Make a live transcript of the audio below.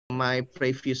my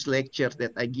previous lecture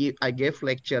that I gave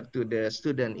lecture to the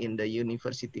student in the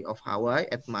University of Hawaii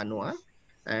at Manoa,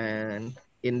 and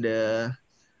in the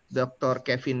Dr.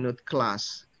 Kevin Nute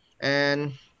class.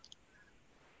 And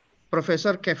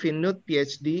Professor Kevin Nute,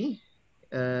 PhD,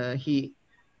 he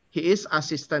is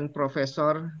assistant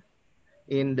professor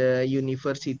in the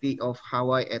University of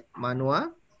Hawaii at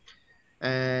Manoa,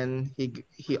 and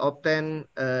he obtained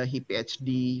his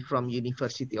PhD from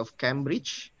University of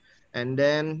Cambridge, and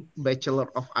then Bachelor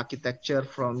of Architecture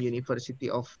from University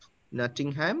of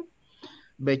Nottingham,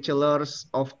 Bachelors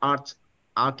of Arts,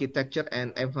 Architecture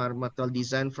and Environmental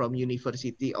Design from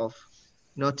University of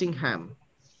Nottingham.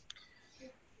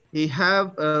 He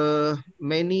have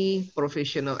many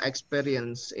professional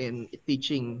experience in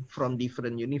teaching from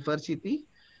different university,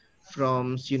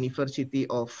 from University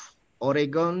of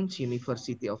Oregon,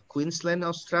 University of Queensland,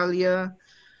 Australia,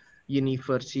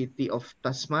 University of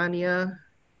Tasmania,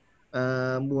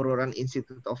 Muroran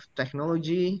Institute of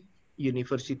Technology,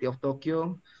 University of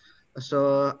Tokyo.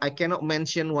 So I cannot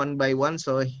mention one by one.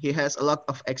 So he has a lot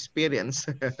of experience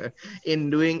in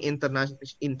doing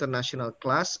international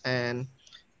class, and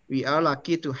we are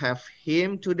lucky to have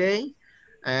him today.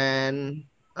 And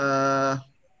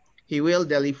he will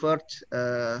deliver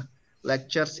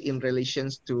lectures in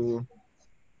relations to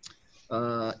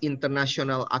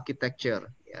international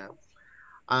architecture. Yeah.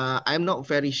 I'm not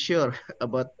very sure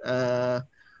about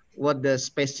what the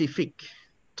specific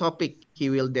topic he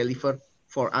will deliver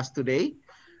for us today,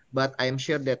 but I'm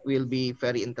sure that will be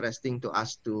very interesting to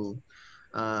us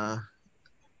uh,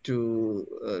 to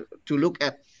look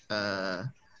at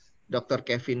Dr.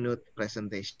 Kevin Nute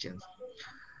presentation.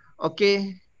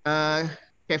 Okay,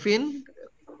 Kevin,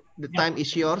 the time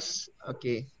is yours.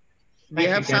 Okay, do you Thank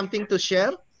you, have Ken. something to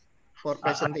share for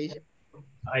presentation?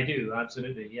 I do,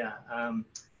 absolutely, yeah.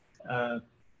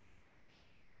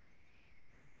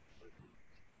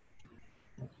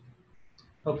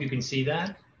 Hope you can see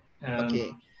that.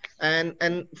 Okay,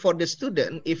 and for the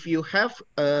student, if you have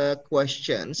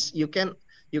questions, you can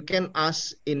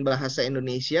ask in Bahasa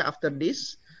Indonesia after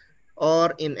this, or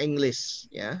in English.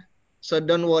 Yeah, so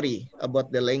don't worry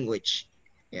about the language.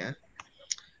 Yeah.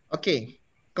 Okay,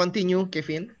 continue,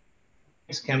 Kevin.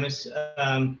 Thanks, Chemist.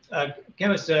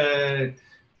 Chemist,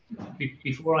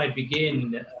 before I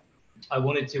begin, I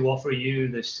wanted to offer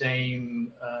you the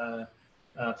same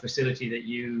facility that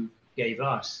you gave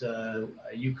us.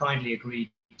 You kindly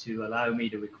agreed to allow me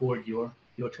to record your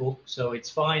talk, so it's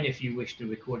fine if you wish to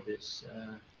record this.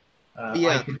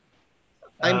 Yeah,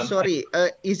 I'm sorry.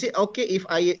 Is it okay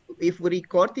if we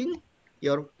recording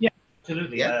your? Yeah,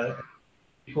 absolutely. Yeah.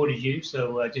 Recorded you,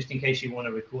 so just in case you want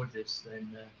to record this,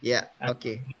 then Yeah.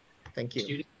 Okay. Thank you.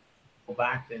 Students go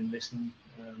back and listen.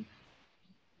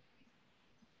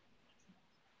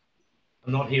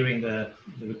 I'm not hearing the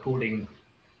recording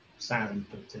sound,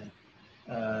 but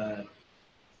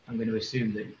I'm going to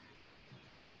assume that.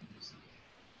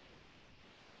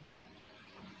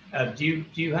 Do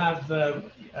you have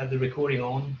the recording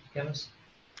on, Chemist?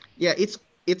 Yeah,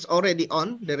 it's already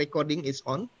on. The recording is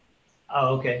on.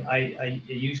 Oh, okay. I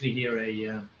usually hear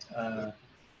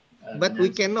but we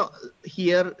cannot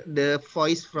hear the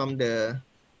voice from the.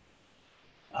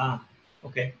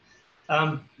 Okay.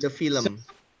 The film.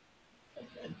 So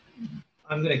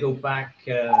I'm going to go back.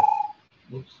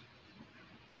 Whoops.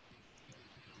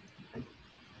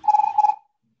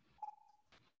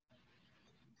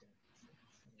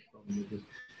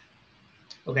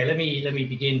 Okay, let me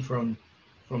begin from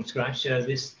scratch.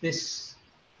 This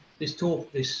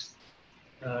talk, this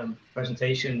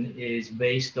presentation is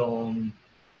based on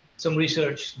some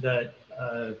research that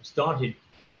started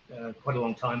quite a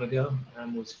long time ago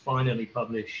and was finally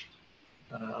published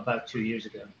about 2 years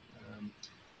ago.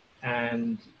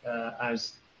 And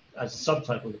as the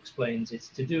subtitle explains, it's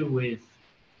to do with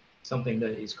something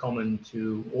that is common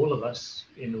to all of us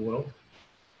in the world.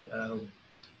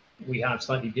 We have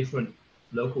slightly different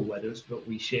local weathers, but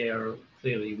we share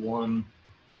clearly one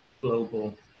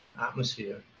global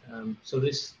atmosphere. So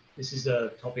this is a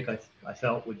topic I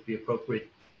felt would be appropriate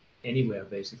anywhere,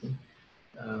 basically.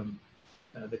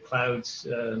 The clouds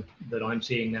that I'm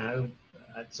seeing now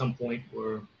at some point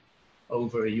were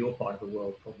over your part of the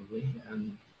world, probably,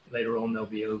 and later on they'll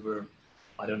be over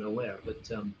I don't know where. But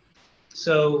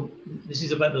so this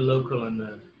is about the local and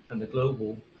the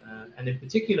global, and in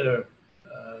particular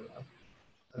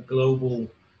a global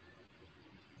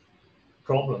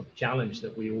problem, challenge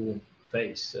that we all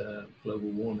face, global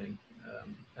warming,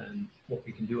 and what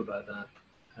we can do about that.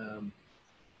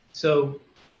 So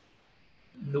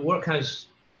the work has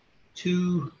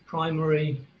two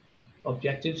primary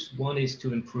objectives. One is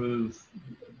to improve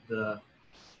the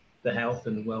the health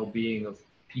and well-being of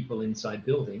people inside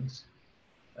buildings.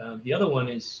 The other one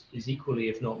is equally,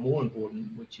 if not more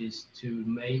important, which is to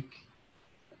make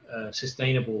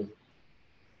sustainable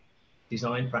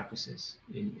design practices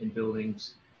in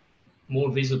buildings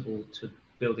more visible to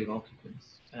building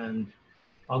occupants. And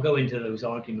I'll go into those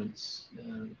arguments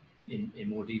in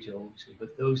more detail, obviously,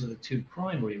 but those are the two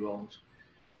primary roles.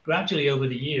 Gradually over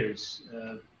the years,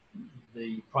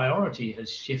 the priority has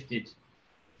shifted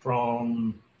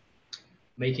from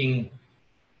making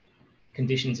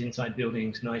conditions inside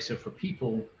buildings nicer for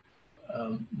people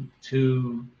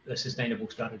to sustainable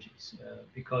strategies,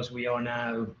 because we are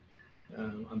now,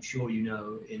 I'm sure you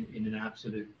know, in an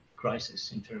absolute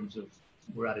crisis in terms of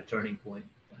we're at a turning point.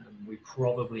 We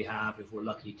probably have, if we're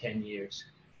lucky, 10 years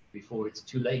before it's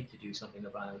too late to do something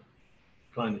about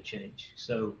climate change.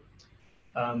 So,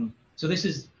 so this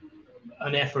is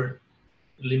an effort,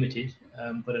 limited,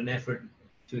 but an effort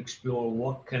to explore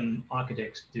what can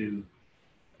architects do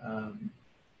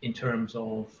in terms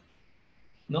of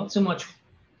not so much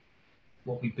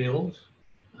what we build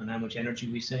and how much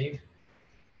energy we save,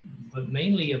 but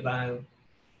mainly about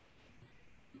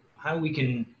how we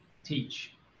can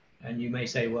teach. And you may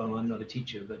say, well, I'm not a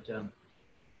teacher, but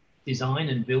design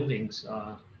and buildings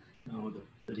are,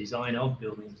 the design of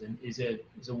buildings is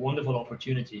a wonderful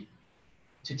opportunity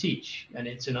to teach. And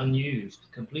it's an unused,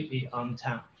 completely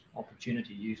untapped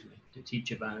opportunity usually to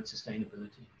teach about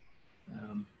sustainability.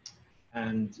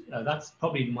 And that's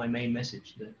probably my main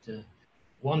message, that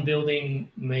one building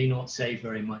may not save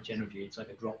very much energy. It's like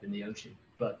a drop in the ocean,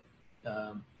 but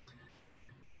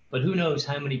who knows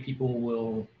how many people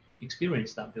will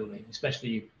experience that building,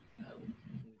 especially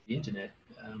the internet.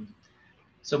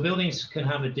 So buildings can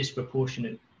have a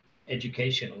disproportionate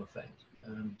educational effect,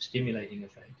 stimulating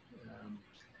effect.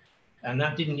 And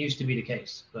that didn't used to be the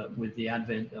case, but with the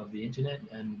advent of the internet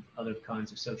and other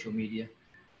kinds of social media,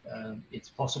 it's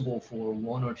possible for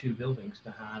one or two buildings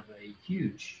to have a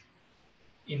huge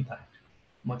impact,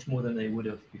 much more than they would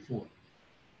have before.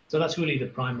 So that's really the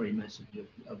primary message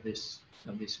of this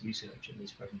research and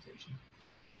this presentation.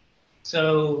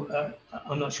 So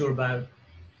I'm not sure about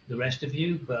the rest of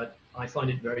you, but I find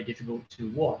it very difficult to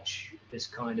watch this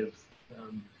kind of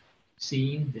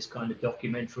scene, this kind of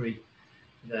documentary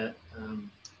that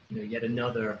yet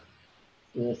another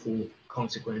awful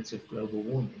consequence of global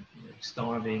warming,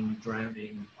 starving,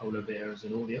 drowning polar bears,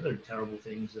 and all the other terrible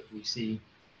things that we see.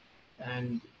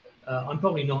 And I'm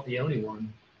probably not the only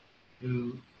one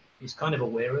who is kind of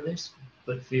aware of this,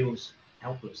 but feels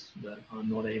helpless that I'm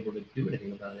not able to do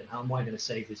anything about it. How am I going to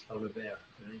save this polar bear,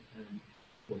 right?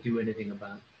 Or do anything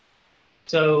about it?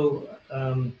 So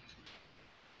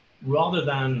rather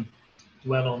than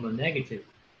dwell on the negative,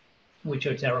 which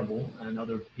are terrible, and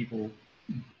other people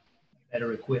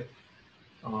better equipped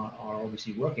are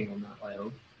obviously working on that, I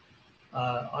hope.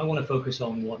 I want to focus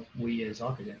on what we as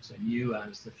architects and you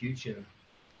as the future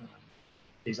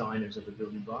designers of the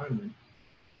built environment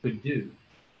could do.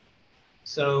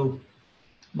 So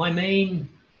my main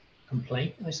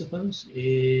complaint, I suppose,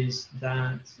 is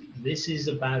that this is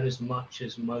about as much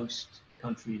as most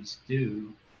countries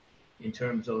do in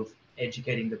terms of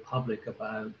educating the public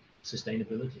about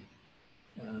sustainability.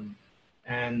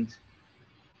 And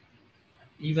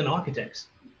even architects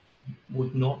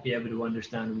would not be able to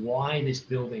understand why this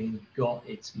building got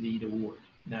its LEED award.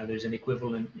 Now, there's an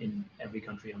equivalent in every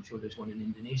country. I'm sure there's one in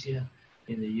Indonesia.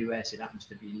 In the US, it happens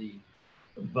to be LEED.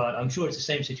 But I'm sure it's the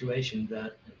same situation,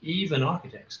 that even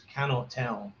architects cannot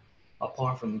tell,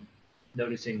 apart from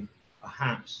noticing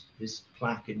perhaps this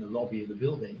plaque in the lobby of the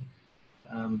building.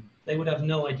 They would have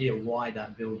no idea why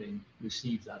that building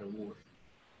received that award.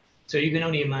 So you can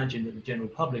only imagine that the general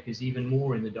public is even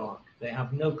more in the dark. They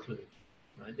have no clue.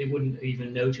 Right? They wouldn't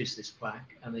even notice this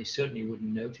plaque, and they certainly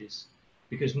wouldn't notice,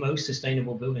 because most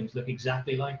sustainable buildings look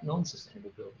exactly like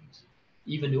non-sustainable buildings,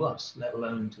 even to us, let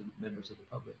alone to members of the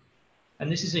public. And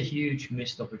this is a huge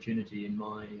missed opportunity, in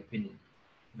my opinion,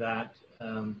 that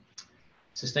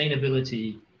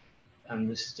sustainability and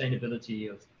the sustainability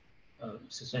of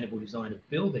sustainable design of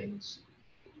buildings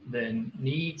then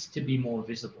needs to be more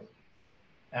visible.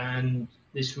 And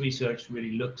this research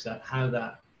really looks at how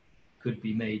that could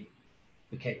be made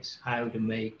the case, how to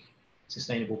make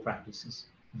sustainable practices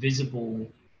visible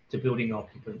to building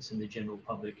occupants and the general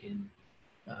public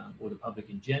or the public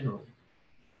in general,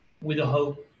 with a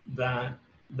hope that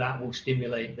that will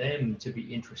stimulate them to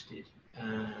be interested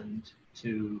and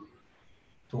to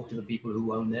talk to the people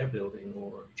who own their building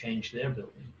or change their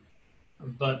building.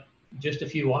 But just a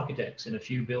few architects and a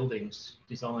few buildings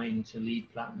designed to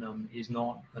LEED Platinum is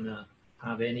not going to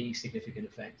have any significant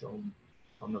effect on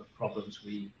on the problems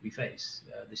we face.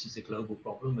 This is a global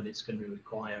problem, and it's going to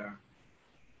require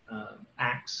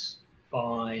acts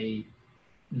by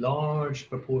large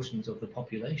proportions of the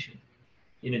population,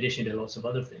 in addition to lots of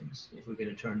other things, if we're going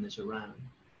to turn this around.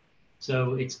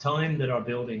 So it's time that our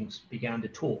buildings began to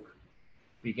talk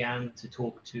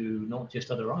to not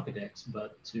just other architects,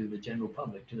 but to the general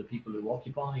public, to the people who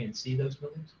occupy and see those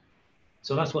buildings.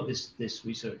 So that's what this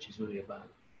research is really about.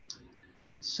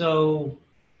 So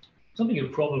something you're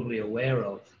probably aware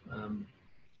of,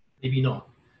 maybe not.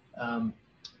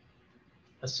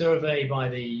 A survey by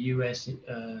the US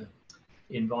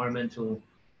Environmental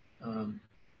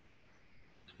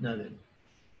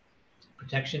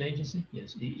Protection Agency,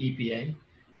 yes, the EPA,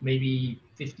 maybe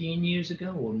 15 years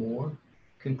ago or more,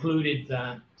 concluded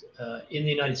that in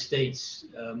the United States,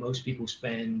 most people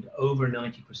spend over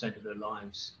 90% of their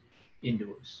lives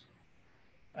indoors.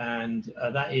 And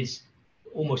that is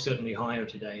almost certainly higher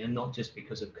today, and not just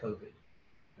because of COVID.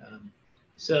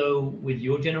 So with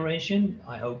your generation,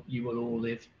 I hope you will all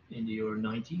live into your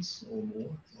 90s or more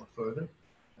or further.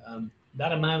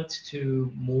 That amounts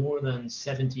to more than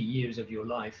 70 years of your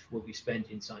life will be spent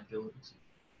inside buildings.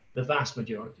 The vast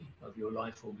majority of your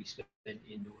life will be spent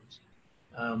indoors.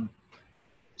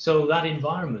 So that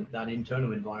environment, that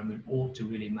internal environment, ought to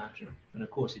really matter. And of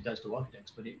course it does to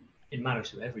architects, but it matters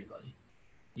to everybody,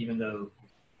 even though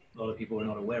a lot of people are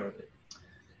not aware of it.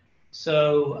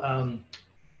 So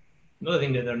another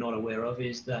thing that they're not aware of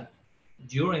is that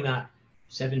during that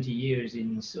 70 years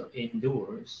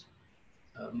indoors,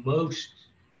 most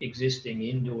existing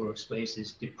indoor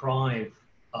spaces deprive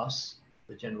us,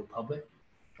 the general public,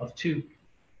 of two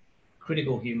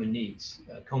critical human needs: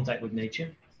 contact with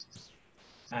nature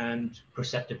and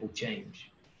perceptible change.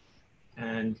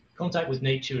 And contact with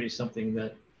nature is something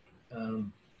that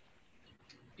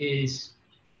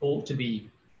ought to be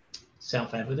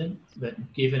self-evident,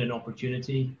 that given an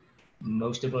opportunity,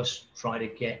 most of us try to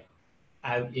get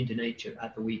out into nature.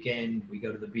 At the weekend, we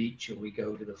go to the beach, or we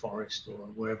go to the forest, or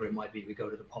wherever it might be, we go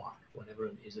to the park, whenever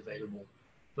it is available.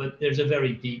 But there's a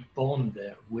very deep bond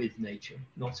there with nature,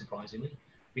 not surprisingly,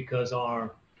 because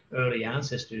our early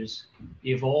ancestors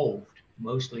evolved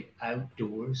mostly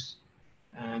outdoors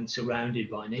and surrounded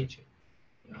by nature.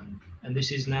 And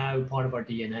this is now part of our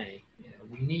DNA.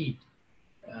 We need,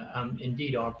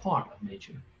 indeed, are part of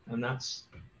nature. And that's,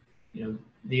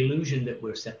 the illusion that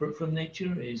we're separate from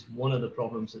nature is one of the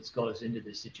problems that's got us into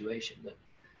this situation,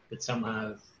 that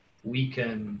somehow we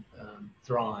can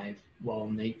thrive while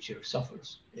nature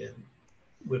suffers.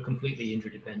 We're completely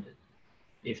interdependent.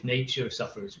 If nature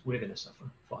suffers, we're going to suffer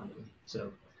finally.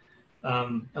 So,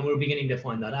 and we're beginning to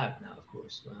find that out now, of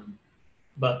course.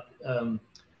 But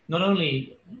not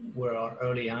only were our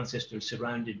early ancestors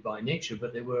surrounded by nature,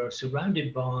 but they were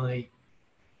surrounded by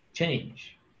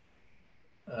change.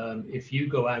 If you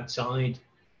go outside,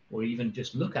 or even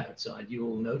just look outside, you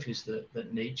will notice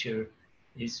that nature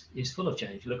is full of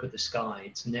change. Look at the sky;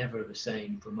 it's never the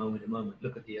same from moment to moment.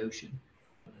 Look at the ocean.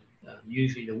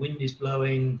 Usually the wind is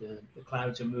blowing, the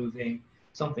clouds are moving,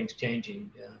 something's changing.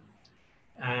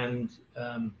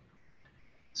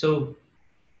 So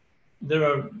there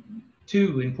are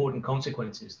two important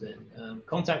consequences then.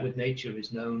 Contact with nature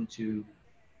is known to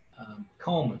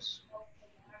calm us.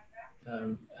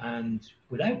 And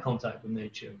without contact with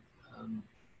nature,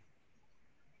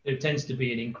 there tends to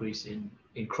be an increase in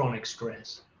chronic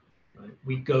stress. Right?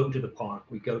 We go to the park,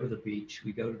 we go to the beach,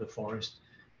 we go to the forest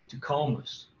to calm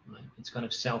us. Right? It's kind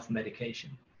of self-medication.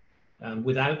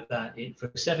 Without that,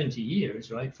 for 70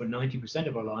 years, right, for 90%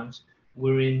 of our lives,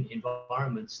 we're in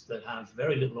environments that have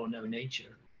very little or no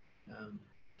nature.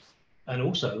 And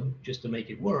also, just to make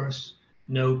it worse,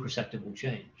 no perceptible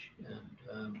change.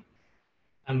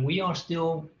 And we are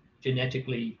still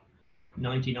genetically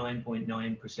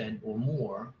 99.9% or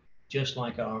more, just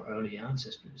like our early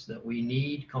ancestors, that we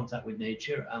need contact with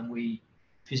nature, and we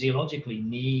physiologically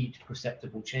need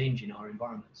perceptible change in our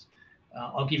environments.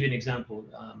 I'll give you an example.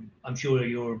 I'm sure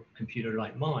your computer,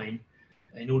 like mine,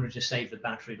 in order to save the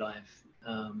battery life,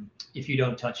 if you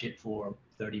don't touch it for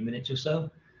 30 minutes or so,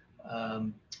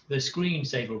 the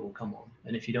screensaver will come on.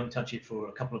 And if you don't touch it for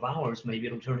a couple of hours, maybe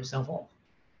it'll turn itself off.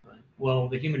 Right? Well,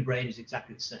 the human brain is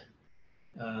exactly the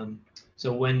same.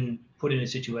 So when put in a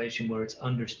situation where it's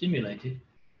understimulated,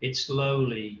 it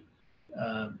slowly,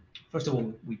 first of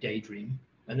all, we daydream,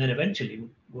 and then eventually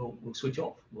we'll switch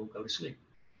off, we'll go to sleep.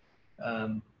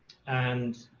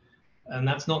 And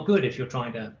that's not good if you're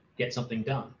trying to get something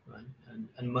done, right?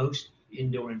 And most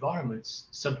indoor environments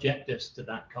subject us to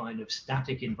that kind of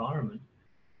static environment,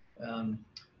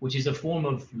 which is a form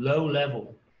of low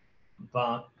level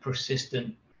but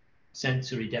persistent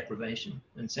sensory deprivation.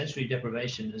 And sensory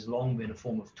deprivation has long been a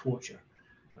form of torture,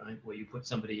 right? Where you put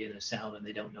somebody in a cell and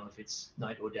they don't know if it's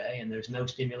night or day and there's no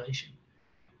stimulation.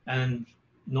 And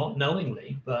not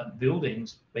knowingly, but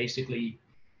buildings basically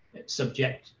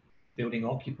subject building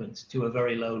occupants to a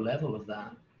very low level of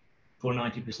that for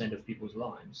 90% of people's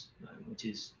lives, which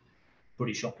is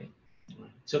pretty shocking.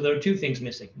 So there are two things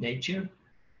missing: nature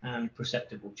and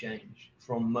perceptible change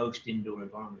from most indoor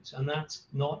environments. And that's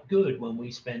not good when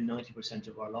we spend 90%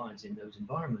 of our lives in those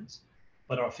environments,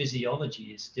 but our physiology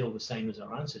is still the same as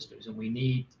our ancestors, and we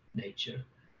need nature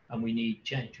and we need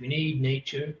change. We need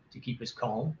nature to keep us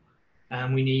calm,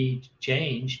 and we need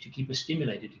change to keep us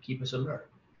stimulated, to keep us alert.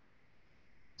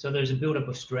 So there's a buildup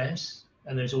of stress,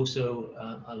 and there's also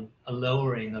a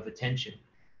lowering of attention,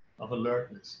 of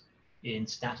alertness in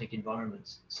static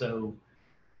environments. So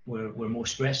we're more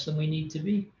stressed than we need to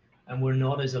be, and we're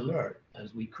not as alert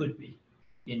as we could be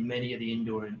in many of the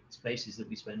indoor spaces that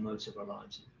we spend most of our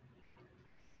lives in.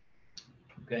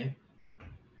 Okay.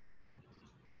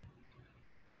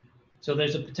 So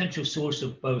there's a potential source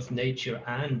of both nature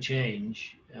and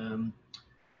change.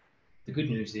 The good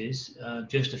news is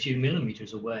just a few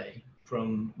millimeters away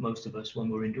from most of us when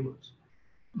we're indoors.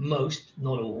 Most,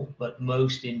 not all, but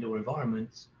most indoor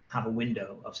environments have a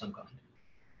window of some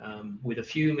kind, with a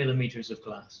few millimeters of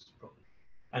glass.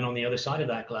 And on the other side of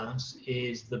that glass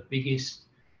is the biggest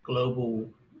global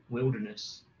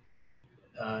wilderness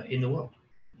in the world,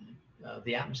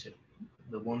 the atmosphere,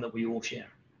 the one that we all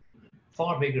share.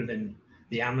 Far bigger than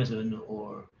the Amazon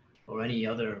or any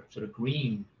other sort of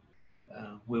green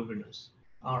wilderness.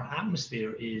 Our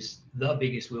atmosphere is the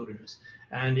biggest wilderness,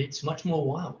 and it's much more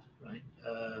wild, right?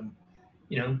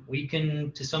 You know, we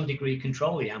can to some degree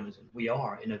control the Amazon. We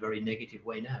are in a very negative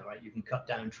way now, right? You can cut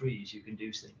down trees, you can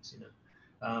do things, you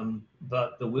know.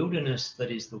 But the wilderness that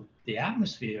is the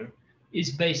atmosphere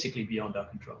is basically beyond our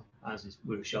control, as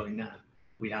we're showing now.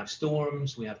 We have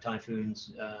storms, we have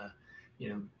typhoons. You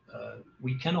know,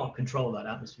 we cannot control that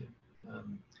atmosphere.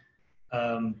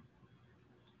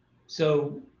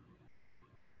 So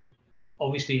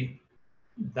obviously,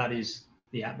 that is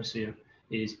the atmosphere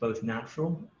is both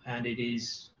natural and it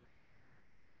is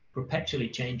perpetually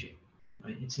changing.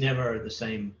 Right? It's never the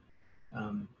same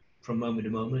from moment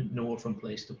to moment, nor from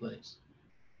place to place.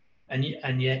 And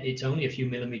yet it's only a few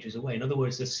millimeters away. In other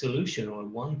words, the solution, or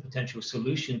one potential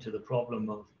solution to the problem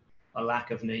of a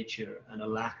lack of nature and a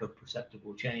lack of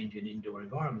perceptible change in indoor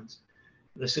environments,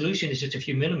 the solution is just a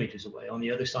few millimeters away on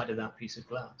the other side of that piece of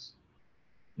glass.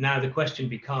 Now the question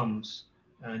becomes,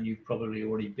 and you've probably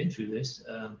already been through this,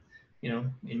 you know,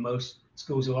 in most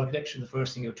schools of architecture, the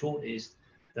first thing you're taught is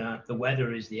that the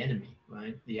weather is the enemy,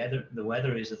 right? The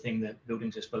weather is the thing that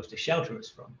buildings are supposed to shelter us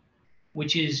from,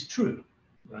 which is true,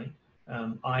 right?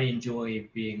 I enjoy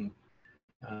being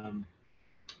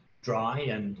dry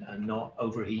and not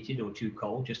overheated or too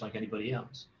cold, just like anybody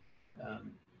else.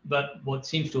 But what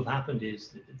seems to have happened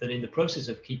is that in the process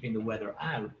of keeping the weather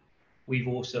out, we've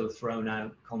also thrown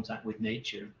out contact with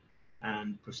nature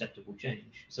and perceptible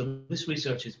change. So this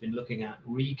research has been looking at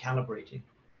recalibrating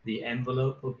the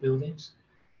envelope of buildings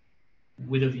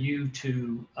with a view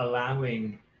to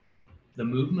allowing the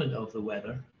movement of the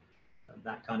weather,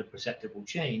 that kind of perceptible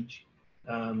change,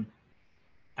 and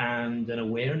an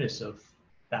awareness of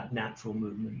that natural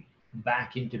movement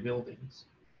back into buildings,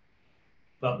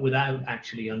 but without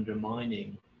actually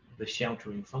undermining the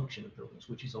sheltering function of buildings,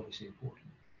 which is obviously important.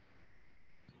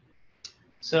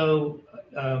 So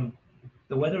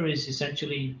the weather is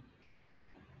essentially,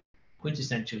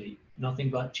 quintessentially, nothing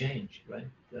but change, right?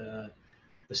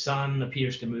 The sun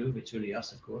appears to move, it's really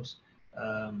us, of course.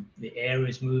 The air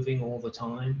is moving all the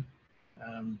time.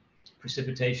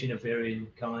 Precipitation of varying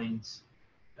kinds.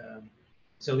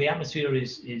 So the atmosphere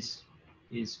is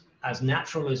as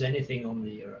natural as anything on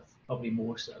the earth, probably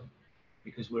more so,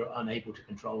 because we're unable to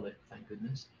control it, thank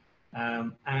goodness,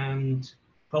 and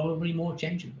probably more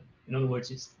changeable. In other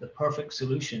words, it's the perfect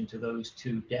solution to those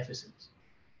two deficits.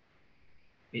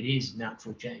 It is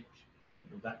natural change.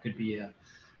 That could be a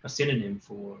synonym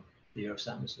for the Earth's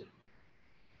atmosphere.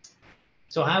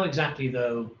 So how exactly,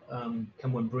 though,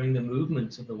 can one bring the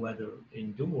movements of the weather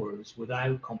indoors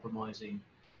without compromising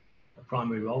a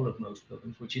primary role of most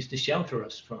buildings, which is to shelter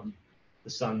us from the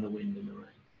sun, the wind, and the rain?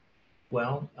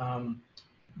 Well,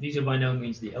 these are by no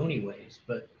means the only ways,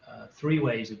 but three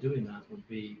ways of doing that would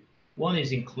be: one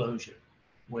is enclosure,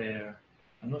 where,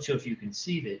 I'm not sure if you can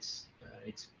see this,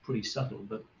 it's pretty subtle,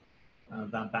 but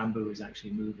that bamboo is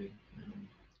actually moving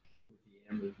with the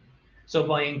air movement. So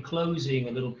by enclosing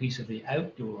a little piece of the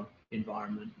outdoor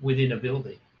environment within a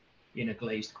building, in a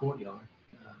glazed courtyard,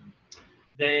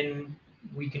 then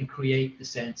we can create the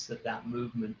sense that that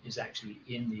movement is actually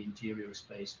in the interior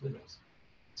space with us.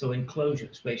 So enclosure,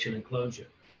 spatial enclosure,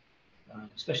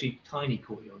 especially tiny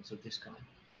courtyards of this kind,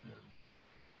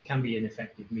 can be an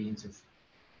effective means of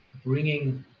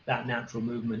bringing that natural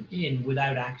movement in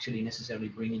without actually necessarily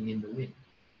bringing in the wind.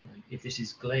 Right? If this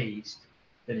is glazed,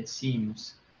 then it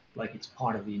seems like it's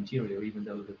part of the interior, even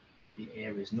though the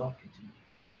air is not continuous.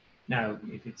 Now,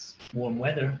 if it's warm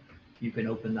weather, you can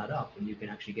open that up and you can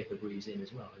actually get the breeze in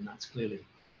as well. And that's clearly,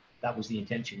 that was the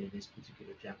intention in this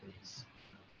particular Japanese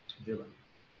villa.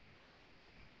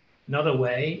 Another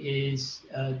way is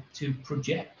to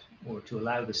project, or to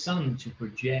allow the sun to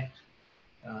project.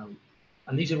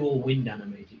 And these are all wind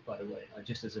animated, by the way,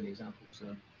 just as an example.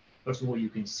 So first of all, you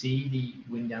can see the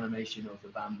wind animation of the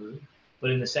bamboo.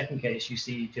 But in the second case, you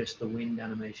see just the wind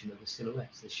animation of the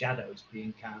silhouettes, the shadows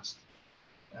being cast.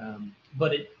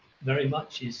 But it very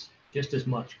much is just as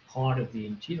much part of the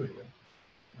interior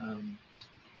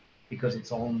because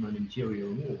it's on an interior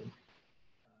wall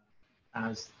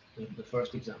as the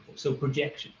first example. So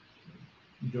projection,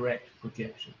 direct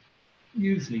projection,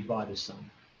 usually by the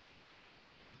sun.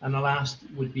 And the last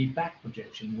would be back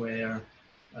projection, where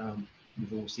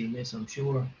you've all seen this, I'm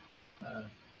sure.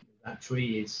 That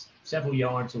tree is several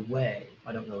yards away.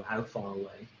 I don't know how far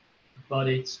away, but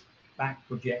its back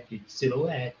projected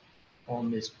silhouette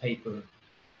on this paper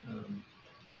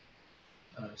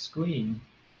screen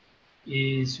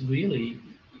is really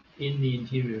in the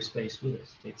interior space with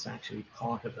us. It's actually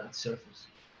part of that surface.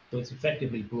 So it's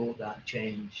effectively brought that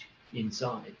change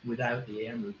inside without the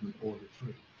air movement or the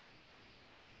tree.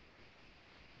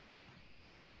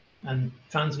 And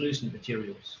translucent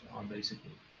materials are basically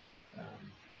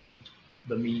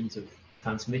the means of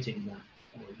transmitting that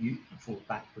for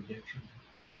back projection.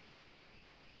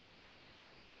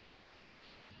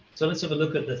 So let's have a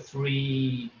look at the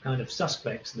three kind of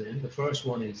suspects then. The first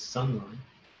one is sunlight.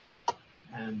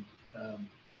 And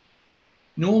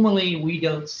normally we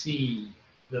don't see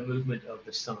the movement of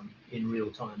the sun in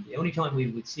real time. The only time we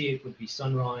would see it would be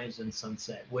sunrise and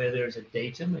sunset, where there's a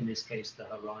datum, in this case the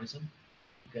horizon,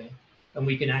 okay? And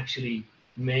we can actually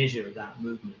measure that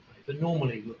movement, right? But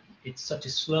normally it's such a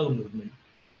slow movement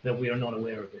that we are not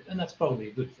aware of it, and that's probably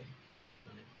a good thing.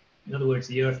 Right? In other words,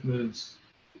 the Earth moves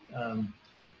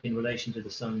in relation to the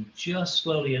sun just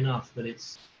slowly enough that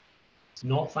it's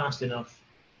not fast enough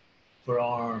for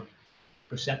our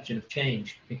perception of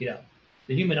change to pick it up.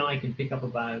 The human eye can pick up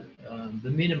about, the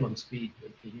minimum speed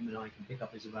that the human eye can pick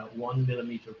up is about 1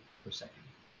 millimeter per second.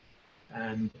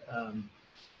 And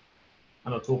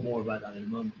I'll talk more about that in a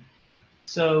moment.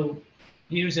 So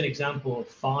here's an example of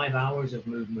 5 hours of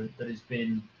movement that has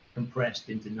been compressed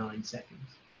into 9 seconds.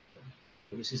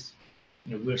 So this is,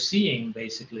 we're seeing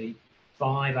basically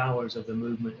 5 hours of the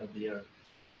movement of the Earth.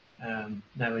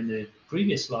 Now, in the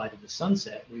previous slide of the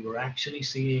sunset, we were actually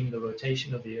seeing the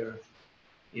rotation of the Earth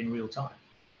in real time,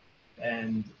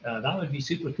 and that would be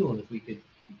super cool if we could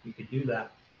do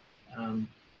that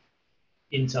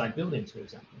inside buildings, for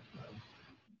example.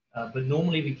 But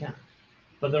normally we can't.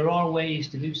 But there are ways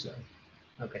to do so.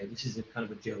 Okay, this is a kind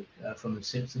of a joke from The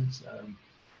Simpsons.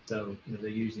 So they're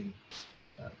using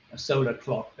a solar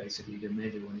clock basically to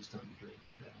measure when it's time to drink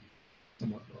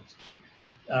and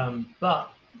whatnot.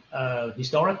 But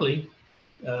historically,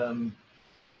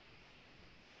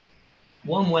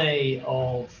 one way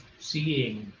of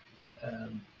seeing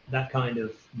that kind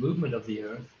of movement of the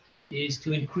Earth is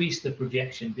to increase the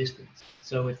projection distance.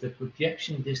 So if the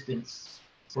projection distance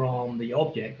from the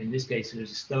object, in this case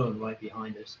there's a stone right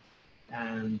behind us,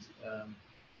 and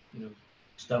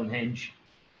Stonehenge,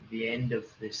 the end of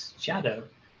this shadow,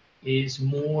 is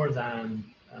more than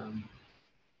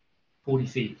 40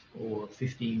 feet or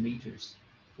 15 meters,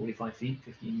 45 feet,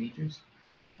 15 meters.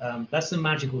 That's the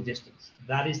magical distance.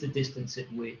 That is the distance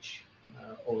at which,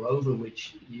 or over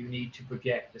which, you need to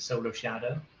project a solar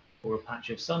shadow or a patch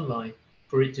of sunlight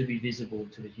for it to be visible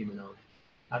to the human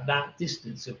eye. At that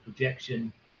distance of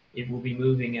projection, it will be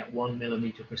moving at 1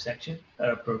 millimeter per second,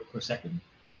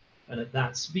 and at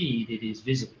that speed, it is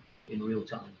visible in real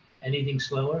time. Anything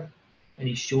slower,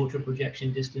 any shorter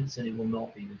projection distance, and it will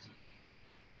not be visible.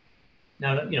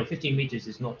 Now, 15 meters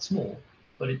is not small,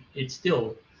 but it's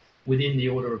still within the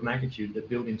order of magnitude that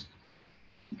buildings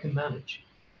can manage.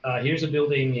 Here's a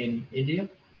building in India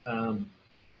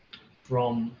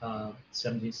from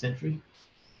 17th century,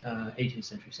 18th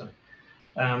century, sorry.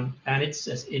 And it's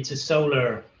a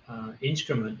solar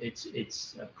instrument.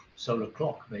 It's a solar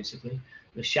clock, basically.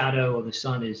 The shadow of the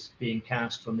sun is being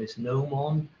cast from this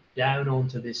gnomon down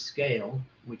onto this scale,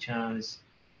 which has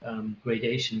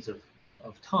gradations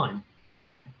of time.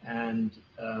 And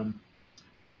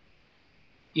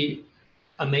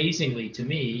amazingly to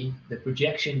me, the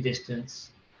projection distance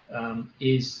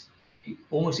is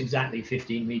almost exactly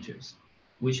 15 meters,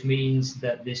 which means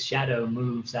that this shadow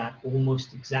moves at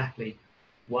almost exactly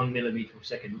 1 millimeter per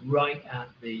second, right at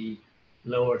the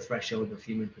lower threshold of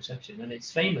human perception. And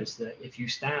it's famous that if you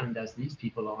stand, as these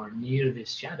people are, near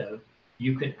this shadow,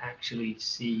 you can actually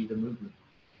see the movement.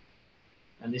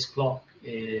 And this clock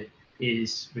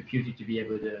is reputed to be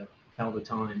able to tell the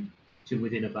time to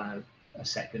within about a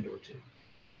second or two.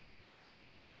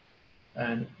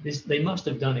 And this, they must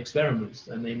have done experiments,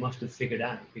 and they must have figured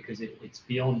out, because it's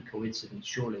beyond coincidence,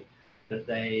 surely, that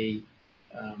they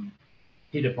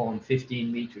hit upon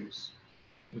 15 meters,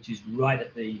 which is right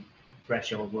at the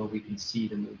threshold where we can see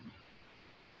the movement.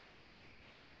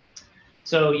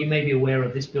 So you may be aware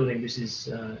of this building. This is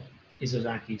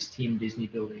Isazaki's Team Disney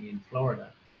building in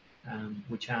Florida,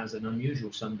 which has an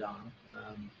unusual sundial,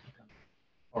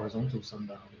 horizontal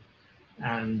sundial,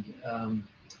 and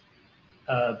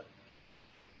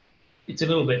it's a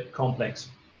little bit complex,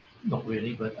 not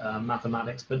really, but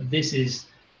mathematics. But this is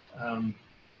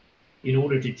in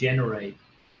order to generate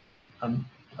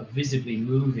a visibly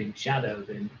moving shadow,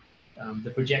 then the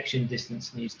projection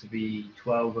distance needs to be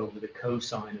 12 over the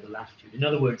cosine of the latitude. In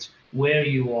other words, where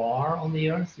you are on the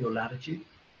Earth, your latitude,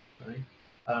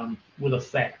 right, will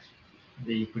affect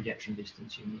the projection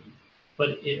distance you need.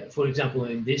 But for example,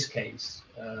 in this case,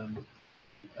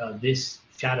 this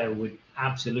shadow would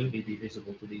absolutely be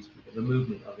visible to these people. The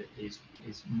movement of it is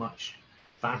much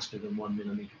faster than 1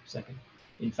 millimeter per second.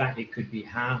 In fact, it could be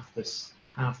half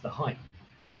the height,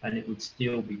 and it would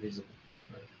still be visible.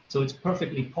 Right? So it's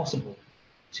perfectly possible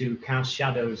to cast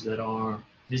shadows that are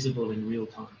visible in real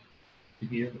time, to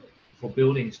be able, for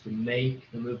buildings to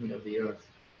make the movement of the Earth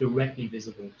directly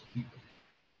visible to people.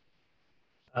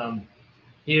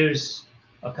 Here's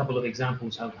a couple of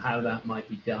examples of how that might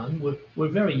be done. We're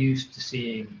very used to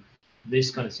seeing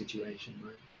this kind of situation,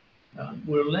 right?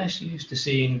 We're less used to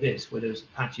seeing this, where there's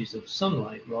patches of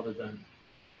sunlight rather than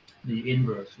the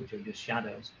inverse, which are just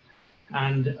shadows.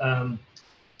 And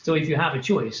so if you have a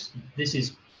choice, this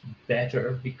is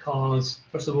better because,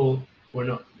 first of all, we're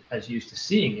not as used to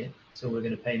seeing it, so we're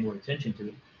going to pay more attention to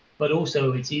it. But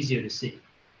also, it's easier to see.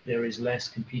 There is less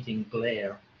competing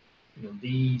glare. You know,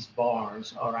 these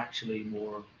bars are actually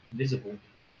more visible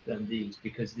than these,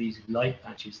 because these light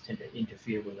patches tend to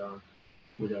interfere with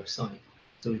our sight.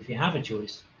 So if you have a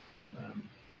choice,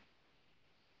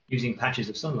 using patches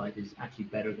of sunlight is actually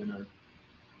better than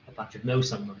a patch of no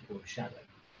sunlight or a shadow.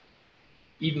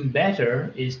 Even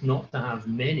better is not to have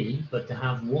many, but to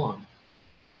have one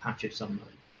patch of sunlight.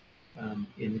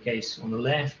 In the case on the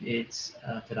left, it's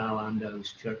Tadao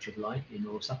Ando's Church of Light in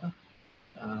Osaka.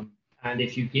 And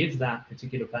if you give that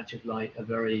particular patch of light a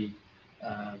very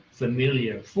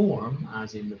familiar form,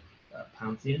 as in the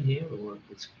Pantheon here, or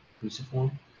its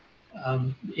cruciform,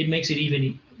 it makes it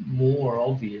even more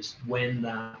obvious when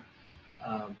that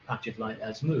patch of light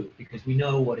has moved, because we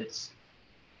know what its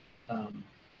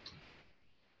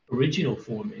original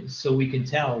form is, so we can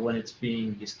tell when it's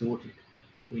being distorted.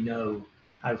 We know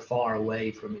how far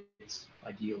away from its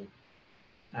ideal.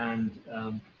 And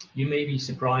you may be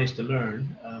surprised to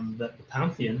learn that the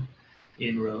Pantheon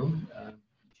in Rome, you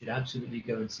should absolutely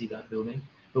go and see that building.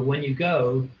 But when you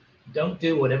go, don't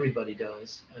do what everybody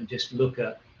does and just look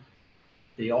at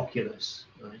the oculus,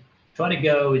 right? Try to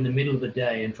go in the middle of the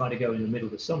day and try to go in the middle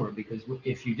of the summer, because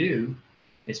if you do,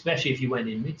 especially if you went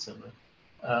in midsummer,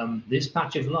 this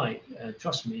patch of light,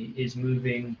 trust me, is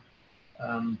moving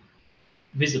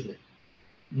visibly.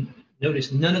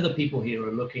 Notice none of the people here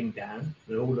are looking down.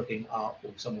 They're all looking up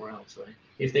or somewhere else, right?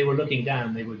 If they were looking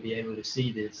down, they would be able to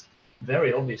see this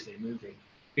very obviously moving,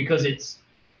 because it's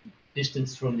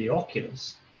distance from the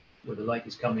oculus, where the light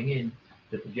is coming in.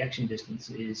 The projection distance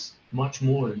is much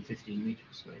more than 15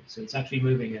 meters, right? So it's actually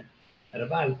moving at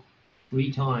about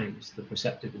 3 times the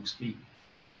perceptible speed,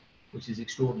 which is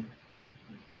extraordinary.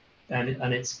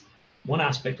 And it's one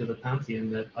aspect of the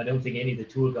Pantheon that I don't think any of the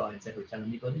tour guides ever tell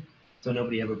anybody, so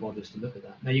nobody ever bothers to look at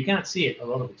that. Now, you can't see it a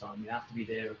lot of the time. You have to be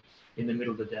there in the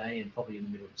middle of the day and probably in the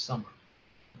middle of the summer.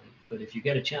 Right? But if you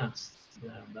get a chance,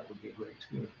 that would be a great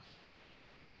experience.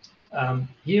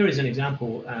 Here is an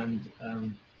example, and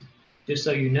just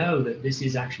so you know that this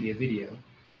is actually a video,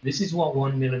 this is what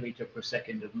 1 millimeter per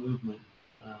second of movement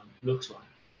looks like.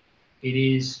 It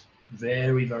is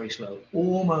very, very slow,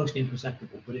 almost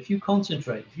imperceptible. But if you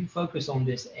concentrate, if you focus on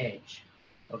this edge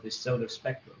of this solar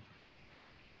spectrum,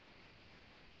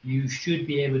 you should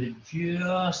be able to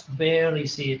just barely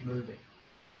see it moving.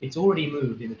 It's already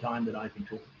moved in the time that I've been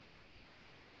talking.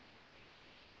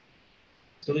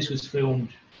 So this was filmed,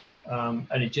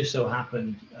 and it just so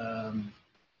happened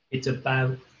it's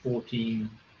about 14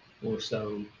 or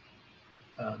so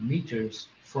meters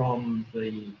from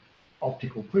the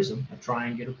optical prism. A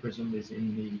triangular prism is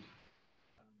in the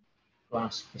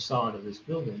glass facade of this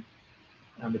building,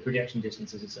 and the projection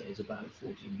distance, as I say, is about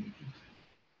 14 meters.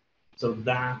 So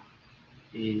that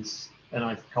is, and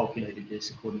I've calculated this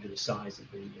according to the size of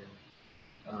the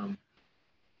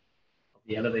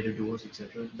elevator doors,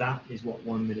 etc. That is what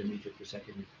 1 millimeter per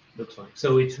second looks like.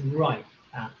 So it's right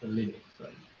at the limit,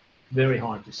 right? Very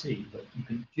hard to see, but you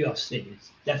can just see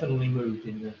it's definitely moved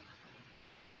in the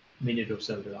minute or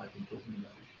so that I've been talking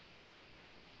about.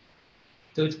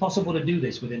 So it's possible to do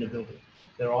this within a building.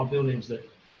 There are buildings that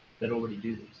already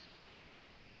do this.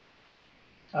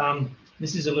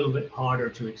 This is a little bit harder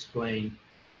to explain.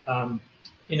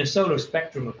 In a solar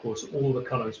spectrum, of course, all the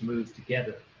colors move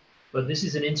together. But this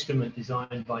is an instrument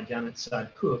designed by Janet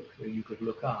Sad-Cook, who you could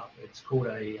look up. It's called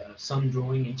a sun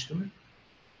drawing instrument.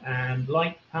 And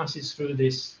light passes through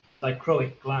this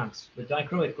dichroic glass. The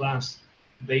dichroic glass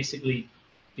basically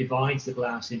divides the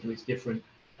glass into its different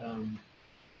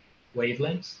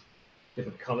wavelengths,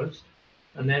 different colors.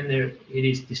 And then it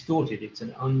is distorted. It's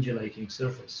an undulating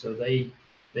surface. So they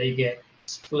get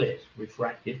split,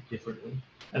 refracted differently.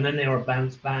 And then they are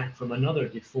bounced back from another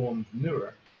deformed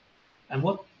mirror. And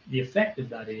what the effect of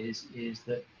that is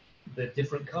that the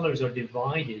different colors are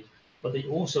divided, but they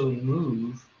also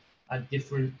move at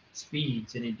different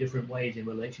speeds and in different ways in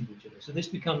relation to each other. So this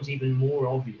becomes even more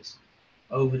obvious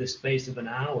over the space of an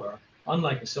hour.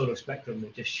 Unlike a solar spectrum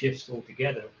that just shifts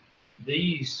altogether,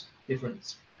 these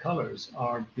different colors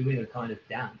are doing a kind of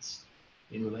dance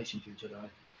in relation to each other.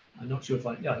 I'm not sure if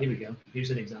yeah, here we go. Here's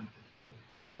an example.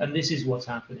 And this is what's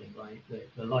happening, right?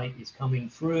 The light is coming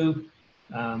through,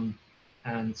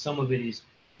 and some of it is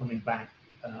coming back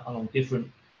along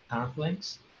different path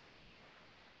lengths.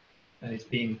 And it's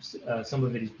being, some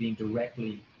of it is being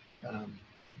directly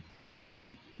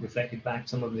reflected back,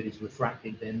 some of it is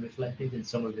refracted, then reflected, and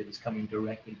some of it is coming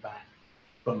directly back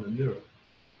from the mirror.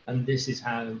 And this is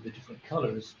how the different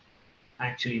colors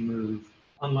actually move.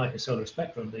 Unlike a solar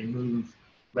spectrum, they move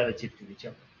relative to each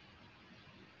other.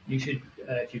 You should,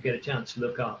 if you get a chance,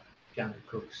 look up Janet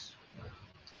Cook's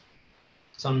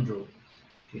sun drawings.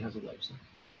 She has a website.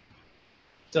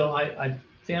 So I'm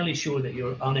fairly sure that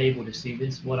you're unable to see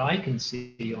this. What I can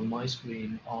see on my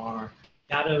screen are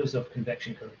shadows of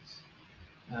convection currents.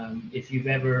 If you've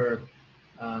ever,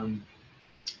 I'm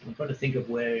trying to think of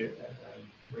where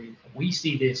we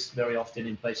see this very often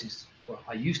in places, well,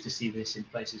 I used to see this in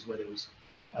places where there was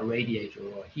a radiator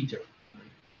or a heater. Right?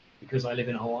 Because I live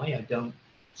in Hawaii, I don't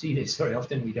see this very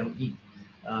often, we don't heat.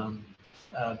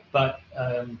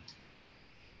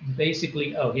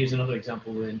 Basically, oh, here's another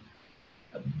example then.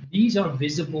 These are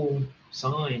visible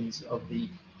signs of the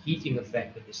heating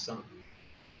effect of the sun.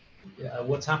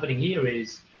 What's happening here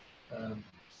is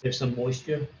there's some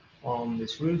moisture on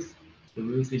this roof. The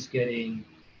roof is getting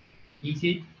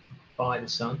heated by the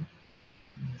sun.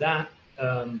 That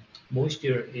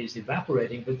moisture is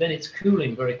evaporating, but then it's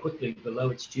cooling very quickly below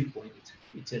its dew point.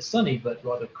 It's a sunny but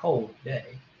rather cold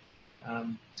day.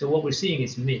 So what we're seeing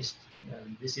is mist.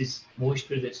 This is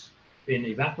moisture that's been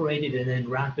evaporated and then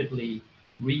rapidly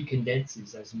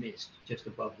recondenses as mist just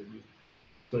above the roof.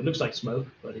 So it looks like smoke,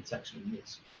 but it's actually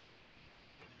mist.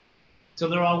 So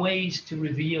there are ways to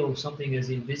reveal something as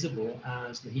invisible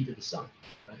as the heat of the sun.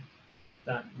 Right?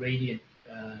 That radiant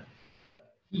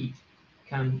heat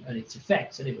can, and its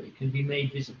effects anyway, can be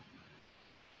made visible.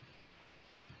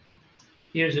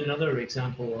 Here's another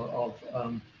example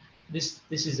of this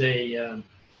is a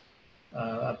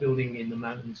building in the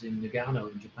mountains in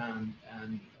Nagano in Japan,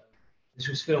 and this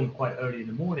was filmed quite early in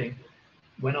the morning.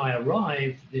 When I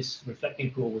arrived, this reflecting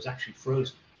pool was actually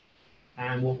frozen.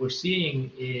 And what we're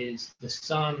seeing is the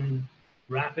sun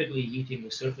rapidly heating the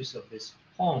surface of this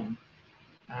pond.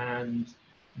 And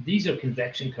these are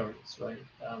convection currents, right?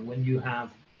 When you have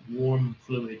warm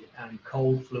fluid and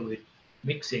cold fluid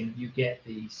mixing, you get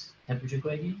these temperature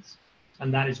gradients.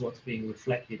 And that is what's being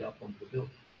reflected up onto the building.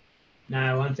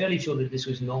 Now, I'm fairly sure that this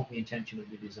was not the intention of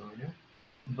the designer,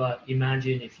 but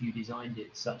imagine if you designed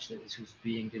it such that this was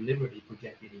being deliberately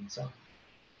projected inside.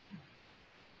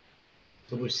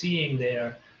 So we're seeing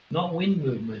there not wind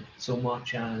movement so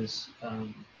much as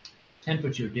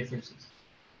temperature differences.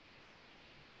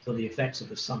 So the effects of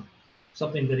the sun,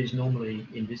 something that is normally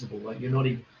invisible, right?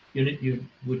 You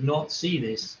would not see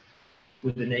this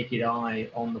with the naked eye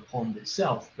on the pond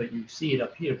itself, but you see it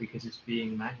up here because it's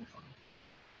being magnified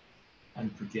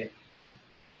and projected.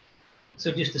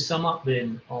 So just to sum up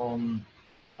then on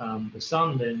the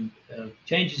sun, then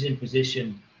changes in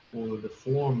position or the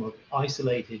form of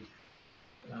isolated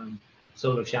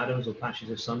solar shadows or patches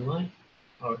of sunlight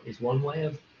is one way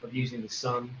of using the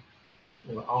sun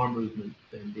or our movement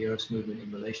and the Earth's movement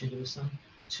in relation to the sun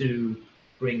to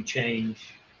bring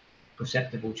change,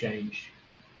 perceptible change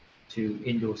to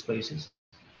indoor spaces.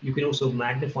 You can also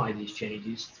magnify these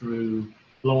changes through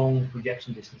long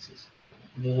projection distances,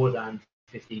 more than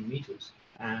 15 meters,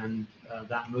 and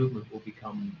that movement will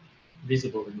become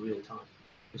visible in real time,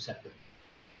 perceptible.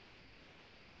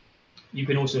 You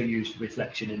can also use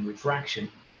reflection and refraction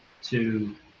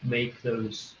to make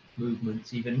those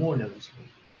movements even more noticeable.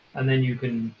 And then you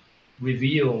can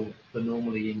reveal the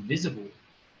normally invisible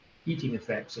heating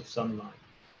effects of sunlight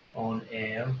on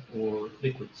air or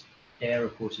liquids. Air,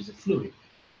 of course, is a fluid,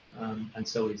 and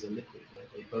so is a liquid. Right?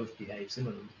 They both behave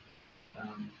similarly.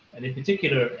 And in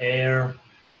particular, air,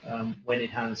 when it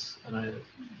has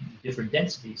different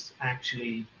densities,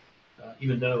 actually,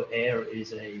 even though air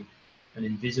is an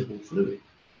invisible fluid,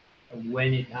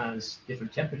 when it has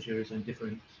different temperatures and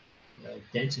different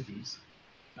densities,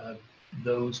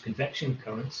 those convection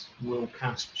currents will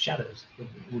cast shadows,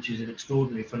 which is an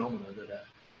extraordinary phenomenon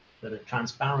that a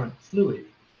transparent fluid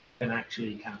can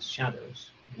actually cast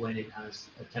shadows when it has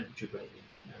a temperature gradient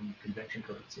and convection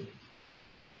currents in it.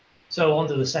 So on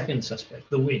to the second suspect,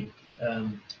 the wind,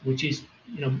 which is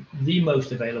the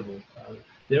most available.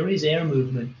 There is air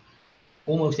movement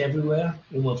almost everywhere,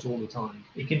 almost all the time.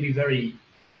 It can be very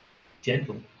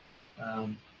gentle,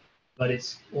 but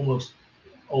it's almost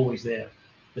always there.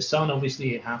 The sun,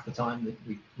 obviously, half the time that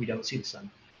we don't see the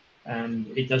sun, and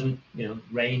it doesn't.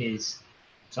 Rain is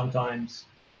sometimes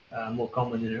more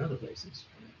common than in other places,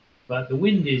 but the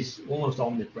wind is almost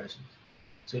omnipresent.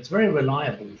 So it's very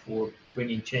reliable for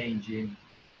bringing change in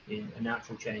a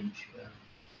natural change,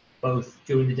 both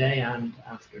during the day and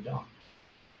after dark.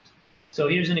 So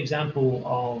here's an example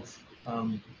of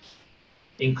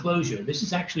enclosure. This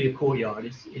is actually a courtyard.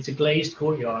 It's a glazed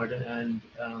courtyard, and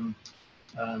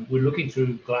we're looking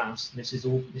through glass. This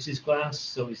is glass,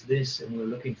 so is this, and we're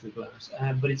looking through glass.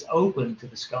 But it's open to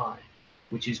the sky,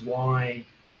 which is why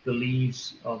the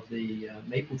leaves of the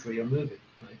maple tree are moving.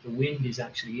 Right? The wind is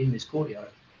actually in this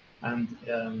courtyard, and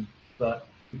but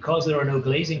because there are no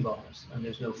glazing bars and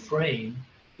there's no frame,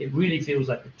 it really feels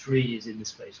like the tree is in the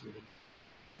space with it.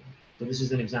 So this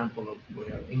is an example of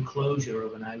where enclosure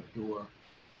of an outdoor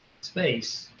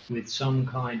space with some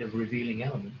kind of revealing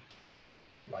element,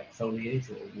 like foliage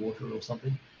or water or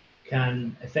something,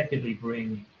 can effectively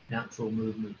bring natural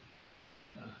movement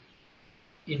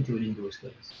into an indoor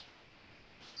space.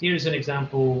 Here's an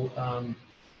example.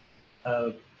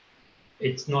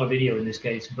 It's not a video in this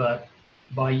case, but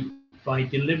by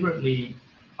deliberately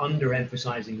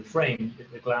underemphasizing the frame,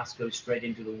 the glass goes straight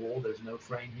into the wall. There's no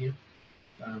frame here.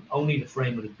 Only the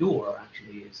frame of the door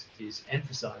actually is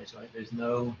emphasized, right? There's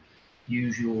no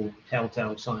usual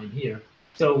telltale sign here.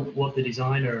 So what the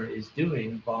designer is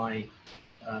doing by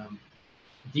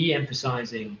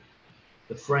de-emphasizing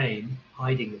the frame,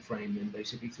 hiding the frame, then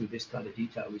basically through this kind of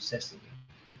detail recessing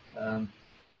it,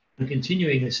 and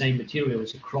continuing the same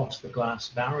materials across the glass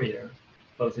barrier,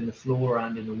 both in the floor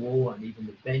and in the wall, and even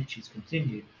the bench is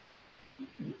continued.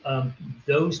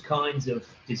 Those kinds of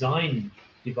design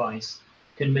device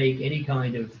can make any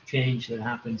kind of change that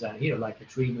happens out here, like the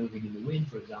tree moving in the wind,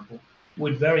 for example,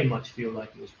 would very much feel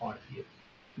like it was part of here.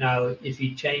 Now, if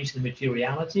you change the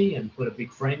materiality and put a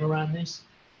big frame around this,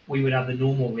 we would have the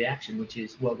normal reaction, which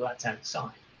is, well, that's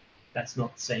outside. That's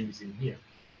not the same as in here.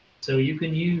 So you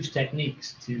can use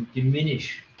techniques to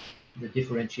diminish the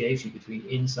differentiation between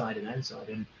inside and outside,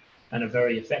 and two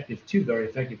very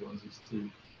effective ones is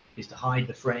to hide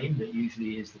the frame, that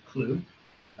usually is the clue,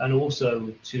 and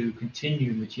also to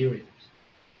continue materials,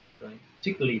 right?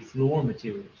 Particularly floor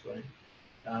materials, right?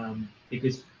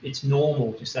 Because it's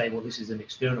normal to say, well, this is an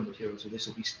external material, so this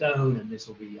will be stone and this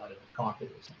will be, I don't know, carpet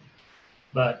or something.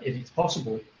 But if it's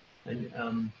possible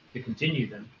and to continue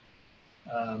them,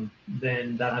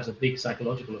 then that has a big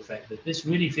psychological effect, that this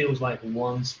really feels like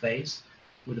one space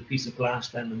with a piece of glass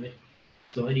down the middle.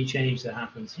 So any change that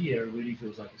happens here really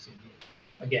feels like it's in here.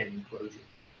 Again, enclosure.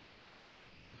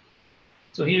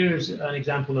 So here's an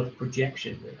example of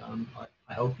projection.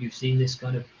 I hope you've seen this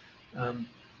kind of.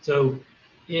 So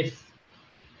if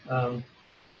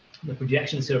the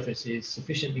projection surface is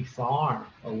sufficiently far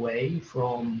away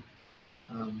from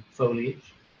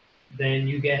foliage, then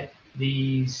you get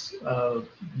these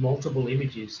multiple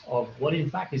images of what in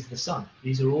fact is the sun.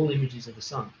 These are all images of the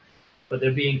sun, but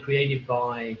they're being created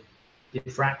by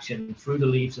diffraction through the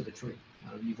leaves of the tree.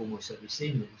 You've almost certainly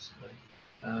seen this,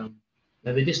 right?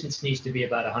 Now the distance needs to be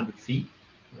about 100 feet,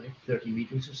 right? 30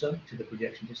 meters or so to the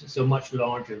projection distance, so much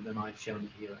larger than I've shown it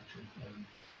here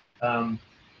actually.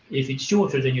 If it's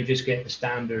shorter, then you just get the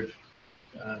standard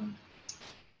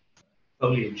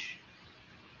foliage,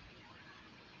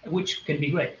 which can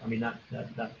be great. I mean,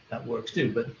 that works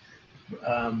too, but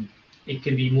it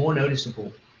can be more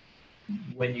noticeable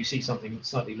when you see something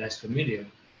slightly less familiar,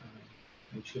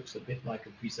 which looks a bit like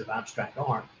a piece of abstract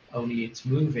art, only it's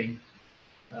moving.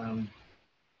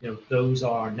 Those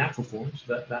are natural forms.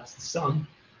 That's the sun,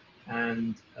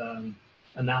 and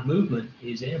that movement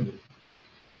is air movement.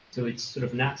 So it's sort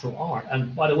of natural art.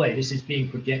 And by the way, this is being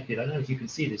projected. I don't know if you can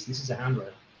see this. This is a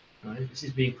handrail, right? This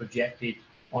is being projected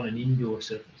on an indoor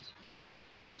surface.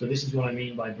 So this is what I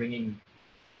mean by bringing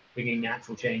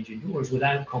natural change indoors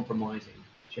without compromising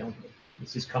shelter.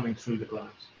 This is coming through the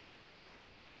glass.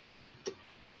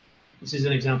 This is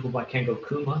an example by Kengo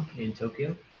Kuma in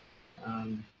Tokyo.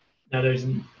 Now there's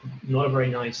not a very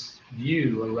nice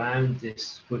view around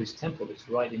this Buddhist temple. It's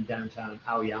right in downtown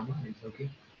Aoyama in Tokyo.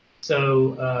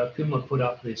 So Kuma put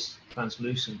up this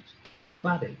translucent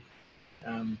cladding.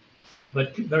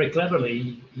 But very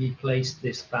cleverly, he placed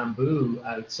this bamboo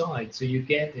outside. So you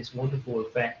get this wonderful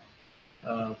effect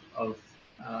of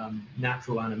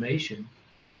natural animation.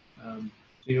 So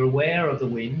you're aware of the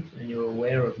wind and you're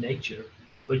aware of nature,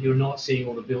 but you're not seeing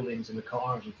all the buildings and the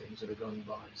cars and things that are going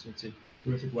by. So it's a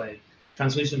terrific way.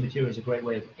 Translucent material is a great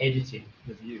way of editing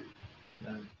the view.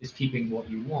 Just keeping what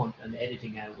you want and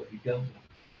editing out what you don't want.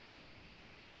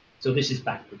 So this is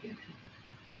back projection.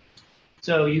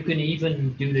 So you can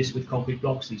even do this with concrete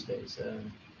blocks these days.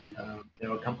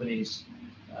 There are companies,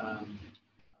 I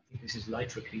think this is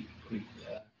Litracrete,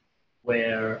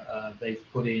 where they've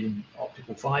put in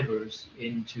optical fibers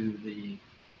into the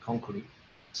concrete.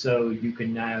 So you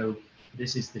can now,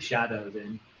 this is the shadow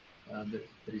then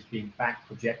that is being back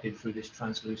projected through this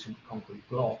translucent concrete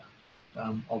block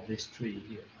of this tree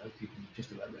here. I hope you can just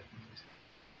about recognize it.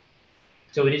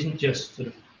 So it isn't just sort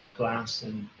of glass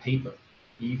and paper.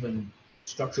 Even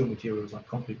structural materials like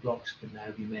concrete blocks can now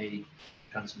be made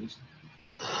translucent.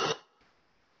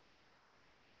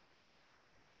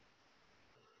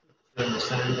 Turn the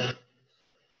sand down.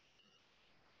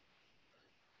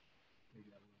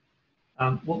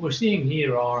 What we're seeing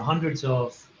here are hundreds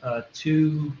of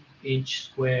 2-inch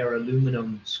square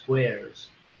aluminum squares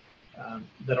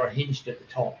that are hinged at the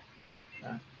top.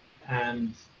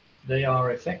 And they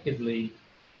are effectively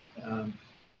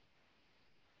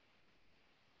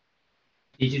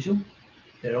digital.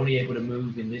 They're only able to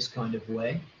move in this kind of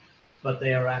way, but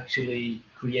they are actually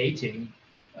creating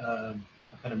a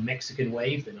kind of Mexican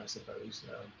wave then, I suppose,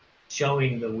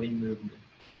 showing the wind movement.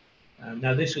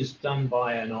 Now this was done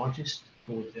by an artist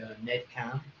called Ned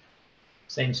Kahn,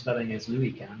 same spelling as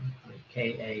Louis Kahn,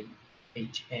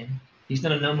 K-A-H-N. He's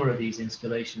done a number of these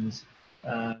installations,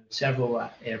 several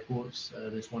at airports.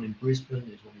 There's one in Brisbane,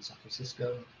 there's one in San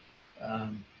Francisco.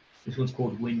 This one's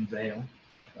called Wind Vale.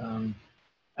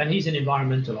 And he's an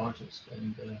environmental artist.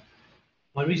 And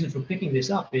my reason for picking this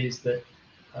up is that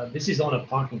this is on a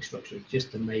parking structure,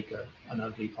 just to make an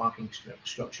ugly parking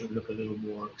structure look a little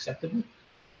more acceptable.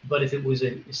 But if it was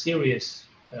a serious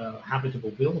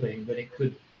habitable building, then it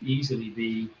could easily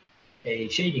be a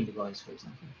shading device, for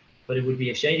example. But it would be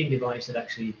a shading device that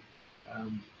actually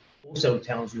also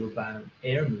tells you about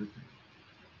air movement.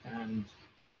 And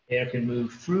air can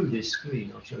move through this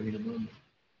screen. I'll show you in a moment.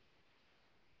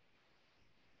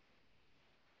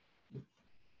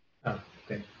 Oh,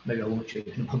 okay, maybe I won't show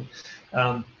you in a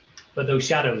moment. But those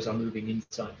shadows are moving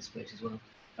inside the space as well.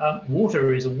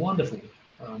 Water is a wonderful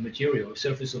material, a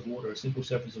surface of water, a simple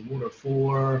surface of water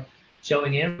for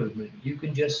showing air movement. You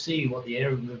can just see what the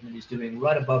air movement is doing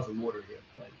right above the water here.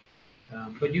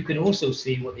 Right? But you can also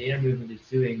see what the air movement is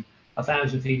doing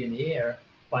 1,000 feet in the air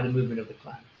by the movement of the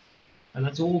cloud. And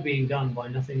that's all being done by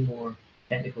nothing more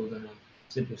technical than a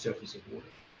simple surface of water.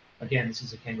 Again, this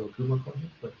is a Kengo Kuma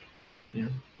project, but you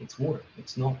know, it's water.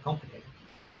 It's not complicated.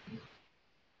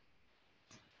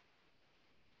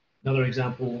 Another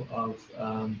example of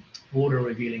water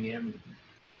revealing air movement.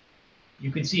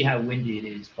 You can see how windy it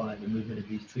is by the movement of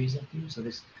these trees up here. So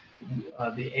this,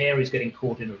 the air is getting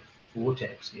caught in a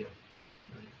vortex here.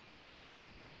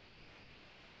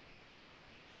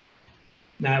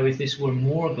 Now, if this were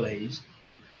more glazed,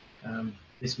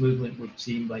 this movement would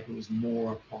seem like it was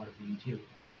more part of the interior.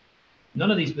 None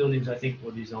of these buildings, I think,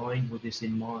 were designed with this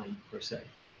in mind, per se.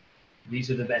 These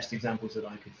are the best examples that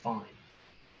I could find.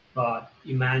 But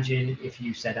imagine if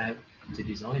you set out to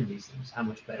design these things, how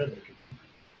much better they could be.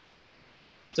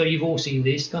 So you've all seen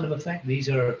this kind of effect. These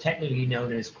are technically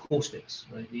known as caustics,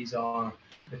 right? These are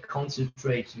the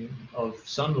concentration of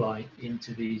sunlight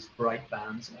into these bright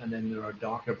bands, and then there are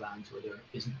darker bands where there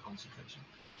isn't concentration.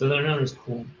 So they're known as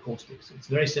caustics. It's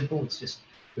very simple. It's just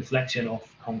reflection of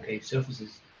concave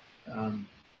surfaces um,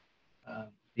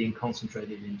 being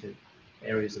concentrated into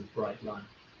areas of bright light.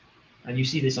 And you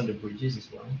see this under bridges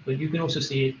as well. But you can also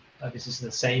see it, this is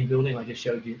the same building I just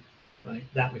showed you, right?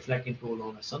 That reflecting pool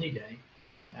on a sunny day.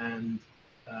 And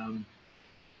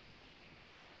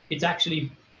it's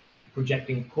actually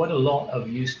projecting quite a lot of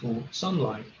useful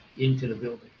sunlight into the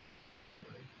building,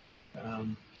 right?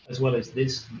 As well as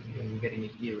this, we're getting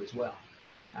it here as well.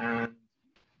 And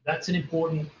that's an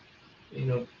important,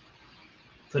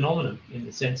 phenomenon in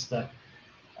the sense that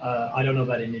I don't know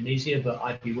about Indonesia, but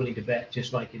I'd be willing to bet,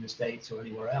 just like in the States or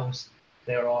anywhere else,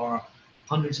 there are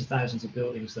hundreds of thousands of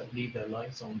buildings that leave their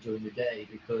lights on during the day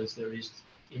because there is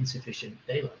insufficient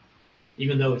daylight,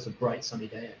 even though it's a bright sunny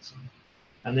day outside.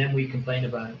 And then we complain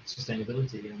about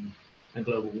sustainability and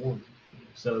global warming.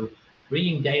 So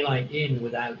bringing daylight in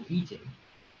without heating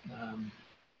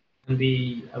can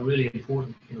be a really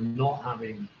important, not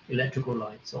having electrical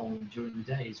lights on during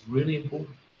the day is really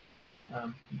important.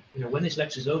 When this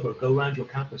lecture's over, go around your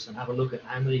campus and have a look at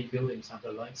how many buildings have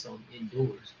their lights on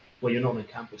indoors. Well, you're not on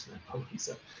campus now, probably,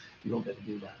 so you won't be able to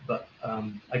do that. But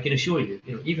I can assure you,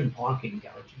 even parking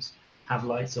garages have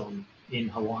lights on in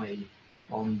Hawaii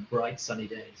on bright sunny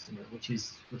days, which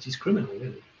is criminal,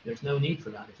 really. There's no need for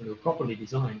that. If they were properly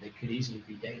designed, they could easily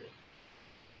be daily.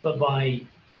 But by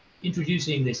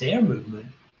introducing this air movement,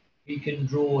 we can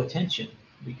draw attention.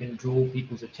 We can draw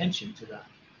people's attention to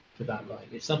that light.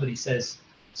 If somebody says,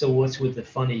 so what's with the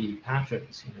funny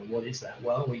patterns? What is that?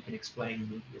 Well, we can explain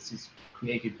that this is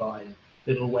created by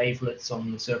little wavelets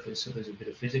on the surface, so there's a bit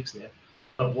of physics there.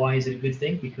 But why is it a good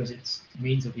thing? Because it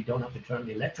means that we don't have to turn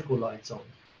the electrical lights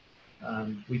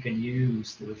on. We can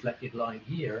use the reflected light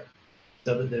here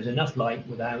so that there's enough light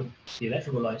without the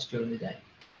electrical lights during the day.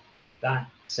 That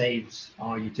saves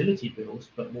our utility bills,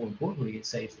 but more importantly, it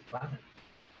saves the planet.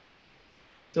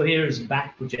 So here is a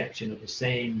back projection of the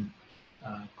same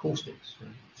caustics, right,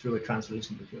 through a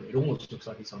translucent material. It almost looks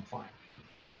like it's on fire.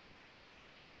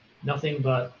 Nothing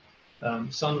but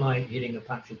sunlight hitting a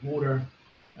patch of water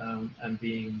and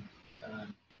being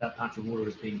that patch of water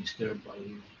is being disturbed by the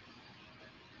UV.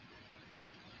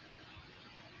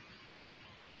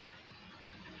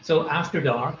 So after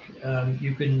dark,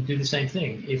 you can do the same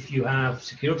thing. If you have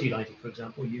security lighting, for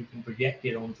example, you can project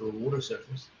it onto a water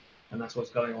surface, and that's what's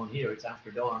going on here. It's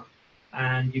after dark,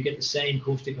 and you get the same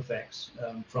caustic effects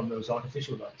from those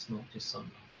artificial lights, not just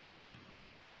sunlight.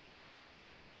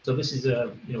 So this is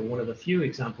one of the few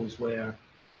examples where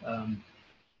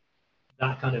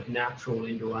that kind of natural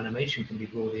indoor animation can be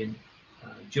brought in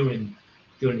during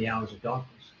the hours of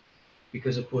darkness,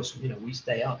 because of course we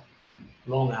stay up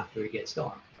long after it gets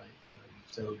dark, right?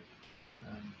 So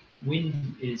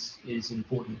wind is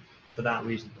important for that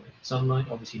reason. Right? Sunlight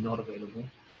obviously not available,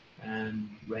 and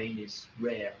rain is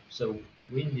rare. So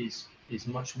wind is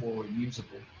much more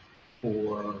usable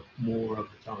for more of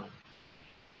the time.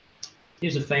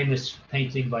 Here's a famous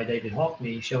painting by David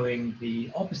Hockney showing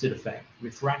the opposite effect,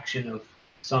 refraction of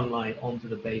sunlight onto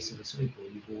the base of a swimming pool.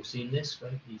 You've all seen this,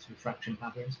 right? These refraction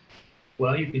patterns.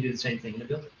 Well, you can do the same thing in a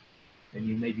building. And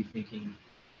you may be thinking,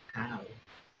 how?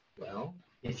 Well,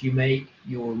 if you make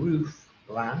your roof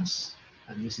glass,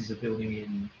 and this is a building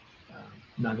in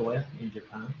Nagoya in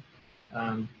Japan,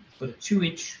 put a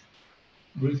 2-inch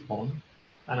roof on,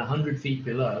 and 100 feet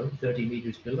below, 30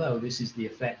 meters below, this is the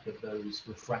effect of those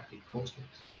refracted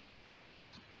caustics.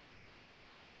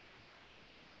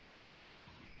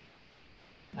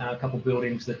 A couple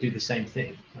buildings that do the same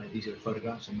thing. Right? These are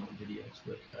photographs and not videos,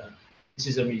 but this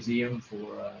is a museum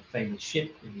for a famous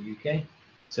ship in the UK.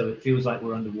 So it feels like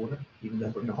we're underwater, even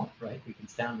though we're not, right? We can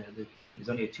stand there. There's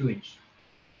only a 2-inch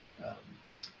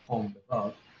pond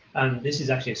above. And this is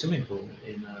actually a swimming pool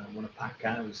in one of Pat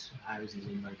Cow's houses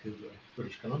in Vancouver,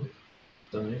 British Columbia.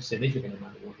 So there's a significant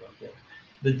amount of water up there.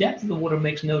 The depth of the water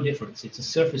makes no difference. It's a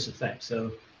surface effect.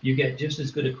 So you get just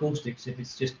as good acoustics if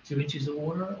it's just 2 inches of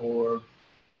water or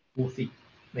 4 feet.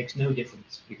 Makes no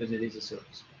difference because it is a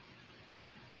surface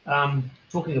effect.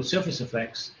 Talking of surface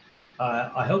effects,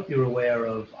 I hope you're aware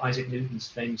of Isaac Newton's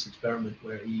famous experiment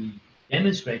where he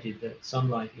demonstrated that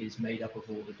sunlight is made up of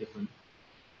all the different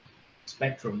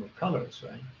spectrum of colors,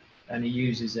 right? And he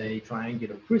uses a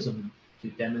triangular prism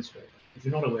to demonstrate it. If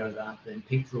you're not aware of that, then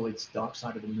Pink Floyd's Dark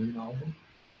Side of the Moon album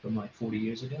from like 40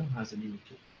 years ago has an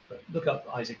image. But look up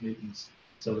Isaac Newton's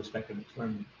solar spectrum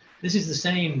experiment. This is the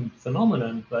same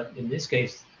phenomenon, but in this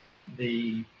case,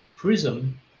 the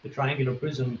prism, the triangular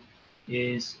prism,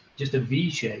 is just a V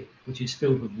shape, which is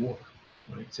filled with water,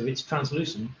 right? So it's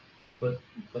translucent, but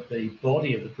the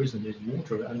body of the prism is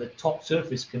water, and the top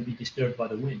surface can be disturbed by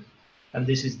the wind. And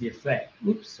this is the effect.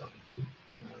 Oops, sorry.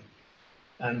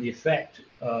 And the effect,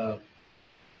 I'm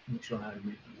not sure how to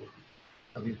make it work.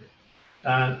 I'll leave it.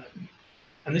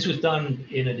 And this was done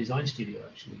in a design studio,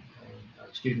 actually. A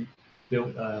student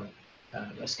built a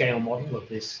scale model of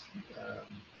this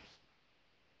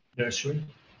nursery.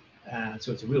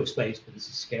 So it's a real space, but it's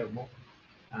a scale model.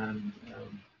 And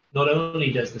not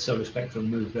only does the solar spectrum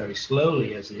move very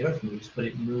slowly as the Earth moves, but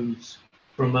it moves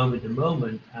from moment to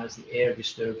moment as the air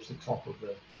disturbs the top of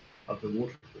the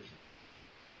water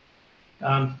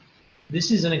prison.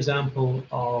 This is an example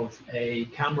of a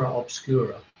camera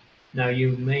obscura. Now,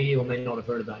 you may or may not have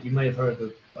heard of that. You may have heard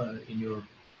of in your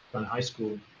high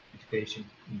school education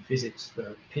in physics,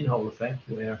 the pinhole effect,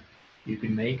 where you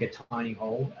can make a tiny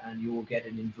hole and you will get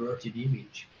an inverted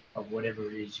image of whatever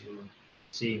it is you're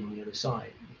seeing on the other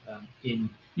side,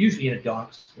 usually in a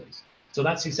dark space. So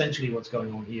that's essentially what's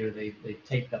going on here. They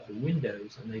taped up the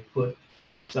windows and they put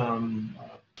some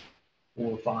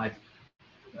 4 or 5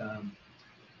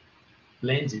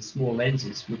 lenses, small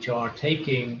lenses, which are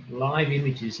taking live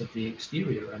images of the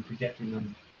exterior and projecting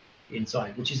them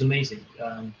inside, which is amazing,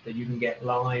 that you can get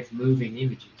live moving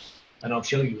images. And I'll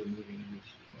show you a moving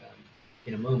image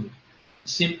in a moment,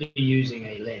 simply using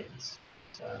a lens.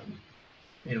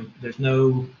 There's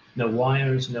no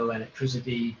wires, no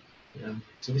electricity.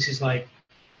 So this is like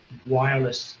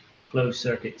wireless closed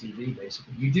circuit TV,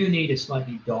 basically. You do need a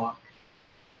slightly dark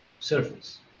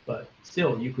surface, but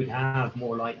still you could have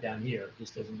more light down here.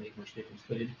 This doesn't make much difference.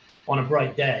 But on a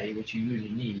bright day, which you usually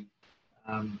need,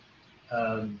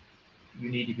 you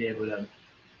need to be able to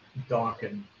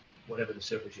darken whatever the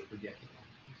surface you're projecting on.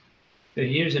 So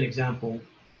here's an example,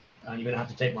 and you're going to have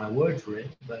to take my word for it,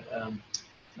 but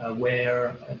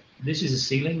where this is a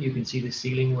ceiling. You can see the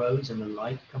ceiling rows and the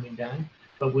light coming down,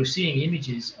 but we're seeing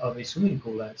images of a swimming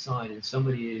pool outside, and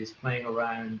somebody is playing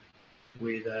around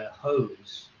with a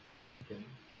hose. Okay.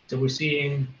 So we're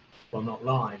seeing, well, not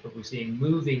live, but we're seeing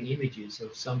moving images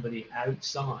of somebody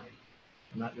outside,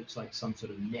 and that looks like some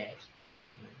sort of net,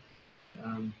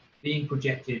 being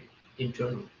projected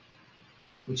internally,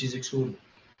 which is extraordinary.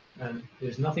 And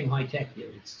there's nothing high tech here.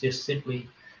 It's just simply,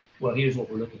 well, here's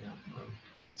what we're looking at.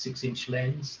 6-inch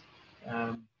lens.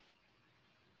 Now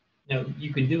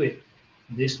you can do it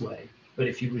this way, but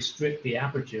if you restrict the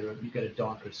aperture, you get a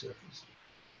darker surface.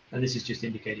 And this is just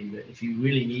indicating that if you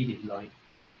really needed light,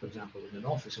 for example, in an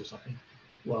office or something,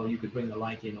 well, you could bring the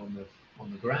light in on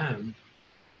the ground,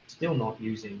 still not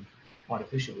using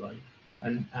artificial light,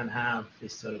 and have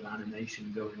this sort of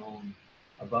animation going on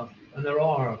above you. And there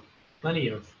are plenty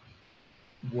of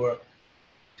work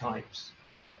types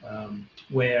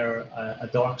where a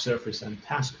dark surface and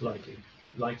task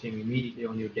lighting immediately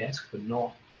on your desk, but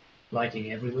not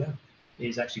lighting everywhere,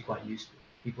 is actually quite useful.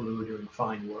 People who are doing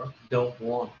fine work don't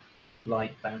want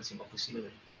light bouncing off the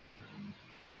ceiling.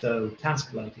 So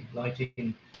task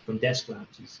lighting from desk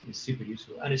lamps is super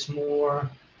useful, and it's more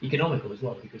economical as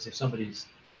well, because if somebody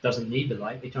doesn't need the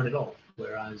light, they turn it off.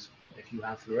 Whereas if you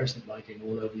have fluorescent lighting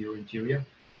all over your interior,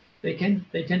 they tend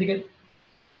to get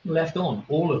left on,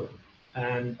 all of them.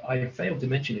 And I failed to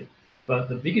mention it, but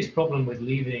the biggest problem with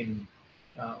leaving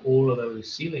all of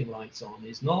those ceiling lights on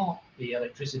is not the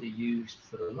electricity used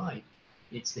for the light,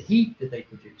 it's the heat that they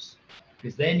produce.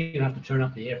 Because then you have to turn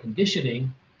up the air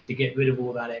conditioning to get rid of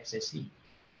all that excess heat.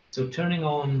 So turning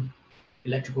on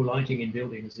electrical lighting in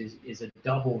buildings is a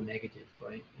double negative,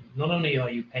 right? Not only are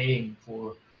you paying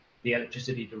for the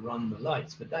electricity to run the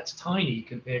lights, but that's tiny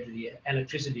compared to the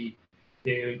electricity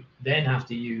they then have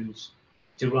to use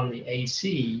to run the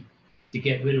AC to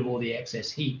get rid of all the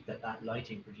excess heat that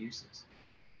lighting produces.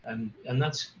 And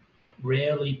that's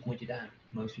rarely pointed out.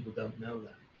 Most people don't know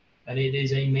that. And it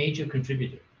is a major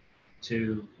contributor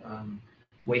to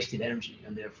wasted energy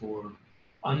and therefore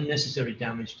unnecessary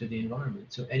damage to the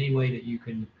environment. So any way that you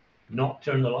can not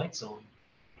turn the lights on,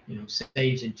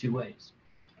 saves in 2 ways.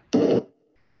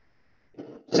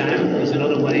 Sound is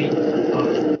another way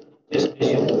of just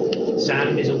visual.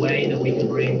 Sound is a way that we can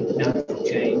bring natural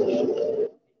change.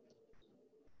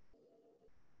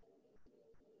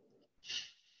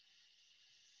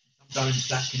 Sometimes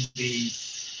that can be,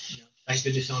 thank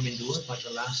goodness I'm indoors, like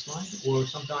the last slide, or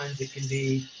sometimes it can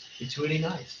be, it's really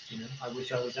nice, I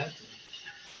wish I was out there.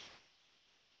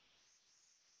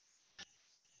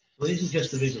 So it isn't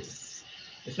just the visual,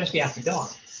 especially after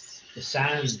dark. The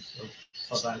sounds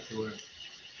of outdoor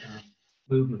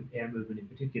movement, air movement in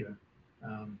particular.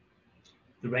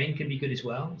 The rain can be good as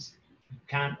well. You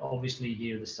can't obviously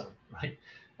hear the sun, right?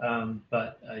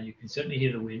 But you can certainly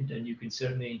hear the wind, and you can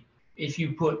certainly, if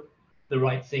you put the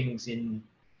right things in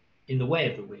the way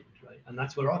of the wind, right? And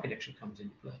that's where architecture comes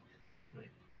into play,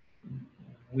 right?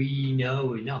 we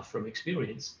know enough from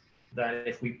experience that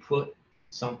if we put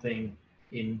something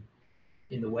in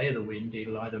the way of the wind,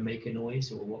 it'll either make a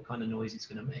noise or what kind of noise it's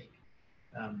going to make.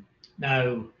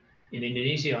 Now, in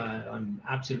Indonesia, I'm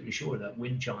absolutely sure that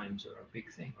wind chimes are a big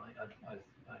thing, right?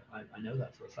 I know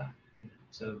that for a fact.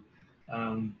 So,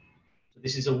 so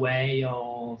this is a way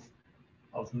of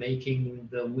making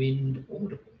the wind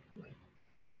audible.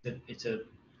 Right? It's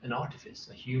an artifice,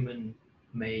 a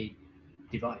human-made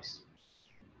device,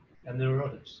 and there are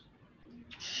others.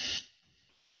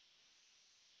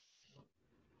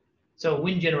 So,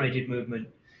 wind-generated movement.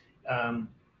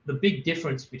 The big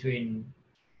difference between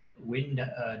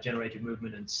wind-generated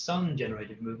movement and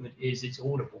sun-generated movement is it's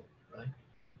audible, right,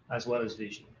 as well as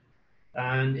visual,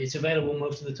 and it's available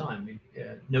most of the time,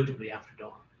 notably after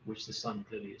dark, which the sun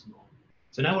clearly is not.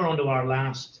 So now we're on to our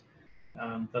last,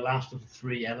 the last of the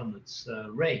three elements,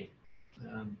 rain.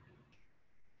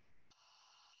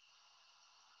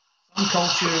 Some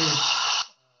cultures,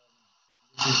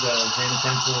 this is a Zen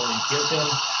temple in Kyoto,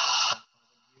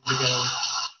 years ago,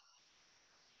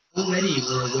 already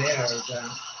were aware that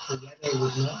the weather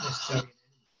was not necessarily an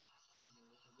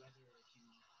enemy. The weather,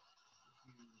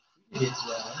 if you treated it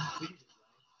well, could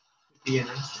be an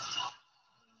asset.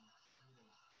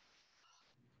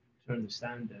 Turn the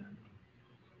stand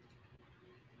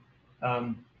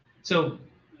down. So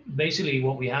basically,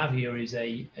 what we have here is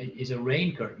a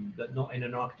rain curtain, but not in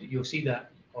an architecture. You'll see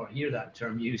that or hear that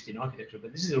term used in architecture,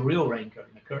 but this is a real rain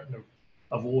curtain, a curtain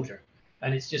of water,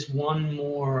 and it's just one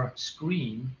more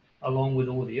screen along with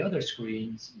all the other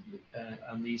screens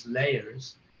and these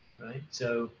layers, right?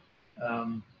 So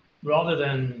rather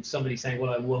than somebody saying,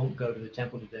 well, I won't go to the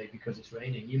temple today because it's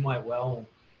raining, you might well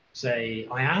say,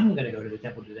 I am going to go to the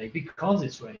temple today because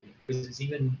it's raining, because it's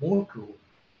even more cool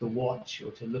to watch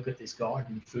or to look at this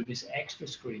garden through this extra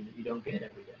screen that you don't get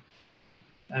every day.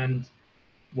 And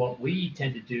what we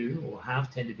tend to do, or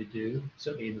have tended to do,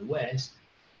 certainly in the West,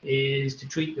 is to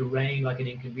treat the rain like an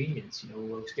inconvenience. You know,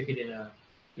 we'll stick it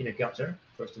in a gutter,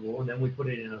 first of all, and then we put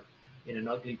it in an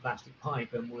ugly plastic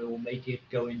pipe, and we'll make it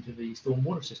go into the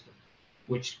stormwater system,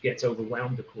 which gets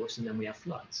overwhelmed, of course, and then we have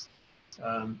floods.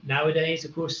 Nowadays,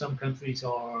 of course, some countries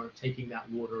are taking that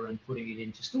water and putting it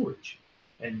into storage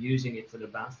and using it for the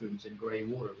bathrooms and grey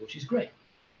water, which is great.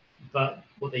 But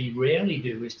what they rarely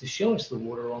do is to show us the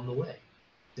water on the way,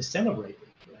 to celebrate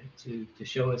it, right? To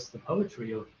show us the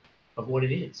poetry of what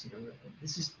it is. You know,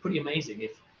 this is pretty amazing.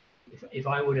 If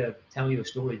I were to tell you a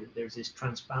story that there's this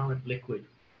transparent liquid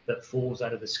that falls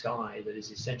out of the sky that is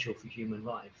essential for human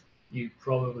life, you'd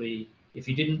probably, if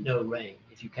you didn't know rain,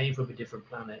 if you came from a different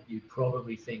planet, you'd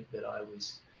probably think that I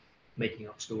was making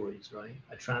up stories, right?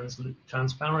 A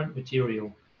transparent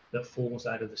material that falls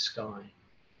out of the sky.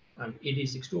 And it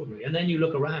is extraordinary. And then you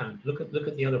look around, look at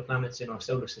the other planets in our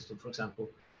solar system, for example,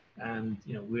 and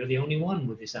you know, we're the only one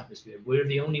with this atmosphere. We're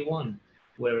the only one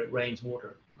where it rains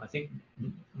water. I think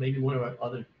maybe one of our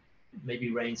other,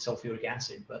 maybe rains sulfuric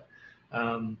acid, but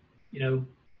you know,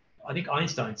 I think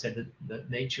Einstein said that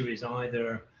nature is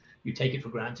either you take it for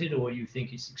granted or you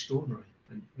think it's extraordinary,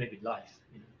 and maybe life,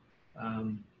 you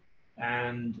know.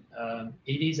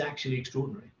 It is actually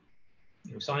extraordinary.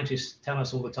 You know, scientists tell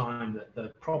us all the time that the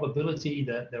probability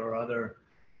that there are other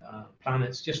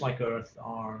planets just like Earth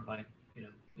are like, you know,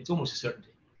 it's almost a certainty.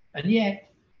 And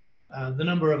yet, the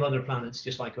number of other planets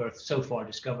just like Earth so far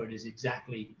discovered is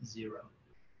exactly 0.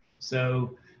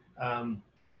 So,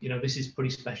 you know, this is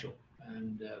pretty special,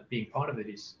 and being part of it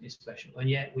is special. And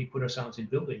yet we put ourselves in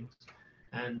buildings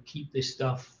and keep this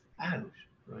stuff out,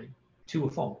 right, to a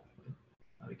fault.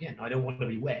 Again, I don't want to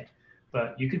be wet,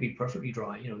 but you could be perfectly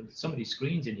dry. You know, some of these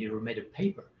screens in here are made of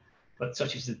paper, but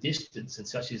such is the distance and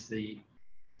such is the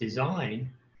design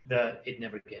that it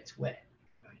never gets wet.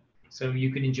 Right? So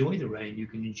you can enjoy the rain, you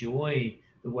can enjoy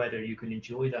the weather, you can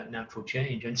enjoy that natural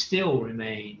change and still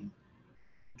remain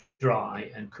dry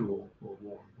and cool or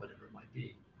warm, whatever it might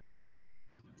be.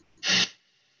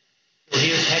 So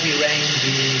here's heavy rain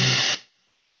being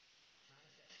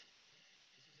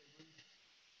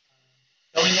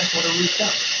showing us what a roof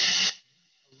does.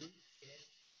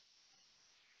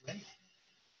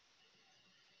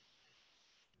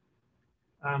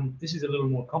 This is a little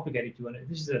more complicated to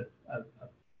understand. This is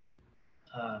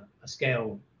a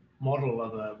scale model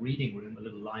of a reading room, a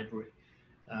little library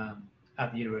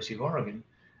at the University of Oregon.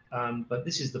 But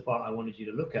this is the part I wanted you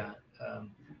to look at.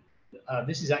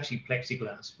 This is actually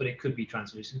plexiglass, but it could be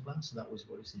translucent glass. So that was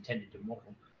what it's intended to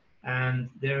model. And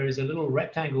there is a little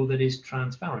rectangle that is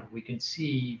transparent. We can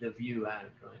see the view out,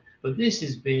 right? But this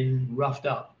has been roughed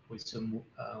up with some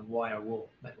wire wool,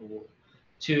 metal wool,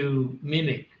 to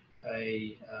mimic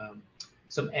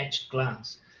some etched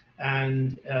glass.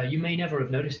 And you may never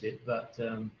have noticed it, but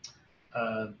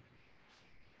uh,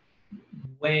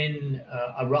 when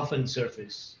a roughened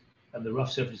surface, and the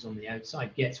rough surface on the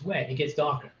outside gets wet, it gets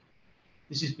darker.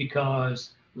 This is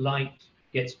because light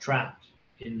gets trapped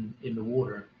in the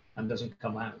water and doesn't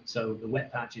come out. So the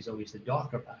wet patch is always the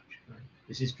darker patch. Right?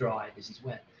 This is dry, this is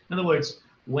wet. In other words,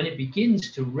 when it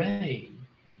begins to rain,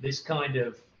 this kind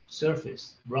of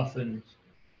surface, roughened,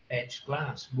 etched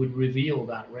glass, would reveal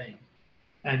that rain.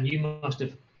 And you must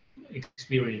have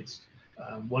experienced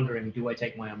wondering, do I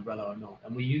take my umbrella or not?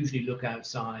 And we usually look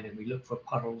outside and we look for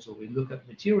puddles, or we look at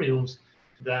materials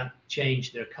that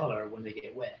change their color when they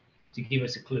get wet to give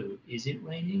us a clue. Is it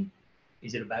raining?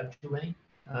 Is it about to rain?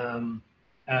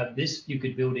 This you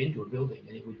could build into a building,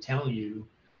 and it would tell you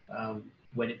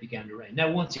when it began to rain. Now,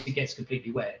 once it gets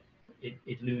completely wet,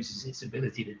 it loses its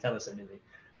ability to tell us anything,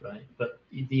 right? But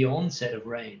the onset of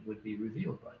rain would be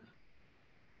revealed by that.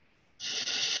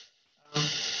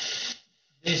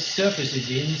 This surface is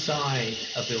inside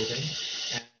a building,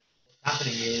 and what's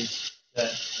happening is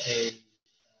that a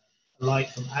light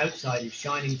from outside is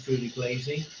shining through the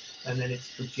glazing, and then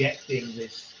it's projecting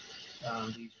this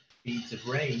these beads of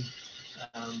rain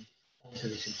onto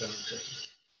this internal surface.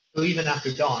 So even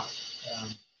after dark,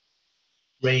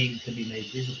 rain can be made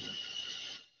visible.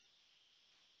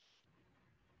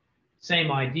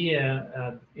 Same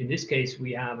idea. In this case,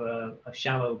 we have a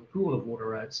shallow pool of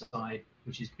water outside,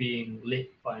 which is being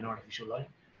lit by an artificial light,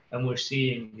 and we're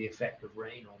seeing the effect of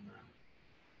rain on that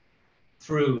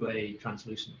through a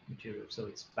translucent material, so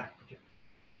it's back projected.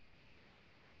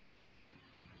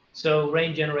 So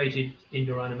rain generated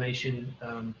indoor animation,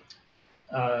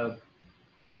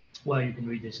 well, you can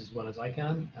read this as well as I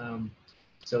can.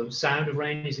 So sound of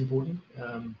rain is important,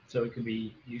 so it can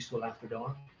be useful after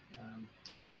dark.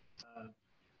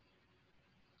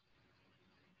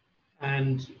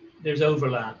 And there's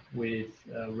overlap with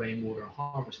rainwater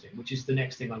harvesting, which is the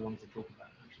next thing I wanted to talk about,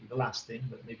 actually, the last thing,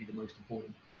 but maybe the most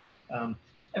important.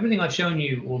 Everything I've shown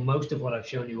you, or most of what I've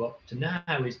shown you up to now,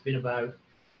 has been about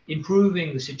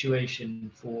improving the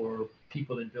situation for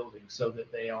people in buildings so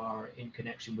that they are in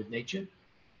connection with nature,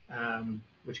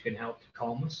 which can help to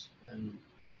calm us and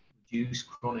reduce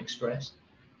chronic stress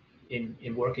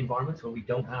in work environments where we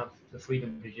don't have the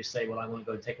freedom to just say, well, I want to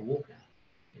go and take a walk now.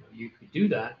 You know, you could do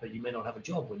that, but you may not have a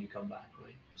job when you come back,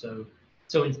 right? So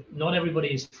not everybody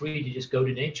is free to just go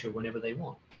to nature whenever they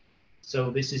want.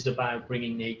 So this is about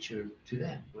bringing nature to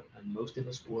them, and most of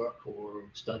us work or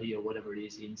study or whatever it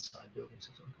is inside buildings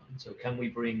of some kind. So can we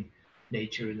bring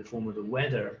nature in the form of the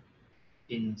weather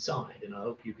inside? And I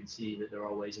hope you can see that there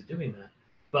are ways of doing that.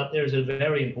 But there's a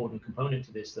very important component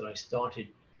to this that I started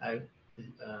out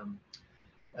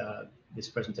this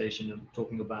presentation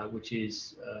talking about, which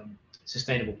is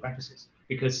sustainable practices,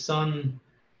 because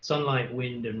sunlight,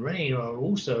 wind, and rain are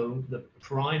also the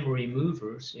primary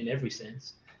movers in every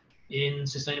sense in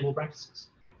sustainable practices.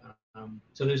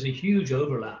 So there's a huge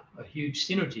overlap, a huge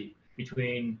synergy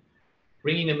between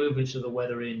bringing the movements of the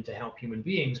weather in to help human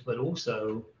beings, but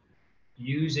also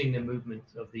using the movement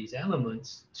of these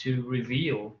elements to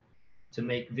reveal, to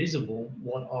make visible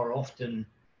what are often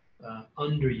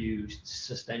underused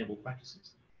sustainable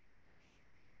practices.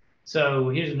 So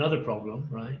here's another problem,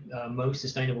 right? Most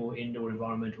sustainable indoor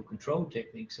environmental control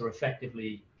techniques are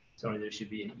effectively, sorry, there should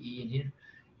be an E in here,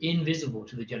 invisible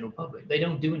to the general public. They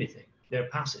don't do anything. They're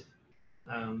passive.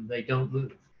 They don't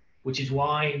move, which is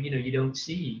why, you don't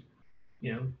see,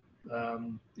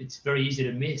 it's very easy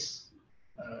to miss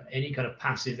any kind of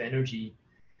passive energy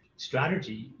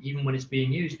strategy, even when it's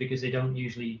being used, because they don't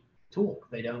usually talk.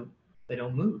 They don't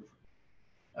move.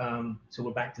 So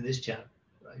we're back to this chap,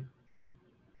 right?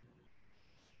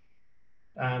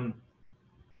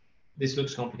 This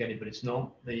looks complicated, but it's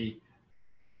not.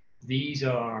 These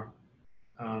are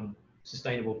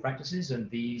sustainable practices, and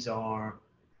these are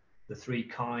the three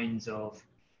kinds of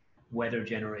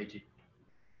weather-generated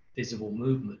visible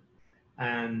movement.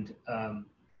 And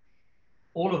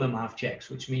all of them have checks,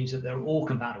 which means that they're all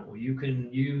compatible. You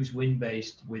can use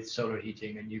wind-based with solar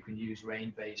heating, and you can use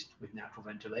rain-based with natural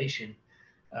ventilation.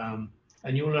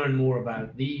 And you'll learn more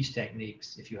about these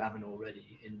techniques, if you haven't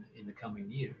already, in the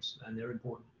coming years, and they're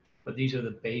important. But these are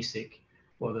the basic,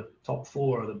 well, the top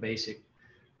four are the basic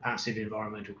passive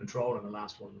environmental control, and the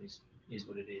last one is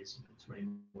what it is. It's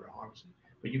rainwater harvesting.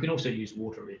 But you can also use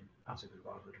water in passive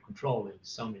environmental control in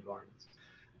some environments.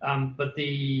 But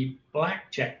the black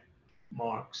check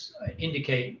marks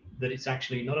indicate that it's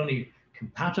actually not only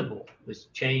compatible, this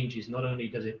change is not only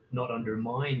does it not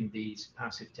undermine these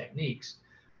passive techniques,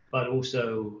 but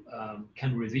also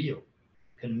can reveal,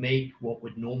 can make what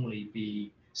would normally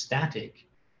be static,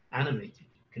 animated.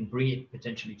 can bring it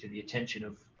potentially to the attention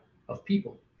of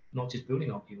people, not just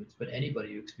building occupants, but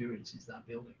anybody who experiences that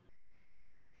building.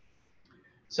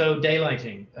 So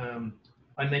daylighting,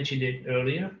 I mentioned it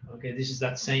earlier. Okay, this is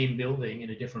that same building in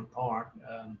a different part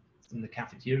from the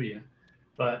cafeteria,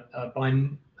 but by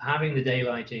having the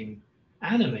daylighting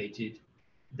animated,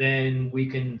 then we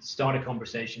can start a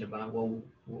conversation about, well,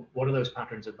 what are those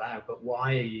patterns about? But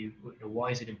why are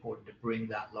why is it important to bring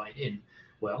that light in?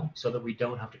 Well, so that we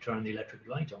don't have to turn the electric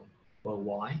light on. Well,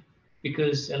 why?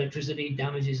 Because electricity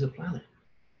damages the planet,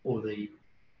 or the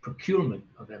procurement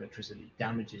of electricity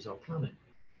damages our planet.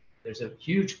 There's a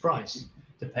huge price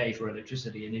to pay for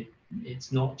electricity, and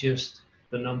it's not just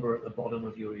the number at the bottom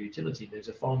of your utility. There's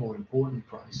a far more important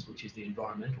price, which is the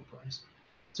environmental price.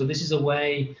 So this is a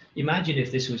way, imagine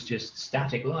if this was just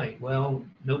static light. Well,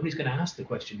 nobody's going to ask the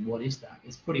question, what is that?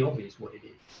 It's pretty obvious what it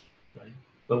is, right?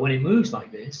 But when it moves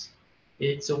like this,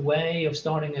 it's a way of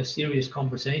starting a serious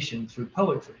conversation through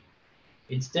poetry.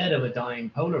 Instead of a dying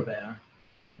polar bear,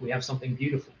 we have something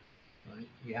beautiful, right?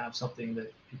 We have something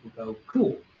that people go,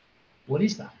 cool, what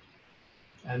is that?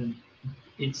 And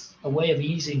it's a way of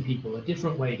easing people, a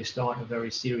different way to start a very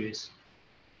serious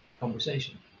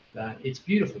conversation. That it's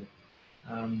beautiful,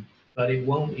 but it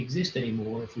won't exist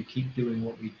anymore if we keep doing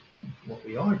what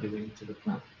we are doing to the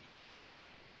planet.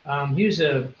 Here's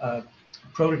a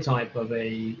prototype of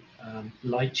a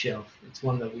light shelf. It's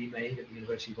one that we made at the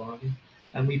University of Oregon,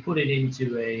 and we put it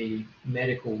into a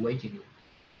medical waiting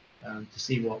room to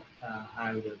see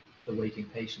how the waiting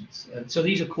patients. So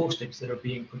these are caustics that are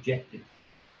being projected.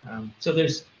 So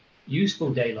there's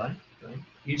useful daylight, right?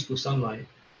 Useful sunlight.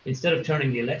 Instead of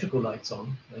turning the electrical lights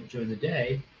on like during the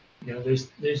day,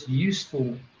 there's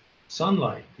useful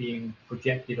sunlight being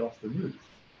projected off the roof.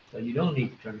 So you don't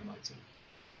need to turn the lights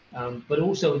on. But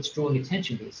also it's drawing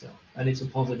attention to itself, and it's a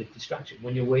positive distraction.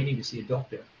 When you're waiting to see a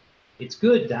doctor, it's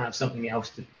good to have something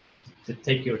else to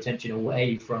take your attention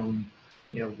away from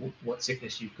what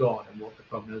sickness you've got and what the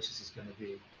prognosis is going to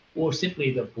be, or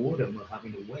simply the boredom of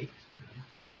having to wait.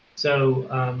 So,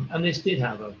 and this did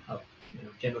have a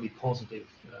generally positive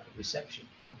reception.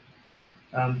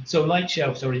 So light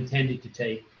shelves are intended to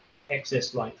take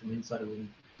excess light from inside a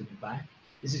room to the back.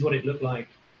 This is what it looked like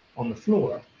on the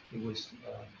floor. It was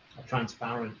a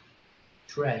transparent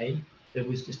tray that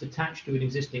was just attached to an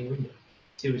existing window,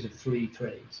 a series of 3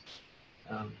 trays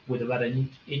with about an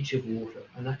inch of water,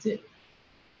 and that's it.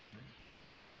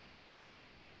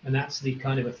 And that's the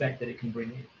kind of effect that it can bring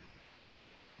in,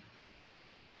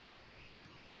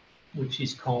 which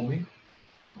is calming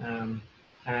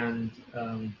and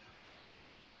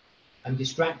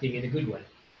distracting in a good way.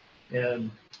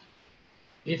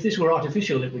 If this were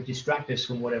artificial, it would distract us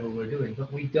from whatever we're doing,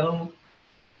 but we don't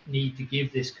need to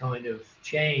give this kind of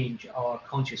change our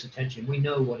conscious attention. We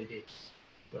know what it is,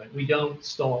 right? We don't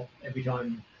stop every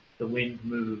time the wind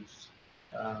moves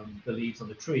the leaves on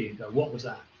the tree and go, what was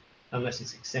that? Unless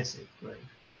it's excessive, right?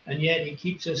 And yet it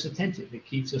keeps us attentive, it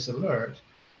keeps us alert,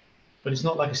 but it's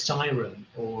not like a siren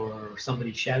or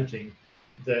somebody shouting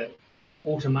that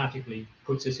automatically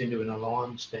puts us into an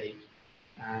alarm state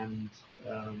and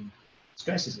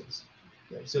stresses us.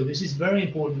 Okay? So this is very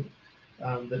important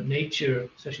that nature,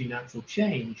 especially natural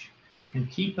change, can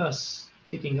keep us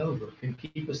ticking over, can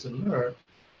keep us alert,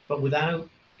 but without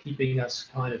keeping us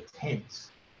kind of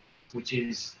tense, which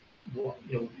is what,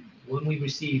 when we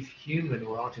receive human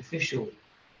or artificial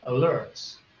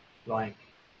alerts, like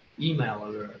email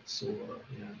alerts, or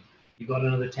you got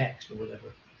another text or whatever.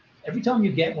 Every time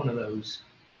you get one of those,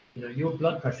 your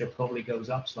blood pressure probably goes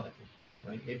up slightly,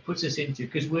 right? It puts us into,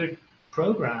 because we're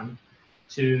programmed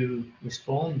to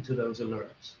respond to those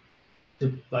alerts,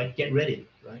 to like get ready,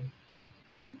 right?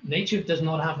 Nature does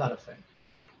not have that effect.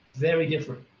 Very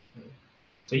different. Right?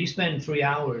 So you spend 3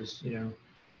 hours,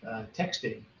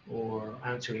 texting or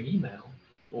answering email,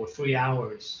 or 3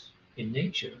 hours in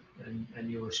nature, and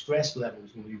your stress levels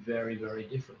will be very, very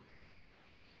different.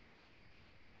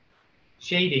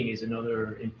 Shading is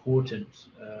another important,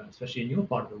 especially in your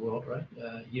part of the world, right?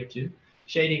 Year 2.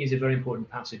 Shading is a very important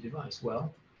passive device.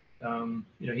 Well,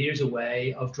 here's a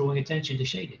way of drawing attention to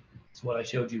shading. It's what I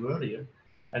showed you earlier.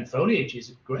 And foliage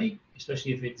is great,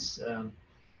 especially if it's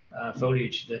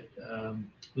foliage that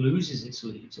loses its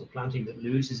leaves, or planting that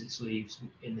loses its leaves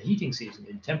in the heating season,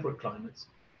 in temperate climates.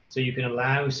 So you can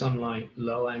allow sunlight,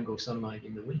 low angle sunlight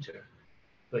in the winter,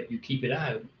 but you keep it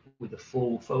out with a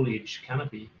full foliage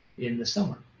canopy in the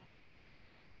summer.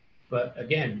 But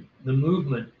again, the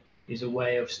movement is a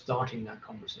way of starting that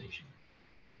conversation.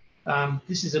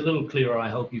 This is a little clearer. I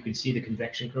hope you can see the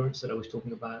convection currents that I was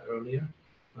talking about earlier,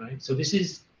 right? So this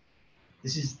is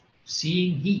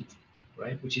seeing heat,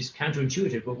 right? Which is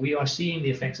counterintuitive, but we are seeing the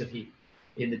effects of heat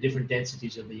in the different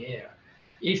densities of the air.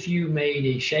 If you made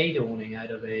a shade awning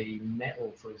out of a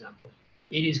metal, for example,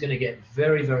 it is going to get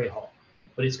very, very hot,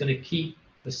 but it's going to keep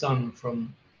the sun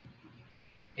from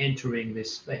entering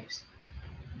this space.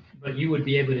 But you would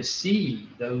be able to see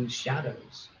those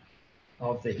shadows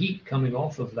of the heat coming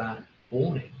off of that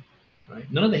awning,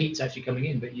 right? None of the heat's actually coming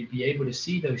in, but you'd be able to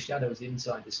see those shadows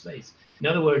inside the space. In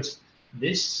other words,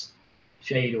 this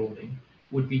shade awning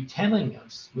would be telling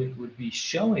us, would be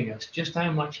showing us just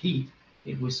how much heat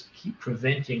it was keep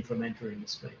preventing from entering the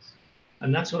space.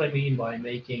 And that's what I mean by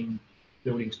making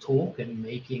buildings talk and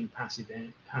making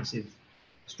passive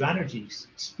strategies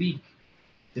speak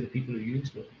to the people who use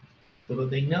buildings, so that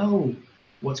they know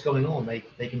what's going on.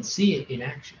 They can see it in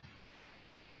action.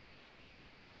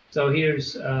 So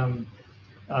here's the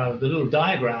little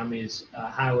diagram is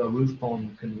how a roof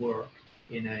pond can work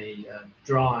in a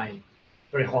dry,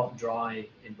 very hot, dry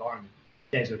environment.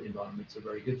 Desert environments are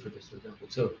very good for this, for example.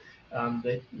 So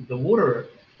the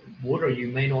water you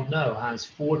may not know has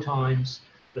 4 times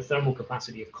the thermal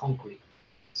capacity of concrete.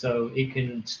 So it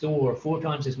can store 4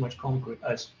 times as much concrete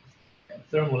as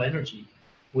thermal energy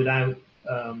without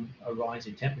a rise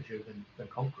in temperature than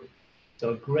concrete. So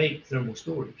a great thermal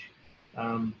storage.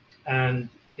 And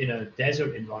in a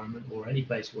desert environment or any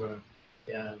place where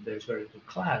there's very little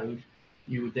cloud,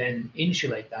 you would then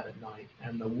insulate that at night,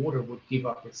 and the water would give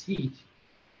up its heat,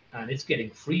 and it's getting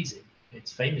freezing.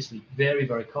 It's famously very,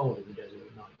 very cold in the desert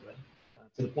at night, right?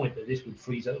 To the point that this would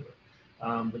freeze over.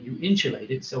 But you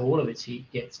insulate it, so all of its heat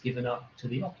gets given up to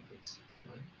the occupants.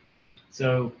 Right?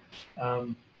 So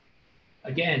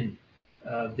again,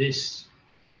 this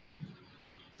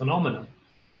phenomenon.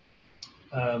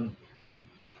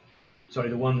 Sorry,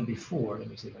 the one before. Let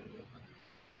me see if I can get that.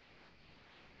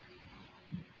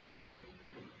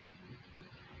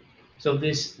 So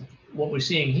this, what we're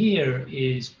seeing here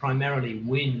is primarily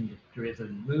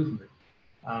wind-driven movement.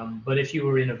 But if you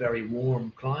were in a very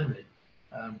warm climate,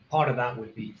 part of that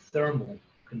would be thermal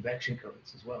convection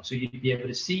currents as well. So you'd be able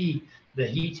to see the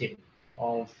heating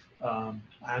of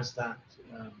as that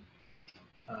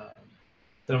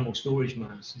thermal storage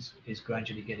mass is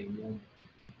gradually getting warmer.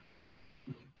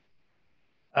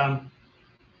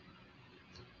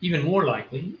 Even more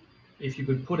likely, if you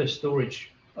could put a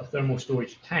thermal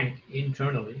storage tank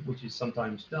internally, which is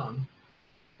sometimes done,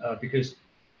 because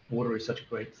water is such a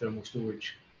great thermal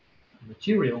storage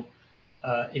material,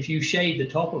 if you shade the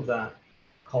top of that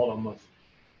column of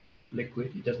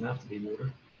liquid, it doesn't have to be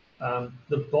water,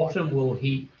 the bottom will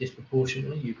heat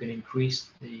disproportionately. You can increase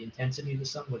the intensity of the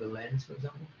sun with a lens, for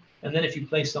example. And then if you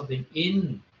place something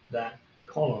in that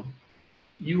column,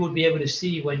 you would be able to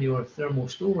see when your thermal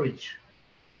storage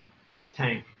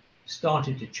tank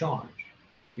started to charge,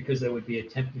 because there would be a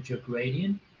temperature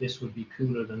gradient. This would be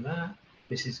cooler than that.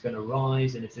 This is going to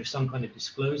rise. And if there's some kind of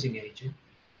disclosing agent,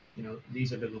 you know,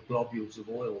 these are little globules of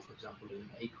oil, for example, in an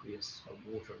aqueous of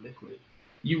water liquid,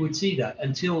 you would see that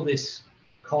until this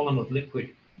column of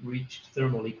liquid reached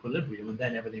thermal equilibrium, and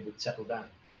then everything would settle down.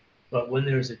 But when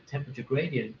there's a temperature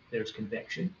gradient, there's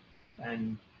convection,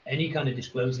 and any kind of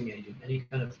disclosing agent, any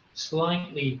kind of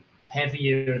slightly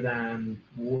heavier than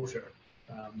water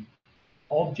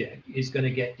object is going to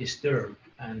get disturbed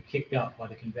and kicked up by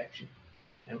the convection.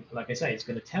 And like I say, it's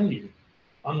going to tell you,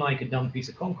 unlike a dumb piece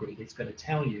of concrete, it's going to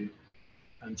tell you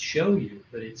and show you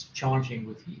that it's charging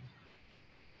with heat.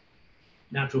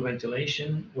 Natural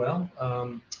ventilation, well,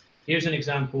 here's an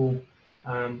example.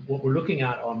 What we're looking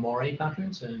at are moire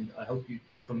patterns, and I hope you,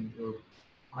 from your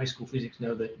high school physics,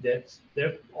 know that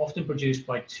they're often produced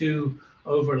by 2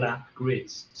 overlapped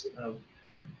grids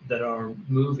that are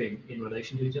moving in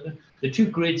relation to each other. The 2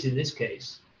 grids in this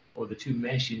case, or the 2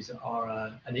 meshes,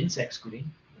 are an insect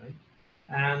screen, right,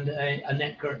 and a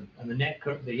net curtain. And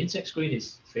the insect screen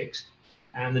is fixed,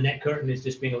 and the net curtain is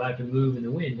just being allowed to move in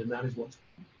the wind, and that is what's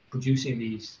producing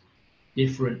these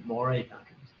different moire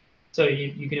patterns. So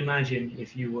you can imagine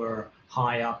if you were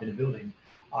high up in a building.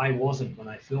 I wasn't when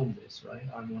I filmed this, right?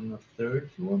 I'm on the 3rd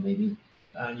floor maybe,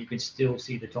 and you can still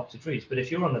see the tops of trees. But if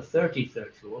you're on the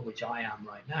 33rd floor, which I am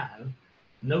right now,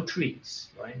 no trees,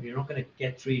 right? You're not going to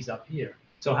get trees up here.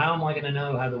 So how am I going to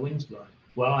know how the wind's blowing?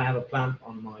 Well, I have a plant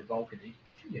on my balcony,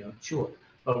 you know, sure.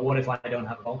 But what if I don't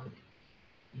have a balcony?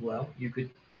 Well, you could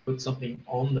put something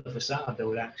on the facade that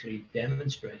would actually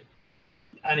demonstrate.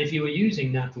 And if you were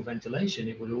using natural ventilation,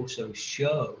 it would also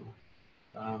show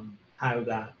how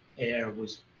that air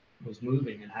was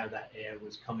moving and how that air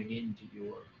was coming into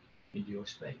your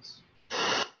space.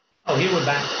 Oh, here we're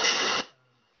back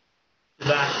to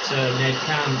that Ned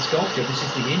Can sculpture. This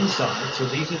is the inside. So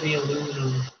these are the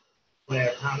aluminum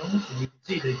air panels, and you can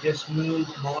see they just moved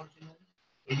marginally,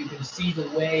 and you can see the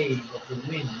wave of the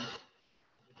wind,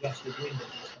 the gusted wind that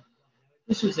is coming on. Now, if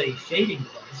this was a shading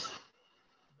device,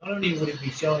 not only would it be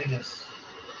showing us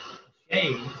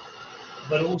shade,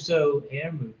 but also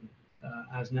air movement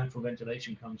as natural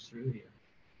ventilation comes through here.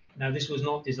 Now, this was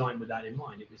not designed with that in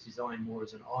mind. It was designed more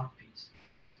as an art piece.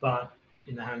 But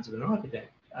in the hands of an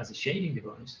architect, as a shading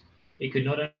device, it could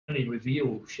not only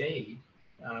reveal shade,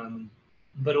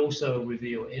 but also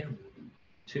reveal air movement.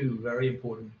 Two very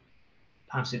important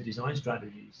passive design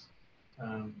strategies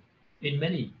in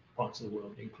many parts of the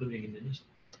world, including Indonesia.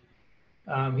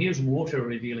 Here's water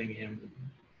revealing air movement.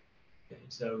 Okay,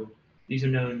 so these are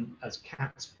known as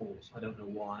cat's paws. I don't know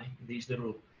why. These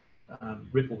little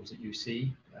ripples that you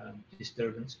see,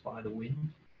 disturbance by the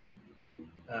wind.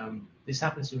 This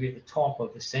happens to be at the top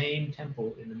of the same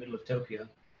temple in the middle of Tokyo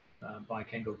by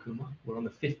Kengo Kuma. We're on the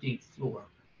 15th floor.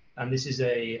 And this is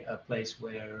a place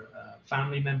where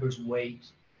family members wait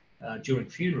during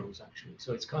funerals, actually.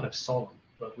 So it's kind of solemn,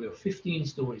 but we're 15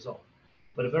 stories up,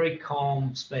 but a very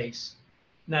calm space.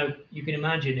 Now, you can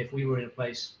imagine if we were in a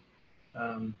place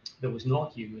that was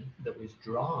not humid, that was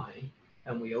dry,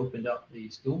 and we opened up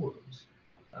these doors,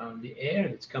 the air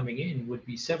that's coming in would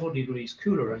be several degrees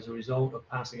cooler as a result of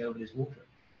passing over this water.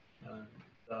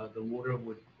 The water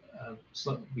would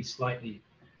be slightly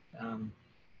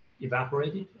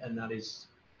evaporated, and that is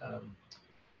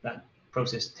that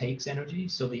process takes energy,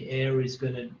 so the air is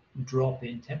going to drop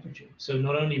in temperature. So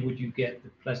not only would you get the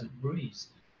pleasant breeze,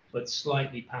 but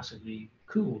slightly passively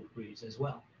cooled breeze as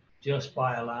well, just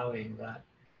by allowing that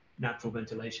natural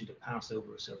ventilation to pass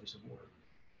over a surface of water.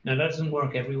 Now, that doesn't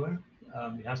work everywhere.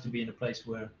 It has to be in a place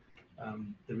where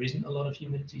there isn't a lot of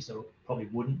humidity, so it probably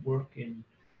wouldn't work in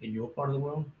your part of the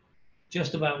world.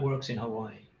 Just about works in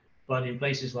Hawaii, but in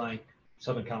places like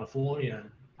Southern California,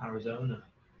 Arizona,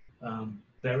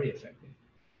 very effective.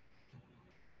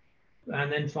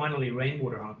 And then finally,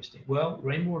 rainwater harvesting. Well,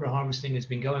 rainwater harvesting has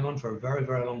been going on for a very,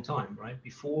 very long time, right?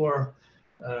 Before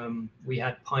we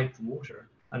had piped water,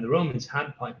 and the Romans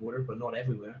had piped water, but not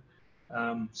everywhere.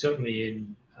 Certainly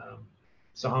in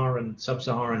Saharan,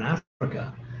 sub-Saharan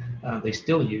Africa, they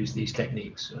still use these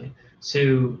techniques, right?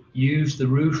 To use the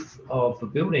roof of a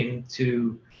building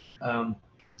to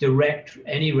direct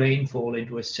any rainfall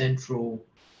into a central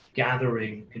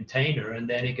gathering container, and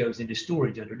then it goes into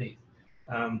storage underneath.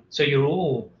 So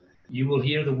you will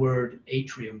hear the word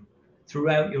atrium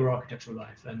throughout your architectural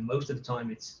life, and most of the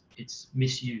time it's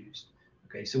misused.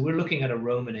 Okay, so we're looking at a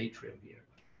Roman atrium here,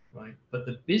 right? But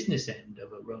the business end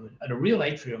of a Roman, and a real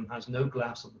atrium has no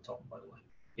glass on the top, by the way.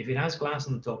 If it has glass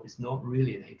on the top, it's not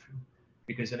really an atrium,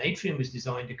 because an atrium is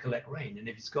designed to collect rain, and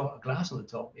if it's got a glass on the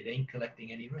top, it ain't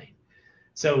collecting any rain.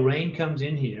 So rain comes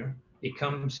in here, it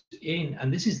comes in,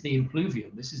 and this is the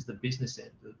impluvium, this is the business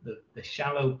end, the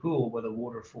shallow pool where the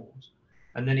water falls,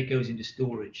 and then it goes into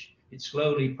storage. It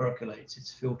slowly percolates,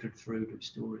 it's filtered through to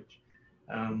storage.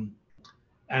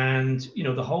 And you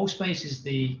know, the whole space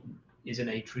is an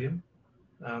atrium,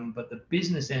 but the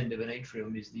business end of an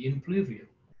atrium is the impluvium,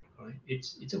 right?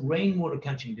 It's a rainwater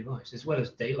catching device as well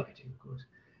as daylighting, of course.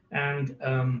 And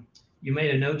you may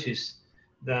have noticed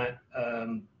that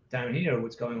down here,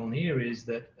 what's going on here is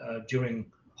that during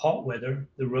hot weather,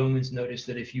 the Romans noticed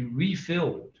that if you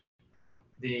refilled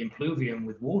the impluvium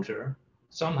with water,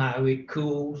 somehow it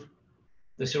cooled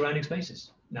the surrounding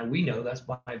spaces. Now we know that's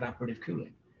by evaporative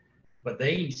cooling, but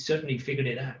they certainly figured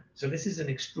it out. So this is an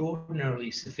extraordinarily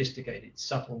sophisticated,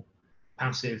 subtle,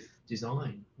 passive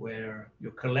design where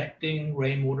you're collecting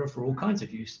rainwater for all kinds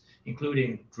of use,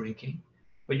 including drinking,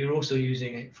 but you're also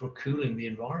using it for cooling the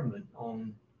environment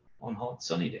on hot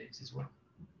sunny days as well.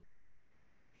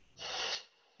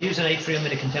 Here's an atrium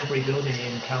in a contemporary building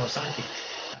in Kawasaki.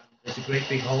 There's a great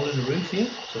big hole in the roof here,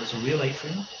 so it's a real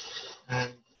atrium, and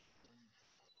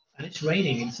it's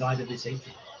raining inside of this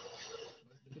atrium.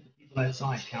 Look at the people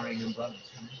outside carrying umbrellas.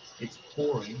 It's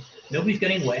pouring. Nobody's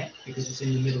getting wet because it's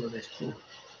in the middle of this pool.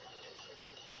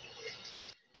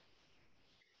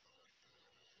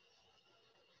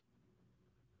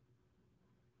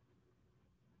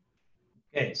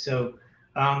 Okay, so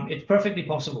it's perfectly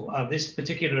possible. This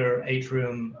particular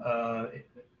atrium,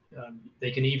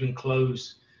 they can even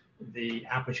close the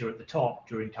aperture at the top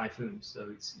during typhoons. So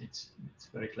it's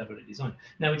very cleverly designed.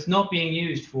 Now it's not being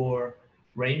used for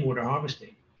rainwater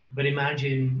harvesting, but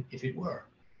imagine if it were,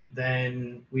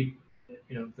 then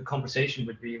the conversation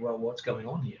would be, well, what's going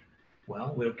on here?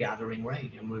 Well, we're gathering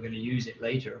rain and we're going to use it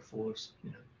later for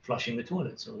flushing the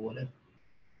toilets or whatever,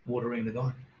 watering the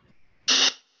garden.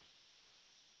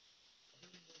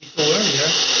 So earlier,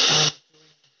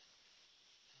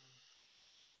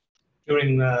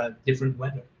 during different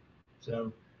weather.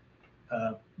 So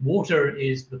water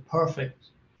is the perfect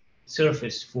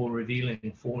surface for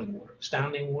revealing falling water.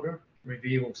 Standing water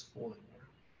reveals falling water.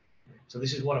 So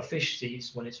this is what a fish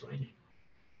sees when it's raining.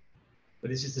 But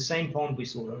this is the same pond we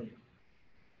saw earlier,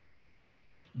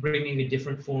 bringing a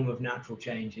different form of natural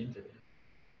change into it.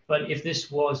 But if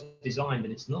this was designed,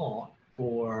 and it's not,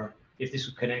 or if this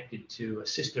was connected to a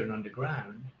cistern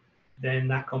underground, then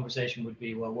that conversation would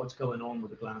be, well, what's going on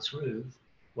with the glass roof?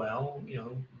 Well, you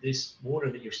know, this water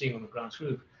that you're seeing on the glass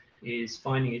roof is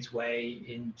finding its way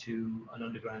into an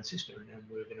underground cistern, and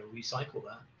we're going to recycle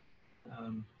that.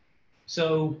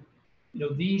 So, you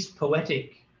know, these poetic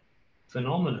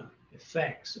phenomena,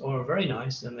 effects, are very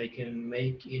nice, and they can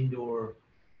make indoor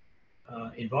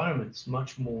environments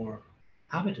much more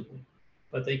habitable,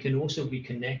 but they can also be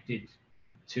connected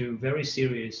to very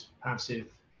serious passive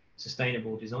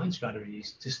sustainable design strategies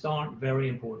to start very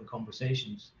important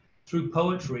conversations through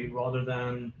poetry rather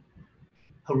than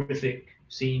horrific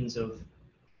scenes of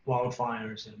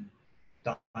wildfires and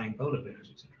dying polar bears,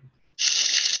 etc.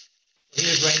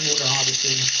 Here's rainwater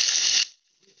harvesting.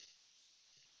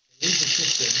 Here's a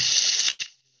cistern.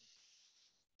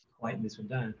 Quieten this one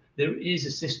down. There is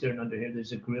a cistern under here.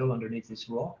 There's a grill underneath this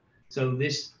rock. So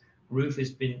this roof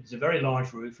it's a very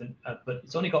large roof, and but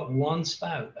it's only got one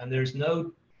spout, and there's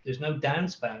no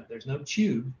downspout. There's no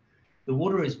tube. The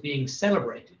water is being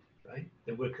celebrated, right?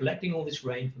 That we're collecting all this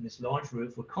rain from this large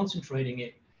roof. We're concentrating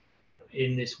it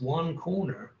in this one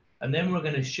corner, and then we're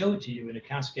going to show it to you in a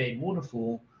cascade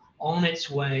waterfall on its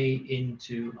way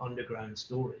into underground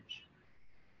storage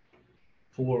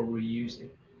for reusing.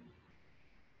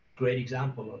 Great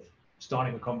example of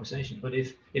starting a conversation. But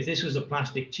if this was a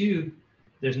plastic tube,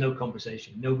 there's no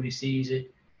conversation. Nobody sees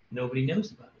it. Nobody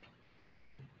knows about it.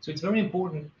 So it's very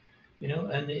important, you know,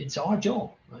 and it's our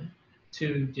job, right,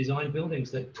 to design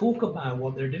buildings that talk about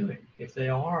what they're doing. If they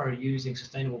are using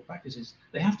sustainable practices,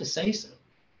 they have to say so.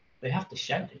 They have to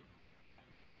shout it.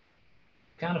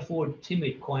 Can't afford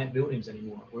timid, quiet buildings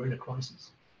anymore. We're in a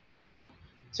crisis.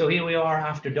 So here we are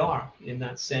after dark in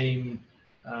that same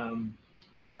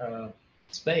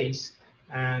space,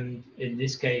 and in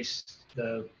this case,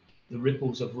 the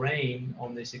ripples of rain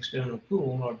on this external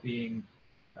pool are being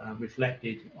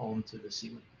reflected onto the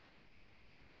ceiling.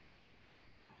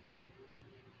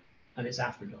 And it's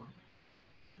after dark.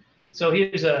 So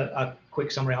here's a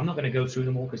quick summary. I'm not going to go through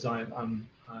them all because I've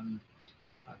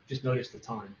just noticed the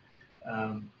time.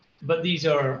 But these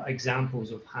are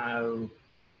examples of how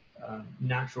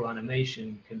natural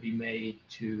animation can be made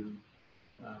to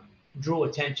draw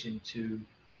attention to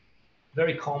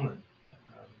very common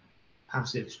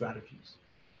passive strategies,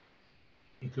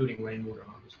 including rainwater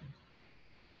harvesting.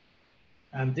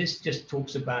 And this just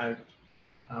talks about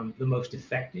the most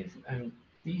effective, and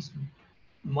these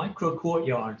micro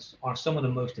courtyards are some of the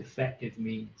most effective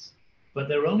means, but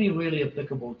they're only really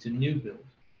applicable to new build.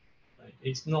 Right?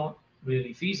 It's not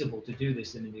really feasible to do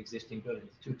this in an existing building.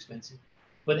 It's too expensive.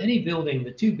 But any building,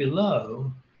 the two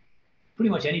below, pretty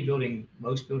much any building,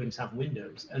 most buildings have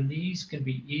windows, and these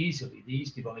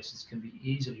devices can be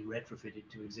easily retrofitted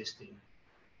to existing,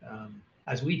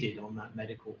 as we did on that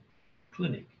medical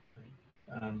clinic.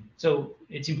 Right? So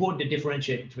it's important to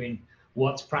differentiate between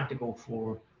what's practical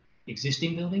for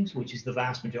existing buildings, which is the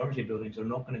vast majority of buildings are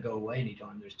not going to go away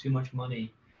anytime. There's too much money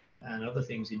and other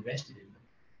things invested in them.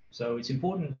 So it's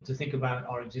important to think about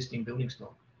our existing building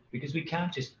stock, because we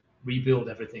can't just rebuild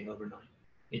everything overnight.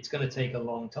 It's going to take a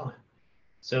long time.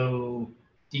 So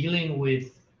dealing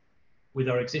with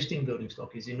our existing building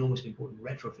stock is enormously important.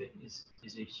 Retrofit is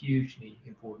a hugely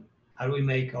important. How do we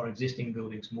make our existing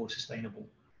buildings more sustainable?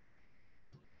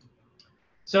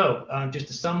 So just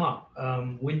to sum up,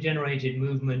 weather-generated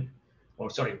movement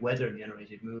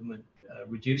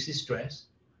reduces stress.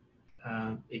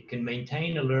 It can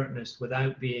maintain alertness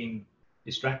without being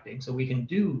distracting. So we can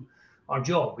do our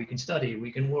job, we can study,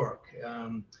 we can work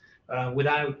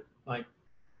without like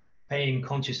paying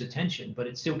conscious attention, but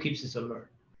it still keeps us alert.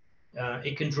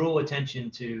 It can draw attention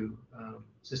to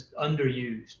just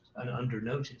underused and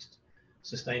under-noticed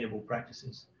sustainable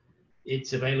practices.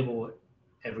 It's available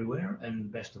everywhere,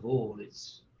 and best of all,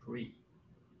 it's free.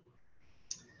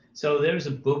 So there's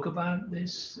a book about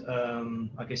this.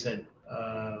 Like I said,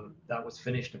 that was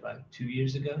finished about 2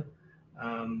 years ago.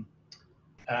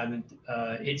 And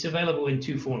it's available in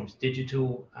two forms,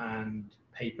 digital and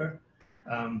paper.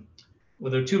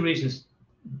 Well, there are two reasons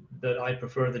that I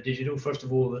prefer the digital. First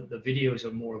of all, the videos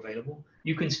are more available.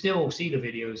 You can still see the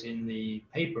videos in the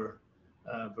paper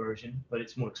version, but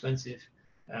it's more expensive.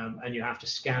 And you have to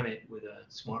scan it with a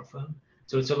smartphone.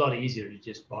 So it's a lot easier to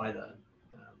just buy that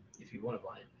if you want to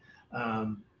buy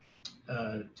it.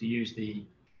 to use the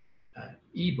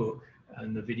ebook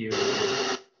and the video.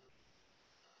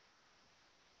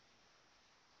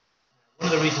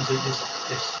 One of the reasons that this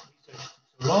research took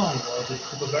so long was it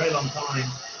took a very long time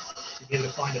to be able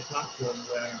to find a platform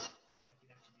where I could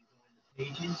actually design the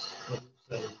pages, but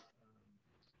also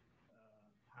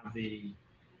have the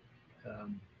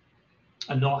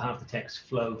and not have the text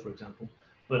flow, for example,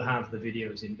 but have the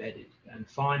videos embedded. And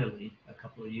finally, a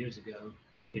couple of years ago,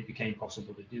 it became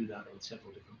possible to do that on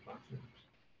several different platforms.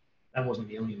 That wasn't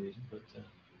the only reason, but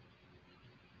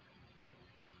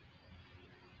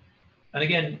and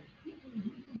again,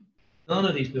 none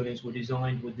of these buildings were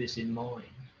designed with this in mind.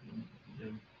 You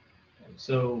know,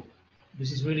 so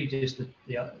this is really just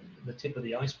the tip of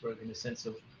the iceberg in the sense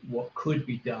of what could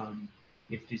be done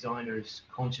if designers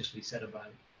consciously set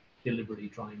about deliberately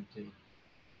trying to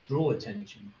draw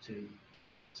attention to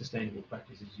sustainable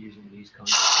practices using these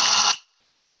kinds of.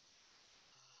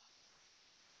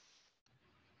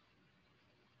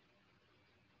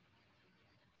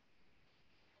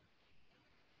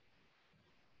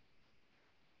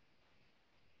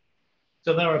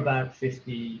 So there are about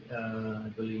 50, I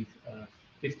believe,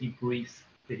 50 brief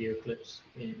video clips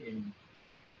in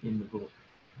the book.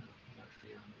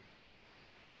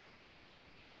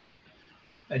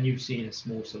 And you've seen a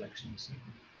small selection. So.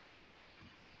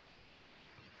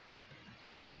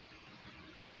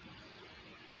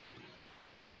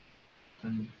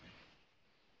 And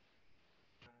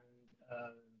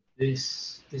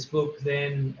this book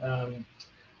then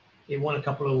it won a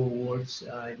couple of awards.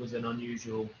 It was an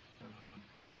unusual,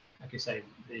 like I say,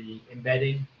 the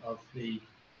embedding of the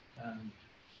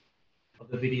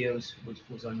videos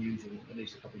was unusual. At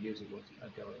least a couple of years ago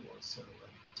it was. So,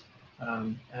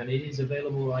 and it is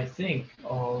available, I think,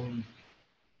 on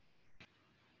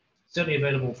certainly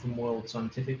available from World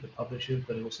Scientific, the publisher,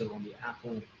 but also on the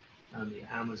Apple and the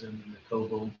Amazon and the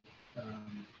Kobo.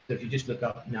 So if you just look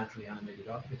up naturally animated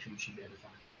architecture, you should be able to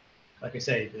find it. Like I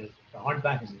say, the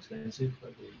hardback is expensive,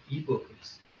 but the ebook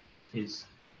is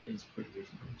pretty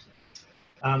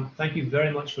reasonable. Thank you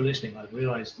very much for listening. I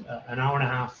realized an hour and a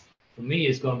half for me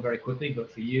has gone very quickly,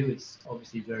 but for you, it's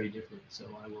obviously very different. So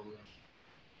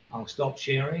I'll stop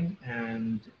sharing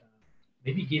and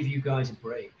maybe give you guys a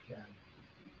break.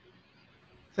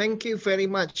 Thank you very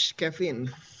much,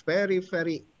 Kevin. Very,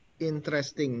 very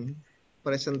interesting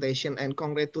presentation, and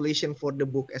congratulations for the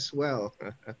book as well.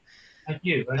 Thank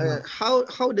you very much.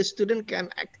 How the student can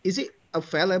act? Is it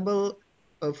available,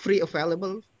 free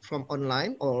available from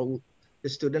online, or the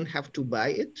student have to buy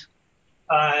it?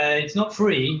 It's not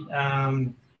free.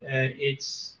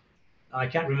 It's, I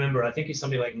can't remember. I think it's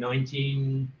something like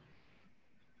 $19.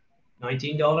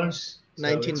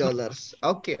 $19.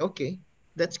 Okay,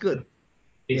 that's good.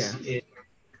 It's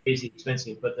crazy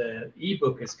expensive, but the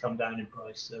ebook has come down in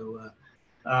price. So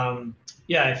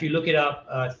yeah, if you look it up,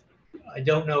 I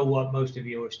don't know what most of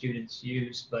your students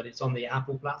use, but it's on the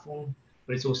Apple platform,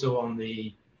 but it's also on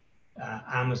the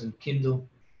Amazon Kindle.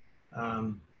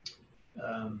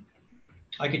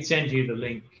 I could send you the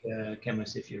link,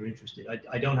 Chemist, if you're interested.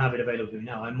 I don't have it available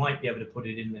now. I might be able to put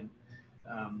it in them.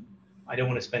 I don't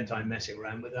want to spend time messing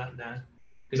around with that now,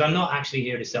 because I'm not actually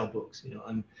here to sell books. You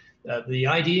know, the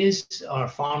ideas are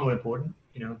far more important.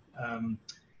 You know,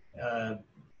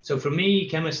 so for me,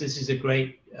 Chemist, this is a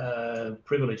great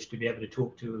privilege to be able to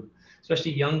talk to,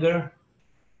 especially younger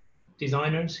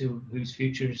designers whose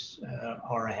futures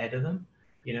are ahead of them.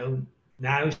 You know,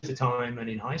 now's the time, and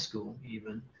in high school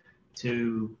even,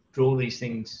 to draw these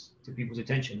things to people's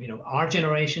attention. You know, our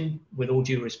generation, with all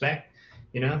due respect,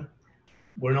 you know,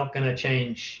 we're not going to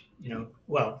change, you know,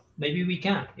 well, maybe we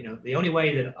can. You know, the only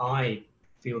way that I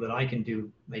feel that I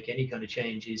can make any kind of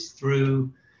change is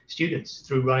through students,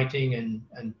 through writing and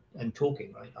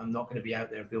talking, right? I'm not going to be out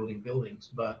there building buildings,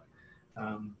 but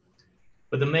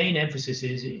the main emphasis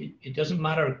is it doesn't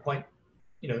matter quite,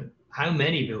 you know, how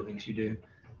many buildings you do,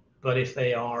 but if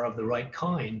they are of the right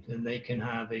kind, then they can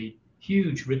have a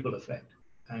huge ripple effect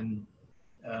and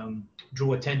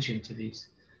draw attention to these.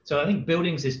 So I think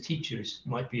buildings as teachers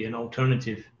might be an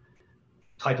alternative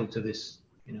title to this,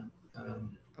 you know.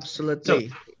 Absolutely,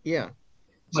 so, yeah.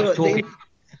 So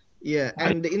yeah,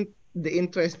 and the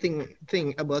interesting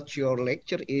thing about your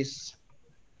lecture is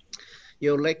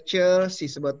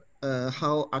about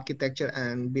how architecture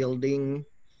and building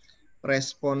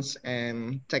response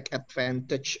and take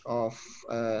advantage of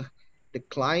the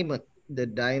climate, the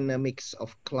dynamics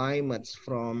of climates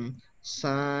from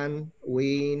sun,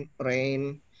 wind,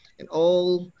 rain, and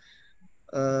all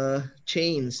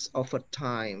change over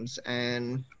times.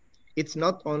 And it's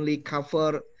not only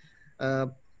cover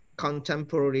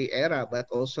contemporary era, but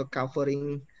also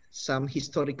covering some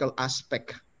historical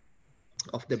aspect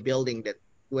of the building, that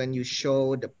when you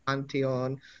show the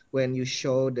Pantheon, when you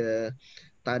show the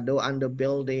Tado under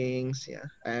buildings, yeah,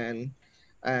 and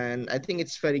I think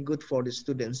it's very good for the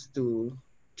students to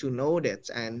know that,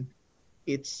 and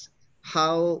it's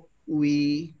how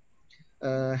we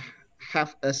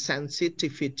have a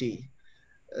sensitivity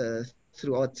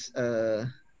throughout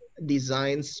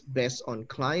designs based on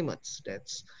climates.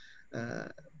 That's uh,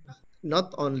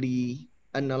 not only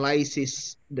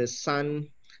analyzes the sun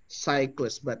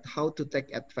cycles, but how to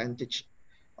take advantage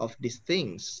of these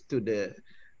things to the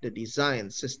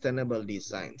design, sustainable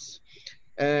designs.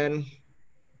 And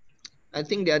I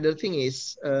think the other thing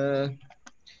is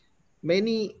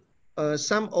many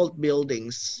some old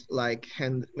buildings like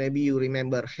maybe you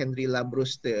remember Henry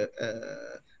Labrousse, the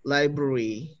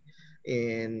library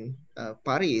in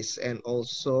Paris, and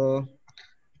also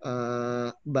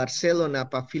Barcelona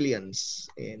pavilions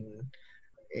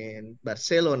in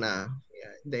Barcelona.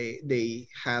 Yeah, they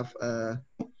have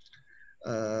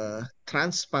a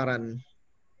transparent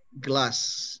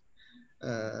glass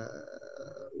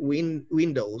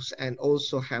windows, and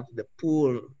also have the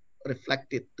pool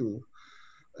reflected to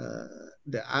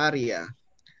the area.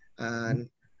 And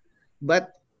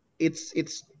but it's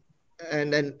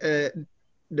and then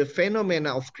the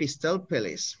phenomena of Crystal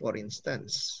Palace, for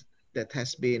instance, that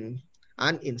has been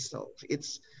uninstalled.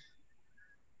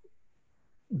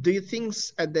 Do you think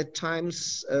at that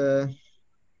times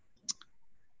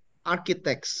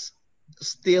architects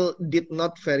still did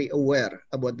not very aware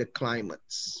about the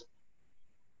climates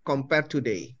compared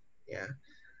today? Yeah,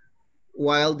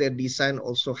 while their design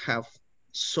also have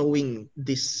showing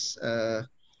this the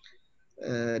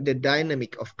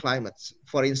dynamic of climates.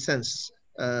 For instance,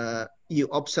 your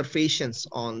observations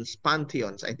on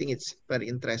pantheons, I think it's very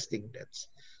interesting. That's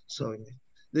so.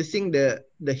 The thing,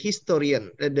 the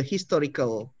historian, the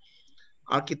historical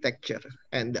architecture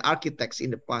and the architects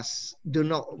in the past do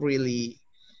not really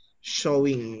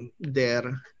showing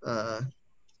their uh,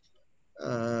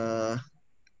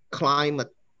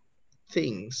 climate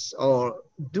things, or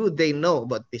do they know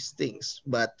about these things,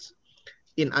 but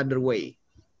in other way?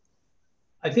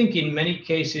 I think in many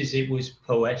cases it was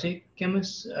poetic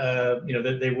chemists,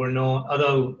 that they were not,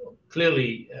 although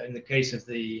clearly in the case of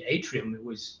the atrium, it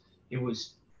was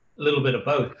a little bit of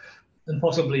both, and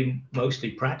possibly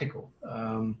mostly practical,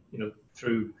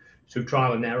 through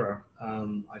trial and error,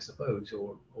 I suppose,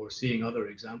 or seeing other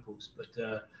examples.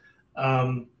 But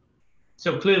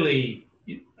so clearly,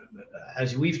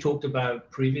 as we've talked about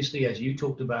previously, as you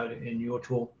talked about in your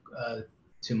talk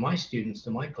to my students,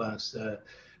 to my class,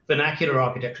 vernacular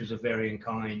architectures of varying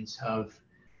kinds have,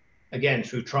 again,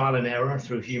 through trial and error,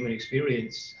 through human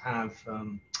experience, have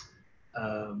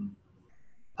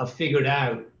figured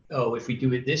out, oh, if we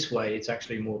do it this way, it's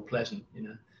actually more pleasant.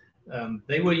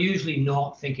 They were usually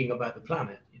not thinking about the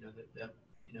planet.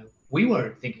 We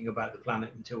weren't thinking about the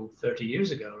planet until 30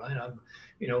 years ago, right?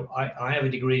 I have a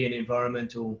degree in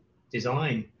environmental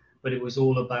design, but it was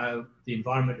all about the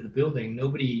environment of the building.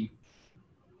 Nobody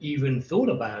even thought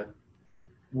about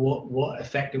what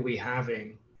effect are we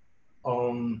having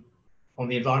on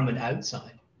the environment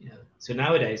outside. So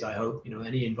nowadays, I hope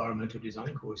any environmental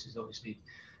design course is obviously.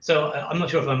 So I'm not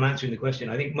sure if I'm answering the question.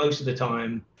 I think most of the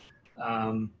time,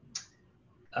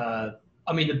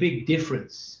 I mean, the big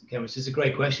difference, Kevin, is a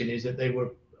great question, is that they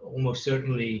were almost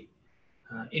certainly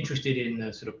interested in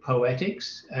the sort of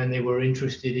poetics, and they were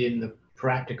interested in the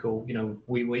practical.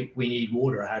 We need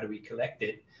water. How do we collect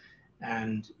it?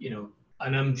 And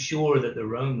and I'm sure that the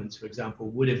Romans, for example,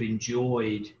 would have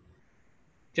enjoyed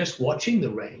just watching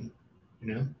the rain,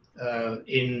 in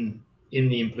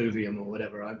the impluvium or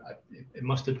whatever. It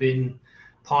must have been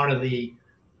part of the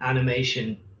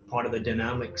animation, part of the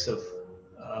dynamics of.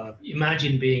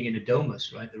 Imagine being in a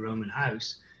domus, right? The Roman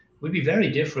house would be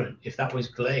very different if that was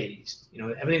glazed.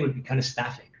 Everything would be kind of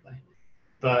static, right?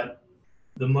 But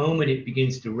the moment it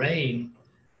begins to rain,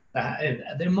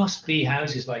 there must be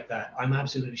houses like that. I'm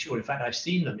absolutely sure. In fact, I've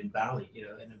seen them in Bali,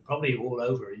 and probably all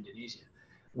over Indonesia,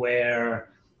 where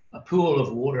a pool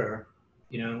of water,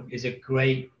 is a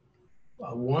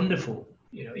wonderful,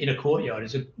 in a courtyard,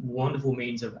 is a wonderful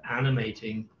means of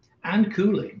animating and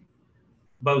cooling,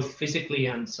 both physically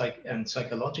and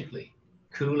psychologically,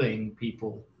 cooling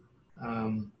people.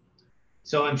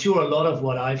 So I'm sure a lot of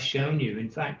what I've shown you, in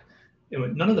fact,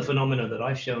 none of the phenomena that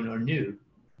I've shown are new.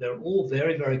 They're all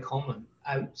very, very common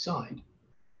outside.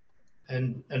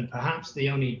 And perhaps the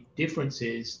only difference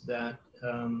is that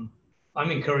I'm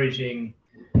encouraging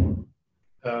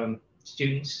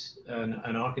students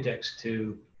and architects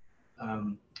to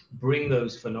bring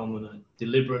those phenomena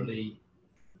deliberately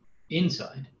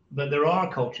inside, there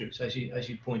are cultures, as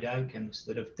you point out, chemists,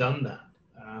 that have done that.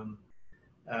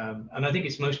 And I think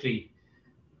it's mostly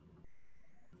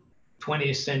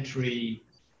 20th century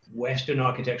Western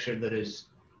architecture that has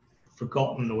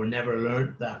forgotten or never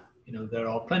learned that. You know, there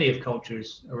are plenty of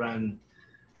cultures around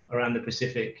the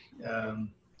Pacific and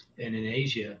in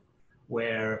Asia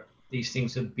where these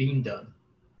things have been done,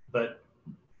 but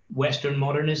Western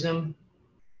modernism,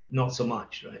 not so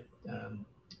much, right?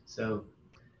 So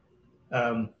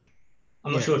I'm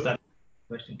not sure if that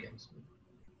question comes.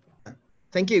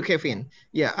 Thank you, Kevin.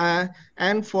 Yeah,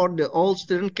 and for the old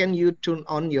student, can you turn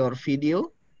on your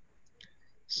video?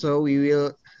 So we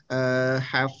will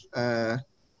have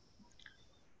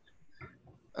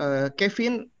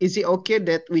Kevin, is it okay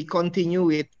that we continue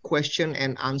with question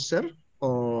and answer?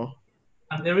 Or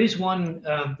there is one.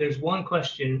 There's one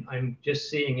question I'm just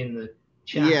seeing in the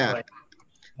chat. Yeah, right?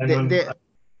 And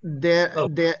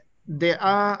there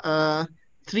are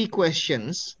 3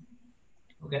 questions.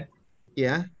 Okay.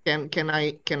 Yeah, can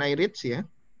I read? Yeah.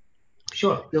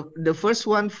 Sure. The first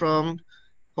one from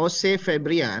Jose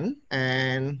Fabrian,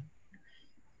 and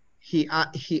he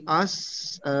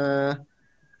asks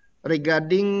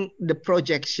regarding the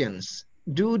projections.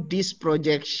 Do these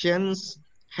projections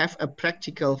have a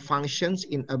practical functions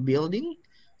in a building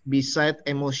beside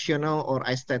emotional or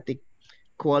aesthetic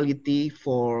quality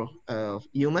for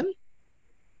human?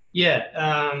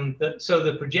 Yeah. So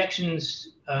the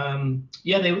projections,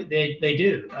 yeah, they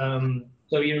do.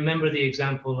 So you remember the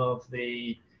example of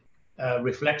the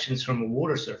reflections from a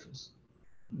water surface.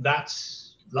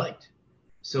 That's light.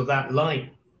 So that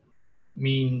light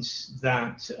means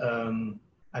that,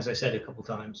 as I said a couple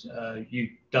times, you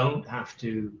don't have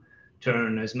to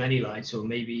turn as many lights or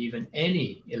maybe even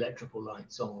any electrical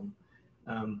lights on.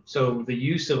 So the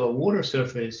use of a water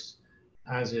surface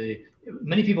as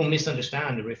many people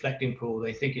misunderstand a reflecting pool.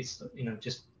 They think it's, you know,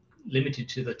 just limited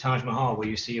to the Taj Mahal where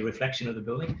you see a reflection of the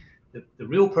building. The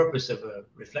real purpose of a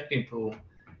reflecting pool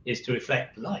is to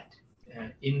reflect light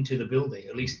into the building,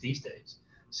 at least these days.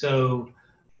 So,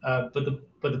 but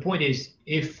the point is,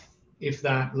 if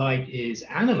that light is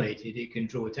animated, it can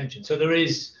draw attention. So there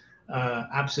is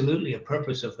absolutely a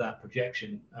purpose of that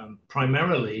projection,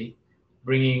 primarily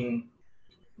bringing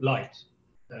light,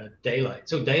 daylight.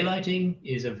 So daylighting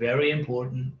is a very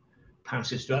important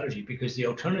passive strategy, because the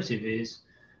alternative is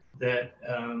that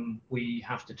we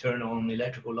have to turn on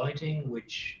electrical lighting,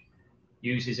 which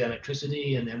uses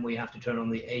electricity, and then we have to turn on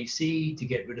the AC to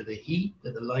get rid of the heat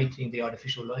that the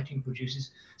artificial lighting produces.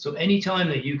 So anytime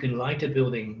that you can light a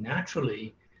building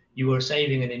naturally, you are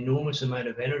saving an enormous amount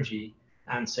of energy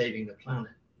and saving the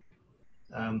planet.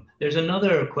 There's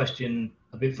another question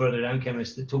a bit further down,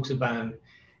 chemist, that talks about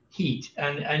heat,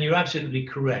 and you're absolutely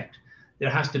correct.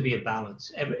 There has to be a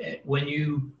balance. When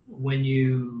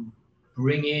you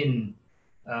bring in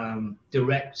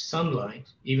direct sunlight,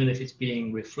 even if it's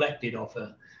being reflected off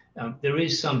there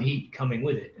is some heat coming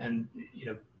with it, and you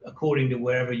know, according to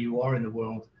wherever you are in the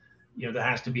world, you know, there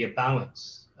has to be a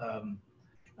balance.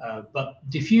 But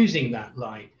diffusing that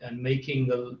light and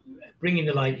bringing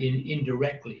the light in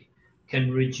indirectly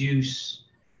can reduce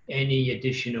any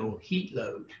additional heat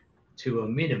load to a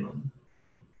minimum.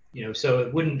 You know, so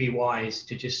it wouldn't be wise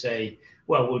to just say,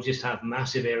 well, we'll just have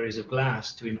massive areas of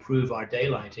glass to improve our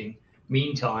daylighting.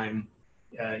 Meantime,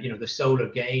 you know, the solar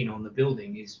gain on the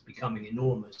building is becoming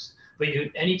enormous. But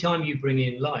anytime you bring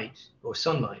in light or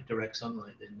sunlight, direct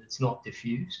sunlight, then it's not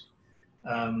diffused,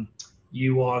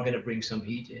 you are going to bring some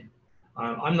heat in.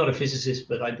 I'm not a physicist,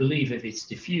 but I believe if it's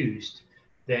diffused,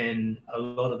 then a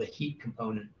lot of the heat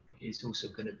component is also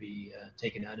going to be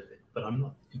taken out of it. But I'm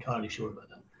not entirely sure about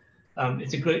that.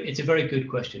 It's a very good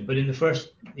question. But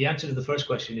the answer to the first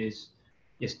question is,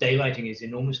 yes, daylighting is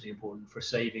enormously important for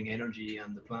saving energy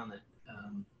and the planet.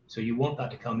 So you want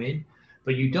that to come in,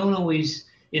 but you don't always,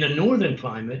 in a northern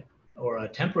climate or a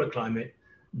temperate climate,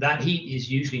 that heat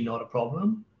is usually not a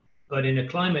problem. But in a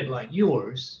climate like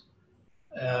yours,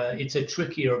 it's a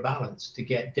trickier balance to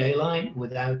get daylight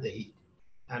without the heat.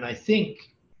 And I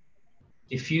think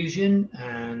diffusion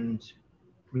and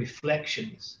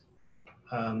reflections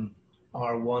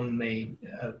are one main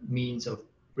means of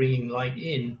bringing light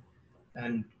in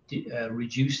and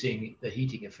reducing the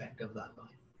heating effect of that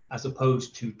light, as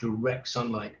opposed to direct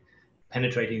sunlight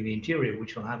penetrating the interior,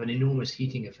 which will have an enormous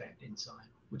heating effect inside,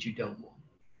 which you don't want.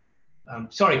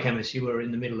 Sorry, chemist, you were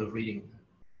in the middle of reading.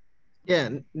 Yeah,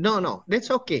 no, that's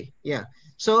okay. Yeah.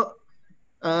 So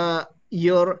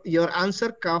your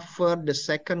answer covered the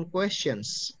second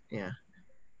questions. Yeah.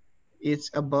 It's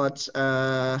about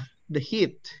the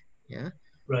heat. Yeah.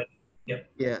 Right. Yep.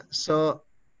 Yeah. So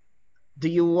do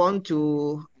you want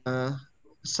to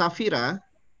Safira,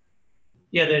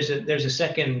 Yeah, there's a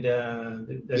second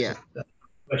there's Yeah. a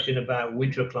question about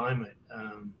winter climate.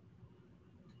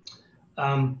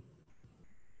 Um,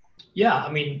 yeah,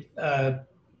 I mean,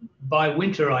 by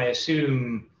winter I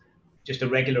assume just a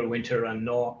regular winter and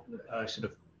not sort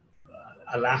of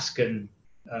Alaskan,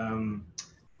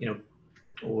 you know,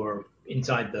 or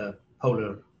inside the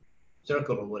polar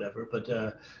circle or whatever. But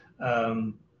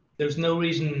there's no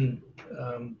reason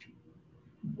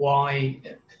why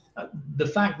the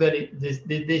fact that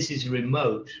this is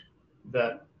remote,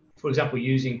 that, for example,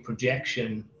 using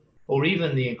projection or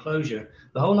even the enclosure,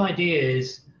 the whole idea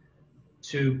is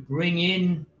to bring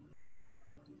in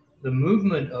the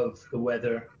movement of the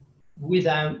weather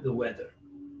without the weather,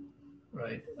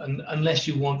 right? Unless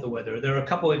you want the weather. There are a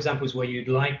couple of examples where you'd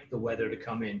like the weather to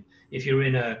come in. If you're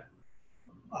in a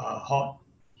hot,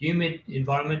 humid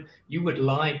environment, you would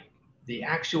like the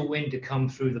actual wind to come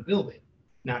through the building,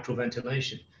 natural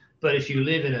ventilation. But if you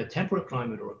live in a temperate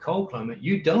climate or a cold climate,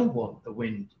 you don't want the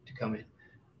wind to come in.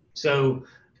 So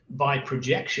by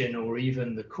projection or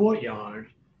even the courtyard,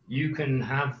 you can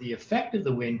have the effect of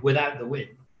the wind without the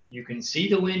wind. You can see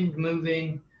the wind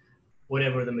moving,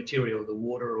 whatever the material, the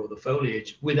water or the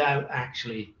foliage, without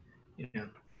actually, you know,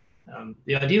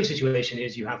 the ideal situation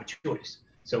is you have a choice.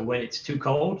 So when it's too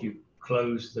cold, you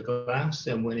close the glass,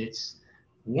 and when it's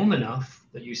warm enough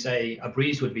that you say a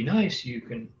breeze would be nice, you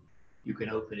can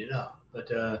open it up.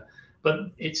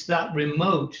 But it's that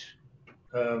remote,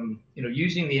 you know,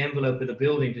 using the envelope of the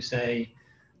building to say,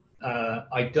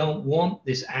 I don't want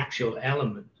this actual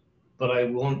element, but I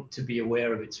want to be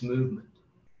aware of its movement.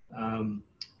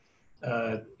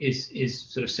 Is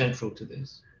sort of central to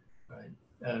this, right?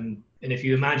 And if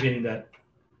you imagine that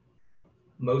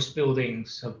most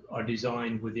buildings are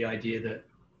designed with the idea that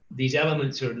these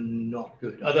elements are not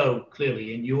good, although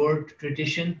clearly in your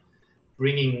tradition,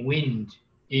 bringing wind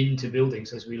into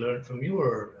buildings, as we learned from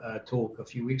your talk a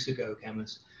few weeks ago,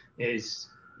 Camus, is,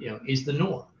 you know, is the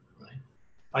norm, right?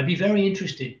 I'd be very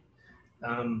interested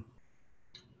um,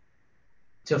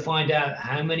 to find out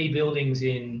how many buildings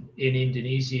in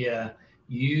Indonesia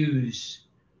use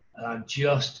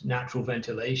just natural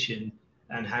ventilation,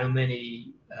 and how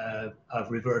many have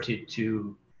reverted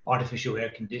to artificial air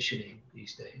conditioning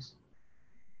these days.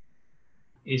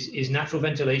 Is natural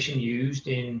ventilation used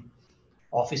in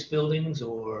office buildings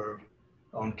or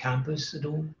on campus at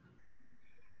all?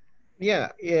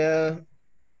 Yeah, yeah.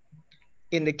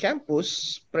 In the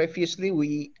campus, previously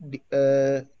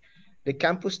the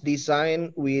campus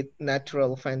designed with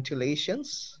natural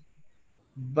ventilations,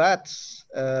 but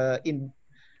in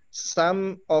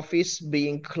some office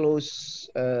being closed,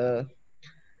 the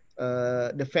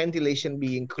ventilation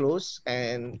being closed,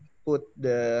 and put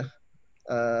the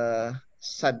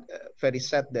sad, very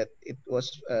sad that it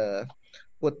was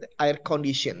put air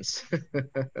conditions.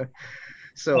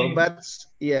 So, Same, but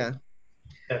yeah,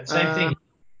 same uh, thing.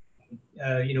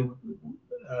 You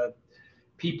know,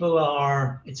 people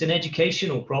are, it's an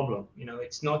educational problem. You know,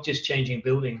 it's not just changing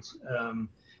buildings.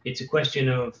 It's a question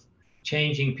of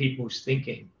changing people's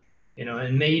thinking, you know,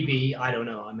 and maybe, I don't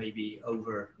know, I may be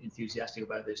over enthusiastic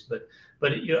about this, but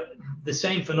you know, the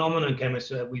same phenomenon,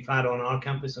 chemists, we've had on our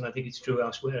campus, and I think it's true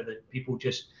elsewhere, that people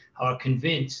just are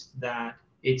convinced that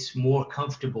it's more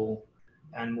comfortable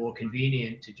and more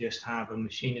convenient to just have a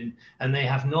machine, and they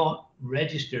have not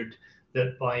registered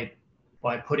that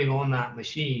by putting on that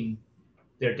machine,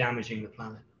 they're damaging the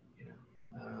planet, you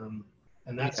know,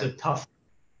 and that's yeah, a tough,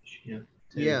 you know,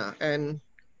 to, yeah, and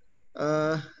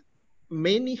uh,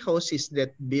 many houses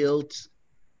that built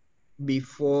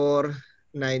before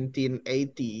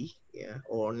 1980, yeah,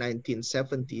 or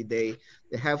 1970, they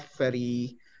have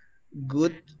very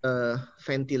good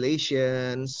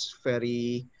ventilations,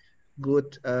 very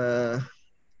good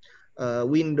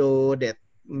window that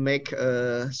make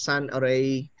a sun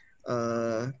array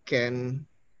can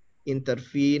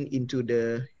intervene into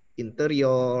the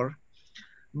interior.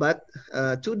 But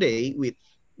today, with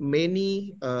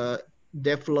many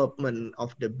development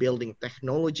of the building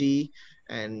technology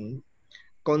and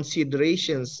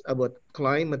considerations about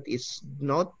climate is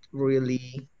not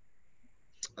really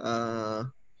uh,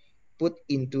 put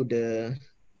into the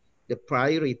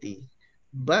priority.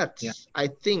 But yeah, I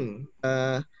think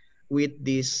with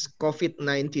this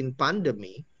COVID-19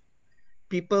 pandemic,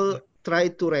 people yeah, try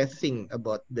to rethink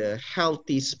about the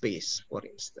healthy space, for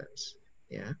instance.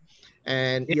 Yeah.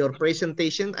 And yeah, your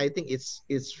presentation, I think it's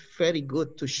very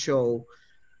good to show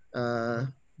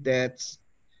that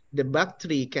the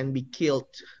bacteria can be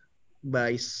killed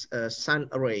by sun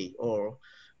array, or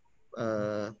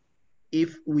uh,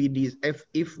 if we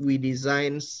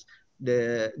designs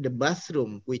the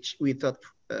bathroom which without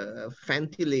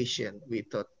ventilation,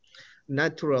 without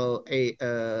natural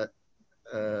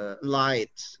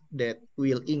light that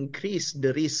will increase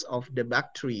the risk of the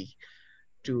bacteria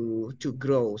to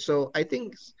grow. So I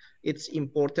think it's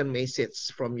important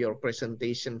message from your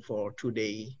presentation for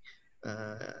today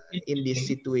in this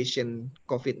situation,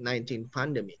 COVID-19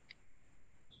 pandemic.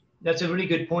 That's a really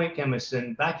good point, Chemist.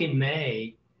 And back in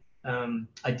May,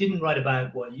 I didn't write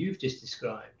about what you've just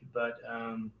described, but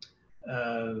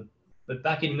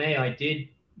back in May, I did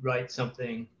write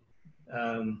something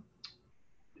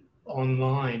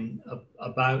online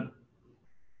about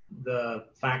the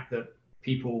fact that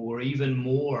people were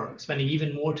spending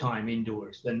even more time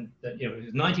indoors than you know, it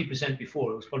was 90%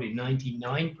 before, it was probably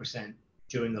 99%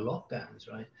 during the lockdowns,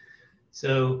 right?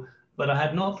 So, but I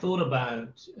had not thought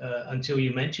about until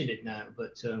you mentioned it now,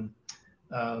 but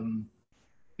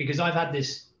because I've had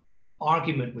this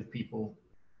argument with people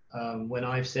when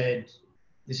I've said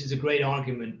this is a great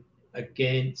argument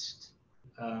against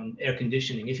air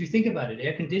conditioning. If you think about it,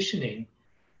 air conditioning,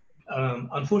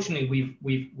 unfortunately,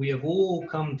 we have all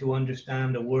come to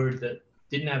understand a word that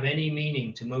didn't have any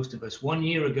meaning to most of us. 1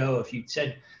 year ago, if you'd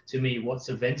said to me, "What's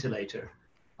a ventilator?"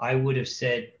 I would have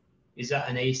said, "Is that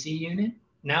an AC unit?"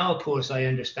 Now, of course, I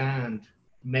understand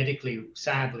medically,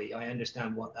 sadly, I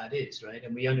understand what that is, right?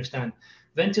 And we understand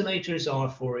ventilators are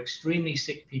for extremely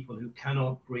sick people who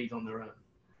cannot breathe on their own.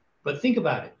 But think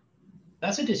about it.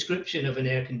 That's a description of an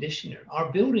air conditioner.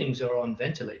 Our buildings are on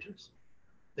ventilators.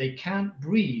 They can't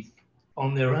breathe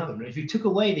on their own. If you took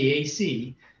away the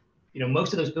AC, you know,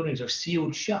 most of those buildings are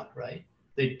sealed shut, right?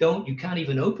 You can't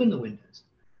even open the windows.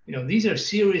 You know, these are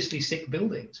seriously sick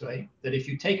buildings, right? That if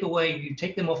you take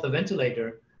them off the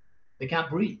ventilator, they can't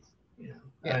breathe, you know.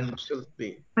 Yeah, and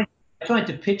absolutely. I tried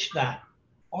to pitch that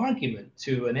argument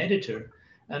to an editor,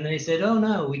 and they said, "Oh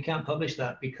no, we can't publish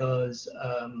that because,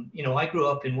 you know, I grew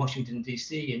up in Washington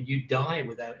D.C. and you die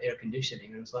without air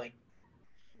conditioning." And it's like,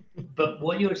 but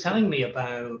what you're telling me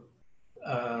about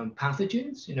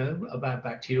pathogens, you know, about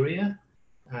bacteria,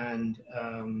 and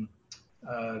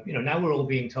you know, now we're all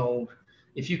being told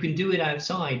if you can do it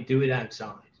outside, do it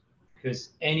outside,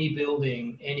 because any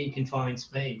building, any confined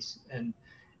space, and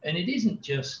it isn't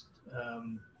just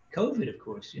COVID, of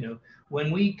course. You know,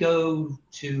 when we go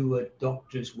to a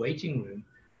doctor's waiting room,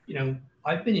 you know,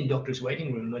 I've been in doctor's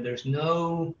waiting room where there's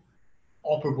no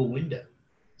operable window.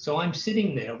 So I'm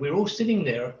sitting there, we're all sitting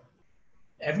there,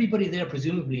 everybody there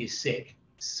presumably is sick.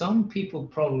 Some people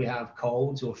probably have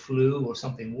colds or flu or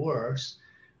something worse.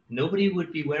 Nobody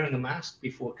would be wearing a mask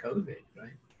before COVID,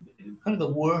 right? Kind of the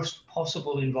worst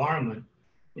possible environment.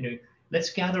 You know, let's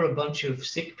gather a bunch of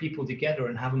sick people together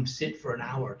and have them sit for an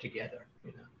hour together,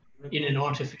 you know, in an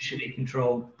artificially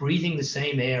controlled, breathing the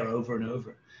same air over and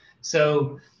over.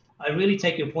 So I really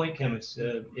take your point, Chemist.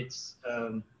 It's,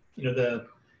 you know,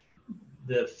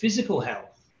 the physical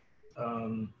health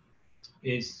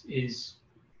is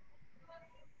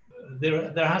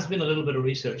there has been a little bit of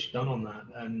research done on that,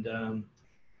 and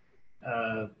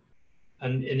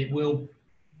it will,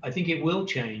 I think it will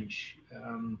change.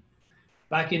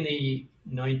 Back in the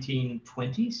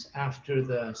 1920s, after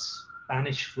the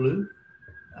Spanish flu,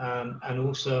 and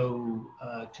also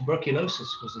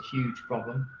tuberculosis was a huge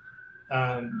problem.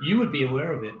 You would be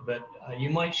aware of it, but you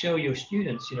might show your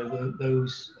students, you know,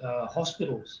 those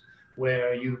hospitals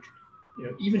where you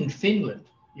know, even in Finland,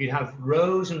 you'd have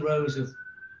rows and rows of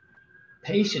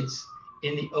patients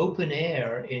in the open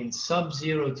air in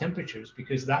sub-zero temperatures,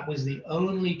 because that was the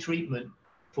only treatment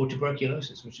for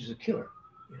tuberculosis, which is a killer.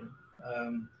 You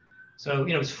know? So,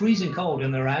 you know, it's freezing cold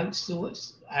and they're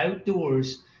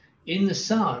outdoors in the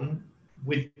sun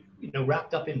with, you know,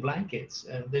 wrapped up in blankets.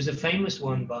 There's a famous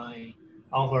one by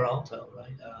Alvar Aalto,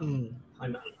 right?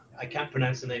 I can't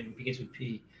pronounce the name, it begins with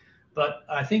P. But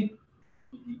I think,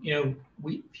 you know,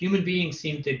 we human beings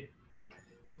seem to,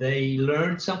 they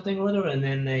learn something or other, and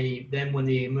then when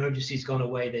the emergency's gone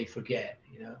away, they forget,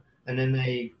 you know, and then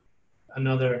you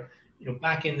know,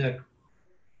 back in the,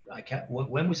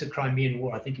 when was the Crimean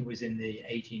War? I think it was in the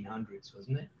 1800s,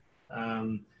 wasn't it?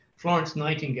 Florence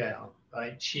Nightingale,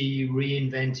 right? She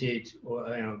reinvented, or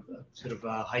you know, sort of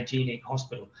a hygienic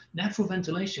hospital. Natural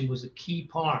ventilation was a key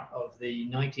part of the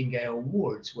Nightingale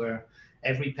wards, where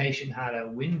every patient had a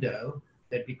window.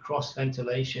 There'd be cross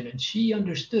ventilation, and she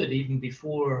understood even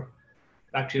before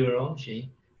bacteriology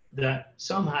that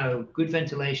somehow good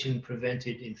ventilation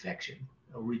prevented infection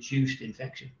or reduced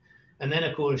infection. And then,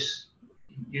 of course,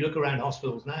 you look around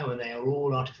hospitals now and they are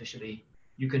all artificially,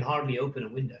 you can hardly open a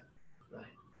window, right?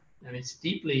 And it's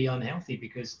deeply unhealthy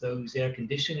because those air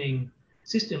conditioning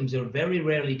systems are very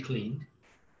rarely cleaned.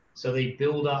 So they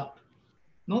build up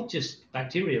not just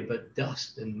bacteria, but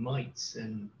dust and mites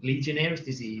and Legionnaire's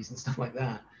disease and stuff like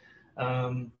that.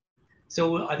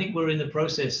 So I think we're in the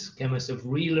process, chemists, of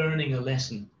relearning a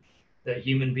lesson that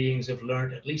human beings have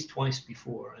learned at least twice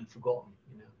before and forgotten.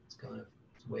 You know, it's kind of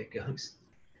the way it goes.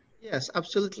 Yes,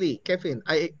 absolutely, Kevin.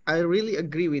 I really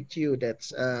agree with you.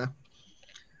 That's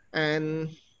and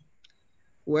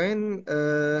when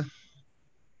Le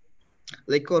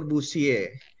Corbusier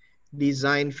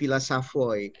designed Villa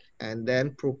Savoy and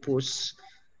then proposed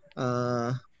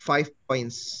 5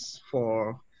 points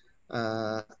for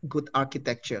good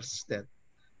architectures, that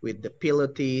with the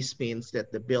pilates means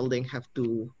that the building have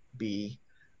to be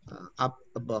up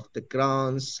above the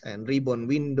grounds, and ribbon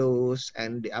windows,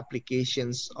 and the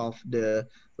applications of the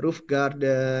roof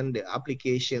garden, the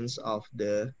applications of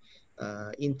the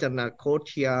internal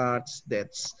courtyards.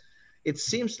 That's it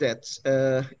seems that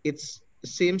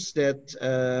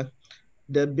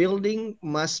the building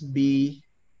must be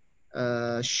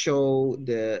show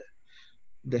the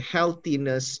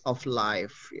healthiness of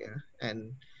life, yeah,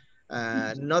 and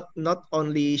not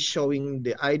only showing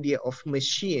the idea of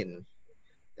machine,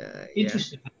 yeah,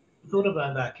 Interesting. I thought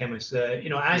about that, chemist. You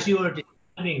know, as yeah, you were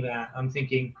describing that, I'm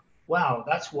thinking, wow,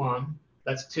 that's one,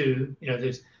 that's two. You know,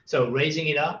 there's so raising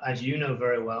it up, as you know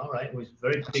very well, right? It was a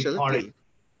very big part of absolutely,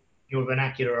 your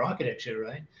vernacular architecture,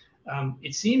 right?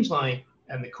 It seems like,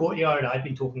 and the courtyard, I've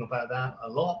been talking about that a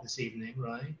lot this evening,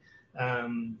 right?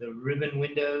 The ribbon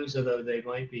windows, although they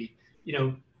might be, you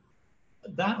know,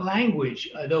 that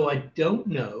language, although I don't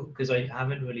know, because I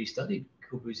haven't really studied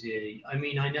Corbusier, I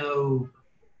mean, I know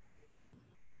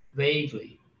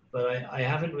vaguely, but I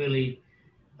haven't really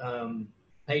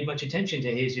paid much attention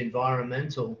to his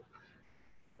environmental.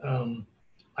 Um,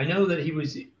 I know that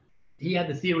he had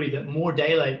the theory that more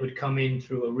daylight would come in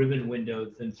through a ribbon window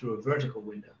than through a vertical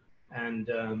window, and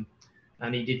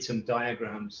he did some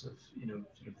diagrams of, you know,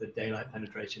 sort of the daylight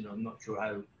penetration. I'm not sure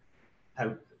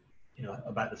how you know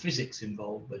about the physics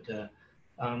involved,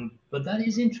 but that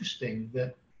is interesting.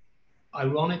 That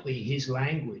ironically, his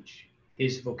language,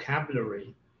 his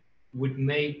vocabulary, would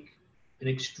make an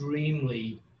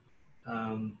extremely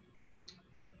um,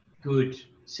 good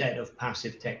set of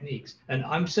passive techniques. And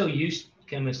I'm so used,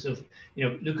 chemists, of, you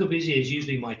know, Le Corbusier is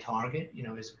usually my target, you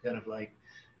know, is kind of like,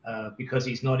 because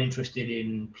he's not interested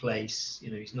in place, you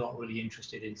know, he's not really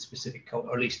interested in specific culture,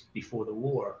 or at least before the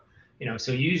war, you know,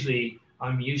 so usually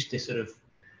I'm used to sort of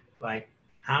like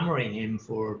hammering him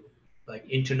for like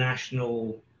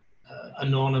international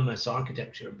anonymous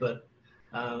architecture. But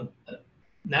uh,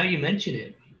 now you mention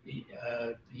it,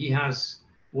 he has,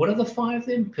 what are the five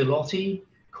then? Pilotti,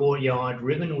 courtyard,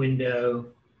 ribbon window.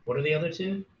 What are the other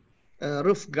two?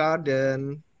 roof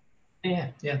garden, Yeah,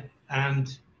 yeah,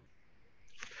 and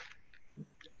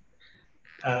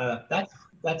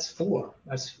that's four.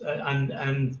 That's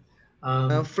and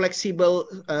um, flexible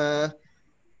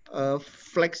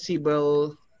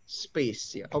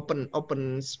space, yeah,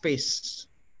 open space,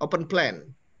 open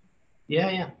plan, yeah,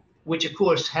 yeah, which of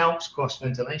course helps cross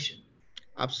ventilation.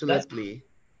 That's absolutely.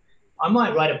 I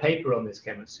might write a paper on this,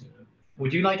 chemist. You know.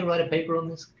 Would you like to write a paper on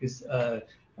this? Because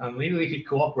maybe we could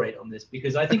cooperate on this,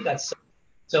 because I think that's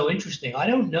so interesting. I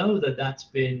don't know that that's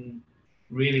been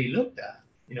really looked at.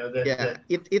 You know that Yeah, that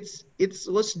it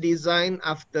was designed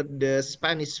after the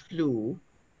Spanish flu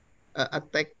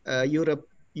attacked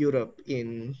Europe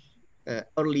in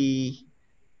early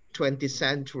 20th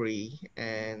century,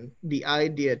 and the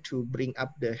idea to bring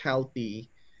up the healthy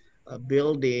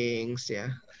buildings, yeah,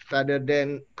 rather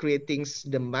than creating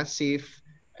the massive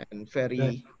and that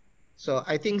very. So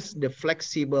I think the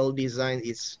flexible design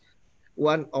is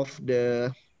one of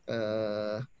the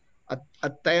uh,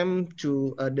 attempt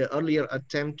to the earlier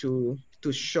attempt to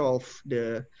solve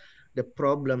the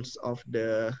problems of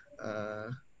the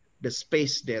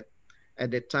space that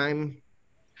at the time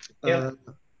yeah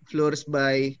uh, flourished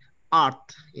by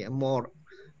art, yeah, more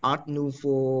art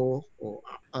nouveau or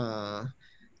uh,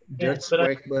 yeah. Dutch But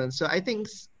Bergman. So I think,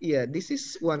 yeah, this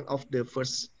is one of the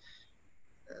first.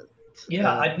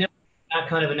 yeah, Uh, I'd never done that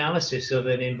kind of analysis of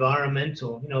an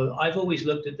environmental. You know, I've always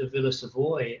looked at the Villa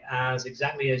Savoy as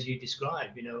exactly as you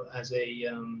described. You know, as a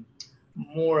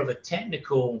more of a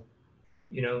technical,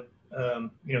 you know,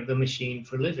 the machine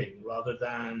for living rather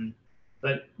than.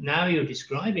 But now you're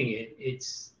describing it,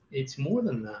 it's more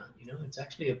than that. You know, it's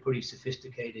actually a pretty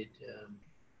sophisticated.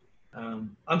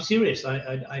 I'm serious.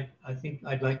 I think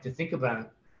I'd like to think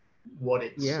about what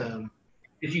it's. yeah,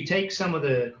 If you take some of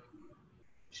the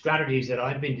strategies that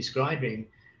I've been describing,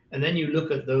 and then you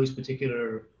look at those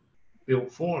particular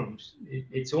built forms,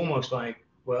 it's almost like,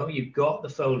 well, you've got the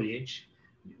foliage.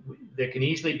 There can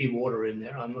easily be water in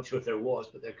there. I'm not sure if there was,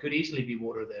 but there could easily be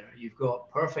water there. You've got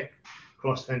perfect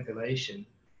cross ventilation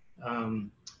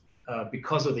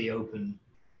because of the open.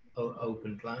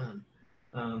 open plan.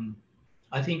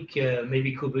 I think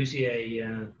maybe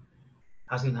Corbusier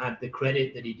hasn't had the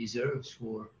credit that he deserves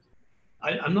for.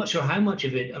 I'm not sure how much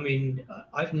of it. I mean,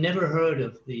 I've never heard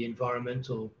of the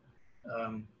environmental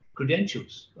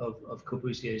credentials of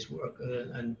Corbusier's work,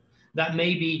 and that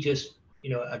may be just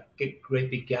a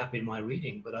great big gap in my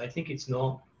reading. But I think it's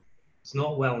not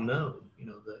well known.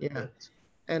 Yeah. That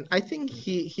And I think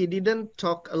he didn't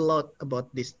talk a lot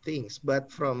about these things,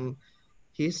 but from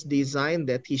his design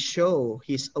that he show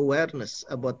his awareness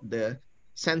about the yeah,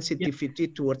 sensitivity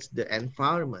towards the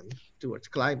environment, towards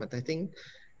climate. I think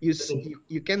you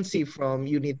you can see from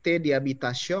Unité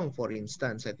d'Habitation, for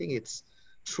instance. I think it's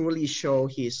truly show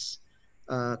his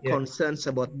yeah, concerns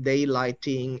about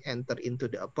daylighting enter into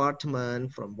the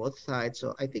apartment from both sides.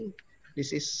 So I think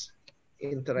this is yeah.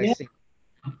 interesting.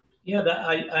 Yeah, that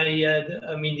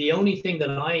I mean, the only thing that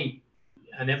I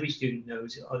and every student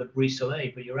knows are the brise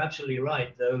soleil, but you're absolutely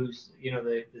right. Those,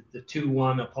 the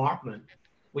 2-1 apartment,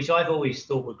 which I've always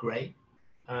thought were great.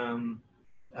 Um,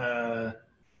 uh,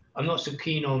 I'm not so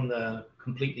keen on the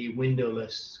completely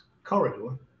windowless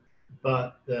corridor,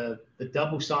 but the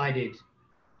double-sided,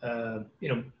 I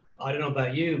don't know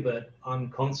about you, but I'm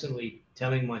constantly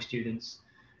telling my students,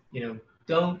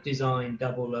 don't design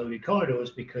double-loaded corridors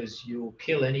because you'll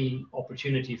kill any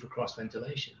opportunity for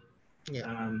cross-ventilation.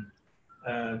 Yeah.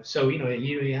 So,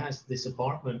 here he has this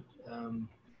apartment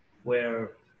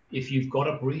where if you've got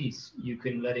a breeze, you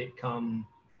can let it come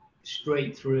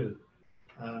straight through.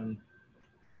 Um,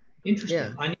 Yeah.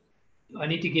 Interesting. I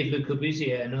need to give Le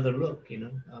Corbusier another look, Yeah.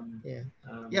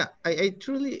 um, Yeah, I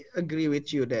truly agree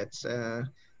with you that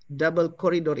double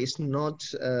corridor is not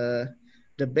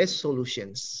the best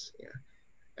solutions.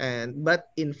 Yeah. But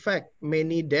in fact,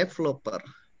 many developer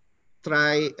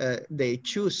they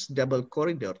choose double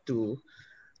corridor to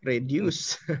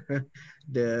reduce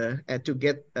the to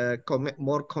get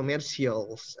more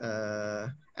commercial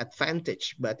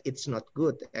advantage, but it's not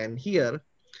good. And here,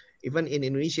 even in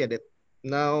Indonesia, that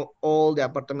now all the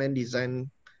apartment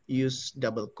design use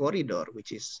double corridor,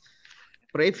 which is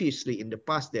previously in the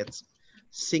past that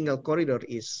single corridor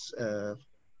is the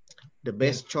yeah,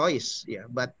 best choice. Yeah,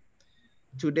 but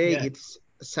today yeah. it's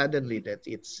suddenly that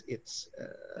it's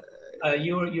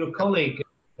Your colleague,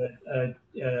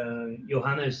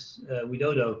 Johannes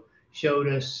Widodo, showed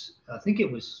us, I think it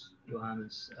was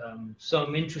Johannes,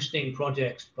 some interesting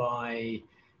projects by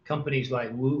companies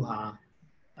like Wuha,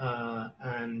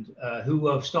 and who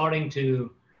are starting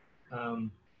to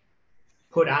um,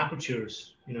 put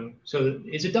apertures, so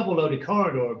it's a double loaded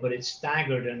corridor, but it's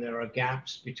staggered and there are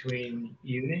gaps between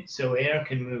units so air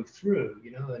can move through,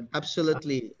 and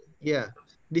absolutely, yeah.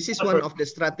 This is one for, of the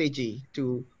strategy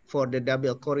to for the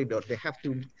double corridor. They have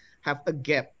to have a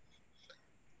gap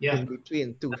yeah, in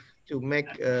between to make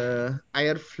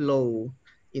air flow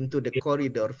into the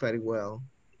corridor very well.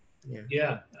 Yeah.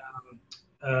 yeah,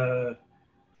 uh,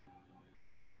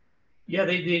 yeah,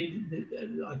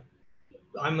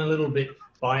 I'm a little bit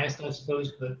biased, I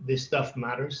suppose, but this stuff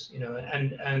matters,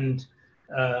 and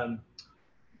um,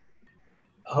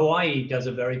 Hawaii does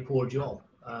a very poor job.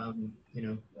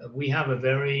 We have a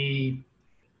very,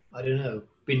 I don't know,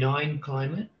 benign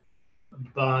climate,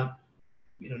 but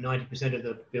 90% of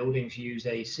the buildings use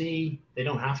AC. They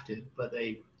don't have to, but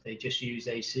they just use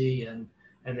AC, and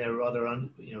they're rather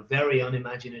very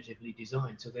unimaginatively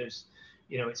designed. So there's,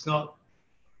 it's not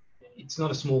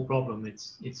a small problem.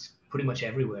 It's pretty much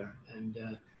everywhere,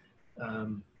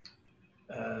 um,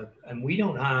 and we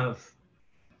don't have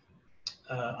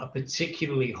a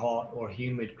particularly hot or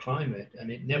humid climate, and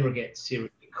it never Mm. gets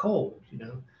seriously cold.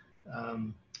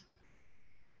 Um,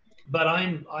 but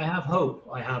I have hope.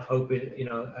 I have hope,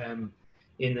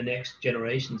 in the next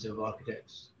generations of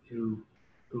architects who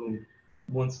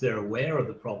once they're aware of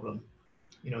the problem,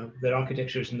 that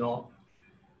architecture is not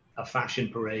a fashion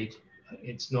parade.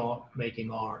 It's not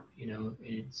making art.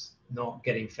 It's not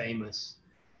getting famous.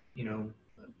 You know,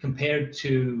 Compared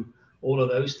to all of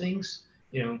those things,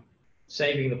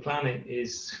 saving the planet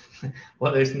is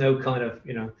well, there's no kind of,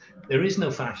 there is no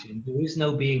fashion, there is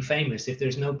no being famous if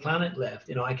there's no planet left.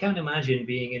 I can't imagine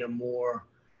being in a more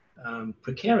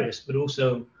precarious, but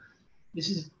also this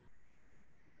is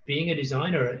being a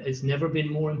designer. It's never been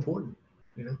more important,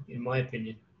 in my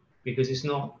opinion, because it's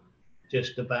not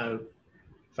just about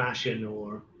fashion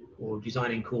or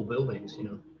designing cool buildings.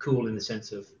 Cool in the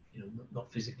sense of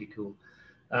not physically cool.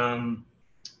 Um,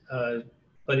 uh,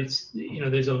 but it's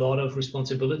there's a lot of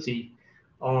responsibility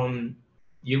on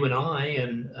you and I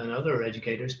and other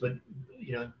educators, but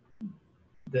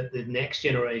that the next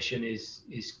generation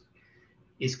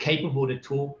is capable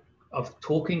to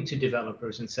talking to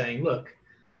developers and saying, look,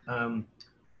 um,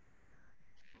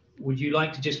 would you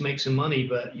like to just make some money,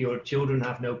 but your children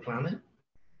have no planet?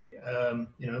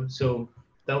 You know, so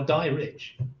they'll die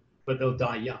rich, but they'll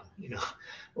die young, you know,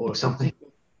 or something.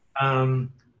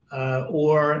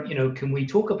 Or, you know, can we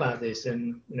talk about this,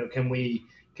 and, you know, can we,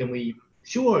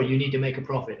 sure, you need to make a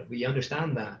profit. We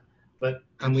understand that, but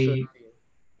Absolutely.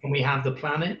 can we have the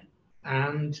planet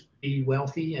and be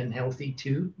wealthy and healthy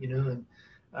too, you know?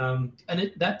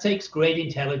 And that takes great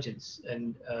intelligence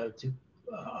and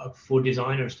for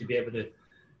designers to be able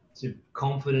to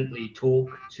confidently talk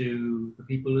to the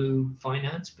people who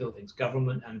finance buildings,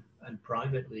 government and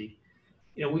privately.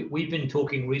 You know, we've been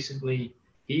talking recently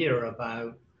here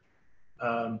about,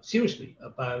 seriously,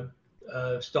 about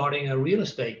starting a real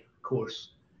estate course.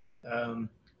 Um,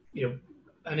 you know,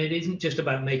 and it isn't just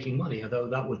about making money, although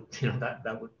that would, you know,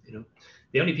 that would, you know,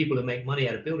 the only people who make money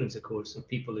out of buildings, of course, are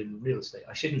people in real estate.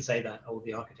 I shouldn't say that, oh,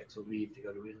 the architects will leave to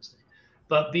go to real estate.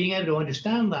 But being able to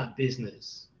understand that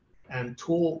business and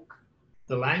talk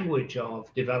the language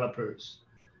of developers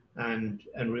and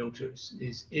realtors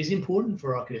is important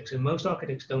for architects. And most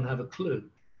architects don't have a clue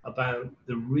about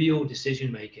the real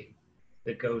decision making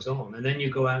that goes on. And then you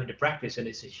go out into practice and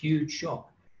it's a huge shock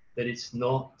that it's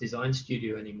not design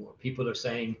studio anymore. People are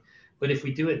saying, but if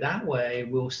we do it that way,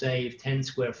 we'll save 10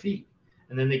 square feet.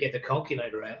 And then they get the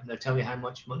calculator out and they'll tell you how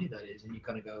much money that is. And you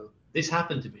kind of go, this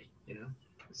happened to me, you know?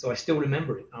 So I still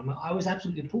remember it. I was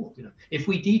absolutely appalled, you know? If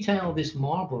we detail this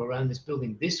marble around this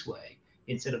building this way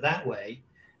instead of that way,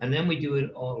 and then we do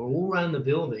it all around the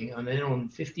building and then on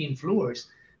 15 floors,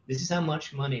 this is how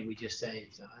much money we just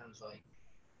saved. So I was like,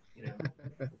 you know,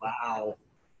 wow.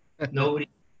 Nobody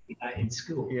did that in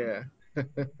school. Yeah.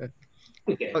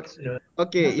 Okay, Okay, so,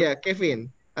 okay, yeah,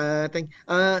 Kevin.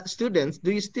 Students,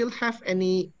 do you still have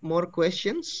any more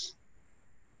questions?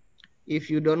 If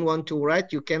you don't want to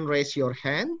write, you can raise your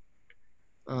hand.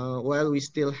 While we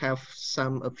still have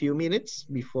a few minutes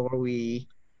before we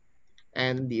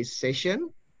end this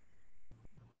session.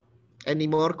 Any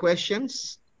more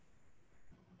questions?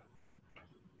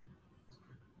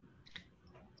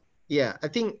 Yeah, I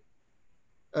think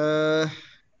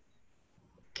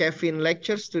Kevin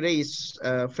lectures today is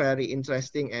very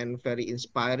interesting and very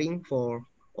inspiring for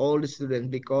all the students,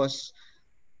 because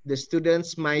the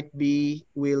students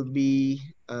will be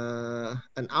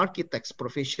an architects,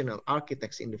 professional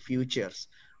architects in the futures,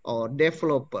 or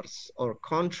developers or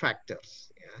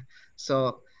contractors. Yeah.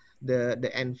 So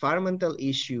the environmental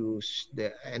issues,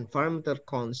 the environmental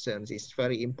concerns is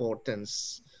very important.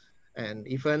 And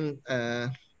even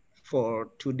for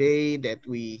today that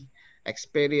we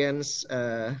experience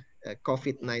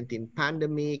COVID-19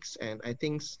 pandemics, and I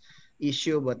think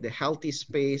issue about the healthy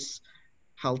space,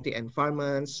 healthy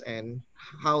environments, and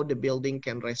how the building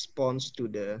can respond to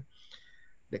the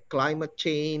climate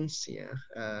change. Yeah,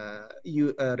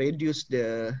 you reduce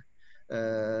the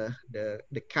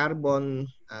carbon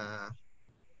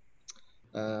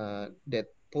that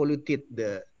polluted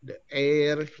the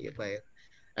air. Yeah,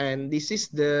 and this is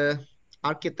the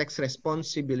architect's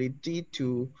responsibility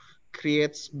to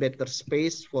create better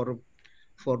space for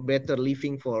better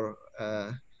living for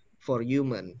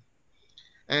human.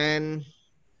 And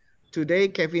today,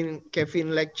 Kevin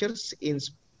lectures. I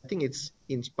think it's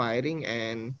inspiring,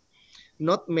 and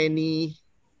not many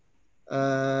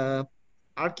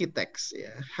architects,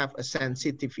 yeah, have a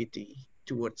sensitivity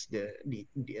towards the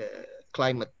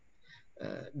climate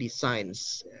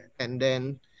designs. And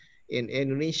then in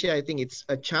Indonesia, I think it's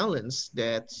a challenge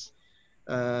that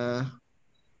uh,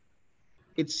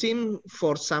 it seems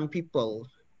for some people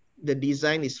the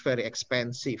design is very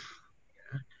expensive,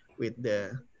 yeah, with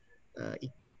the uh,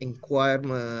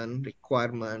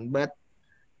 requirement, but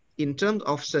in terms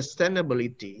of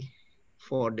sustainability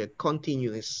for the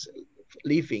continuous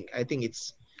living, I think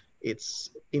it's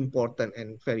important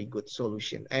and very good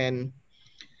solution. And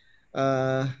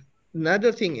uh,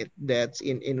 another thing that's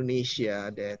in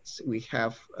Indonesia, that we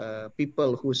have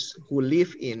people who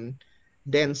live in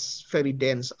very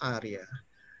dense area.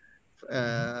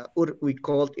 We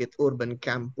called it urban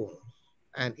kampung,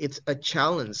 and it's a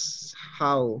challenge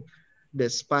how the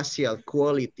spatial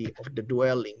quality of the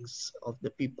dwellings of the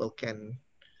people can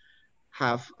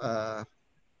have a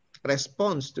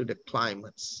response to the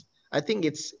climates. I think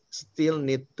it's still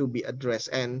need to be addressed.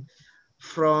 And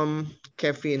from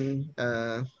Kevin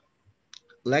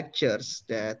lectures,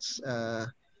 that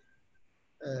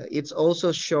it's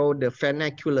also show the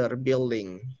vernacular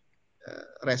building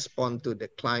respond to the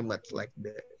climate, like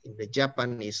in the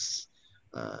Japanese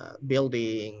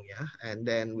building, yeah? And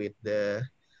then with the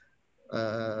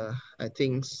I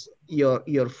think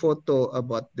your photo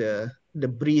about the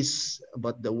breeze,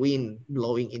 about the wind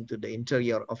blowing into the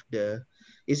interior of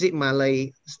is it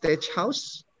Malay Stage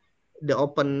House? The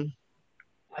open.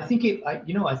 I think it.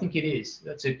 I think it is.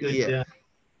 That's a good. Yeah.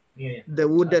 Yeah. The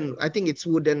wooden. I think it's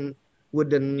wooden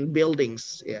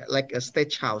buildings. Yeah, like a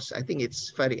stage house. I think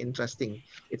it's very interesting.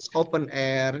 It's open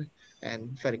air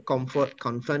and very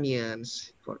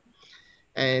convenience for.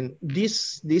 And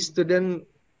this student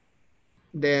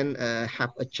then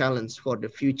have a challenge for the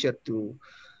future to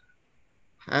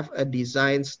have a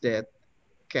designs that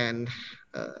can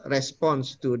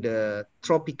respond to the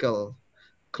tropical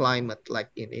climate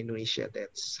like in Indonesia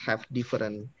that's have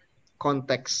different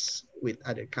contexts with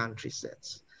other countries. Yeah.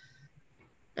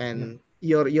 And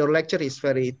your lecture is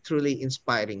very truly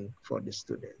inspiring for the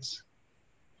students.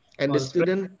 And the Well, it's great.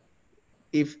 student,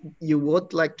 if you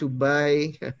would like to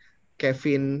buy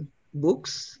Kevin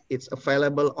books, it's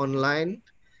available online.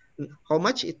 How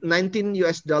much? 19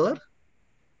 US dollar?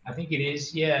 I think it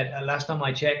is. Yeah. Last time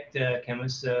I checked,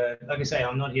 chemists. Like I say,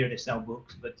 I'm not here to sell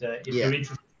books, but if Yeah, you're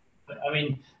interested, I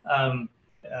mean, um,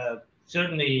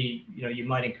 certainly, you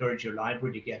might encourage your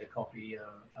library to get a copy.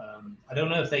 I don't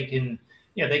know if they can.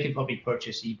 Yeah, they can probably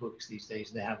purchase ebooks these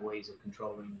days. They have ways of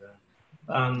controlling the.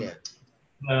 yeah.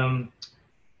 Um,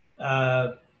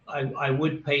 uh, I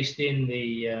would paste in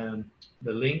the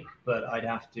link, but I'd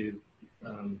have to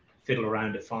fiddle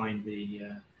around to find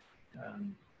the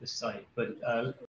site. But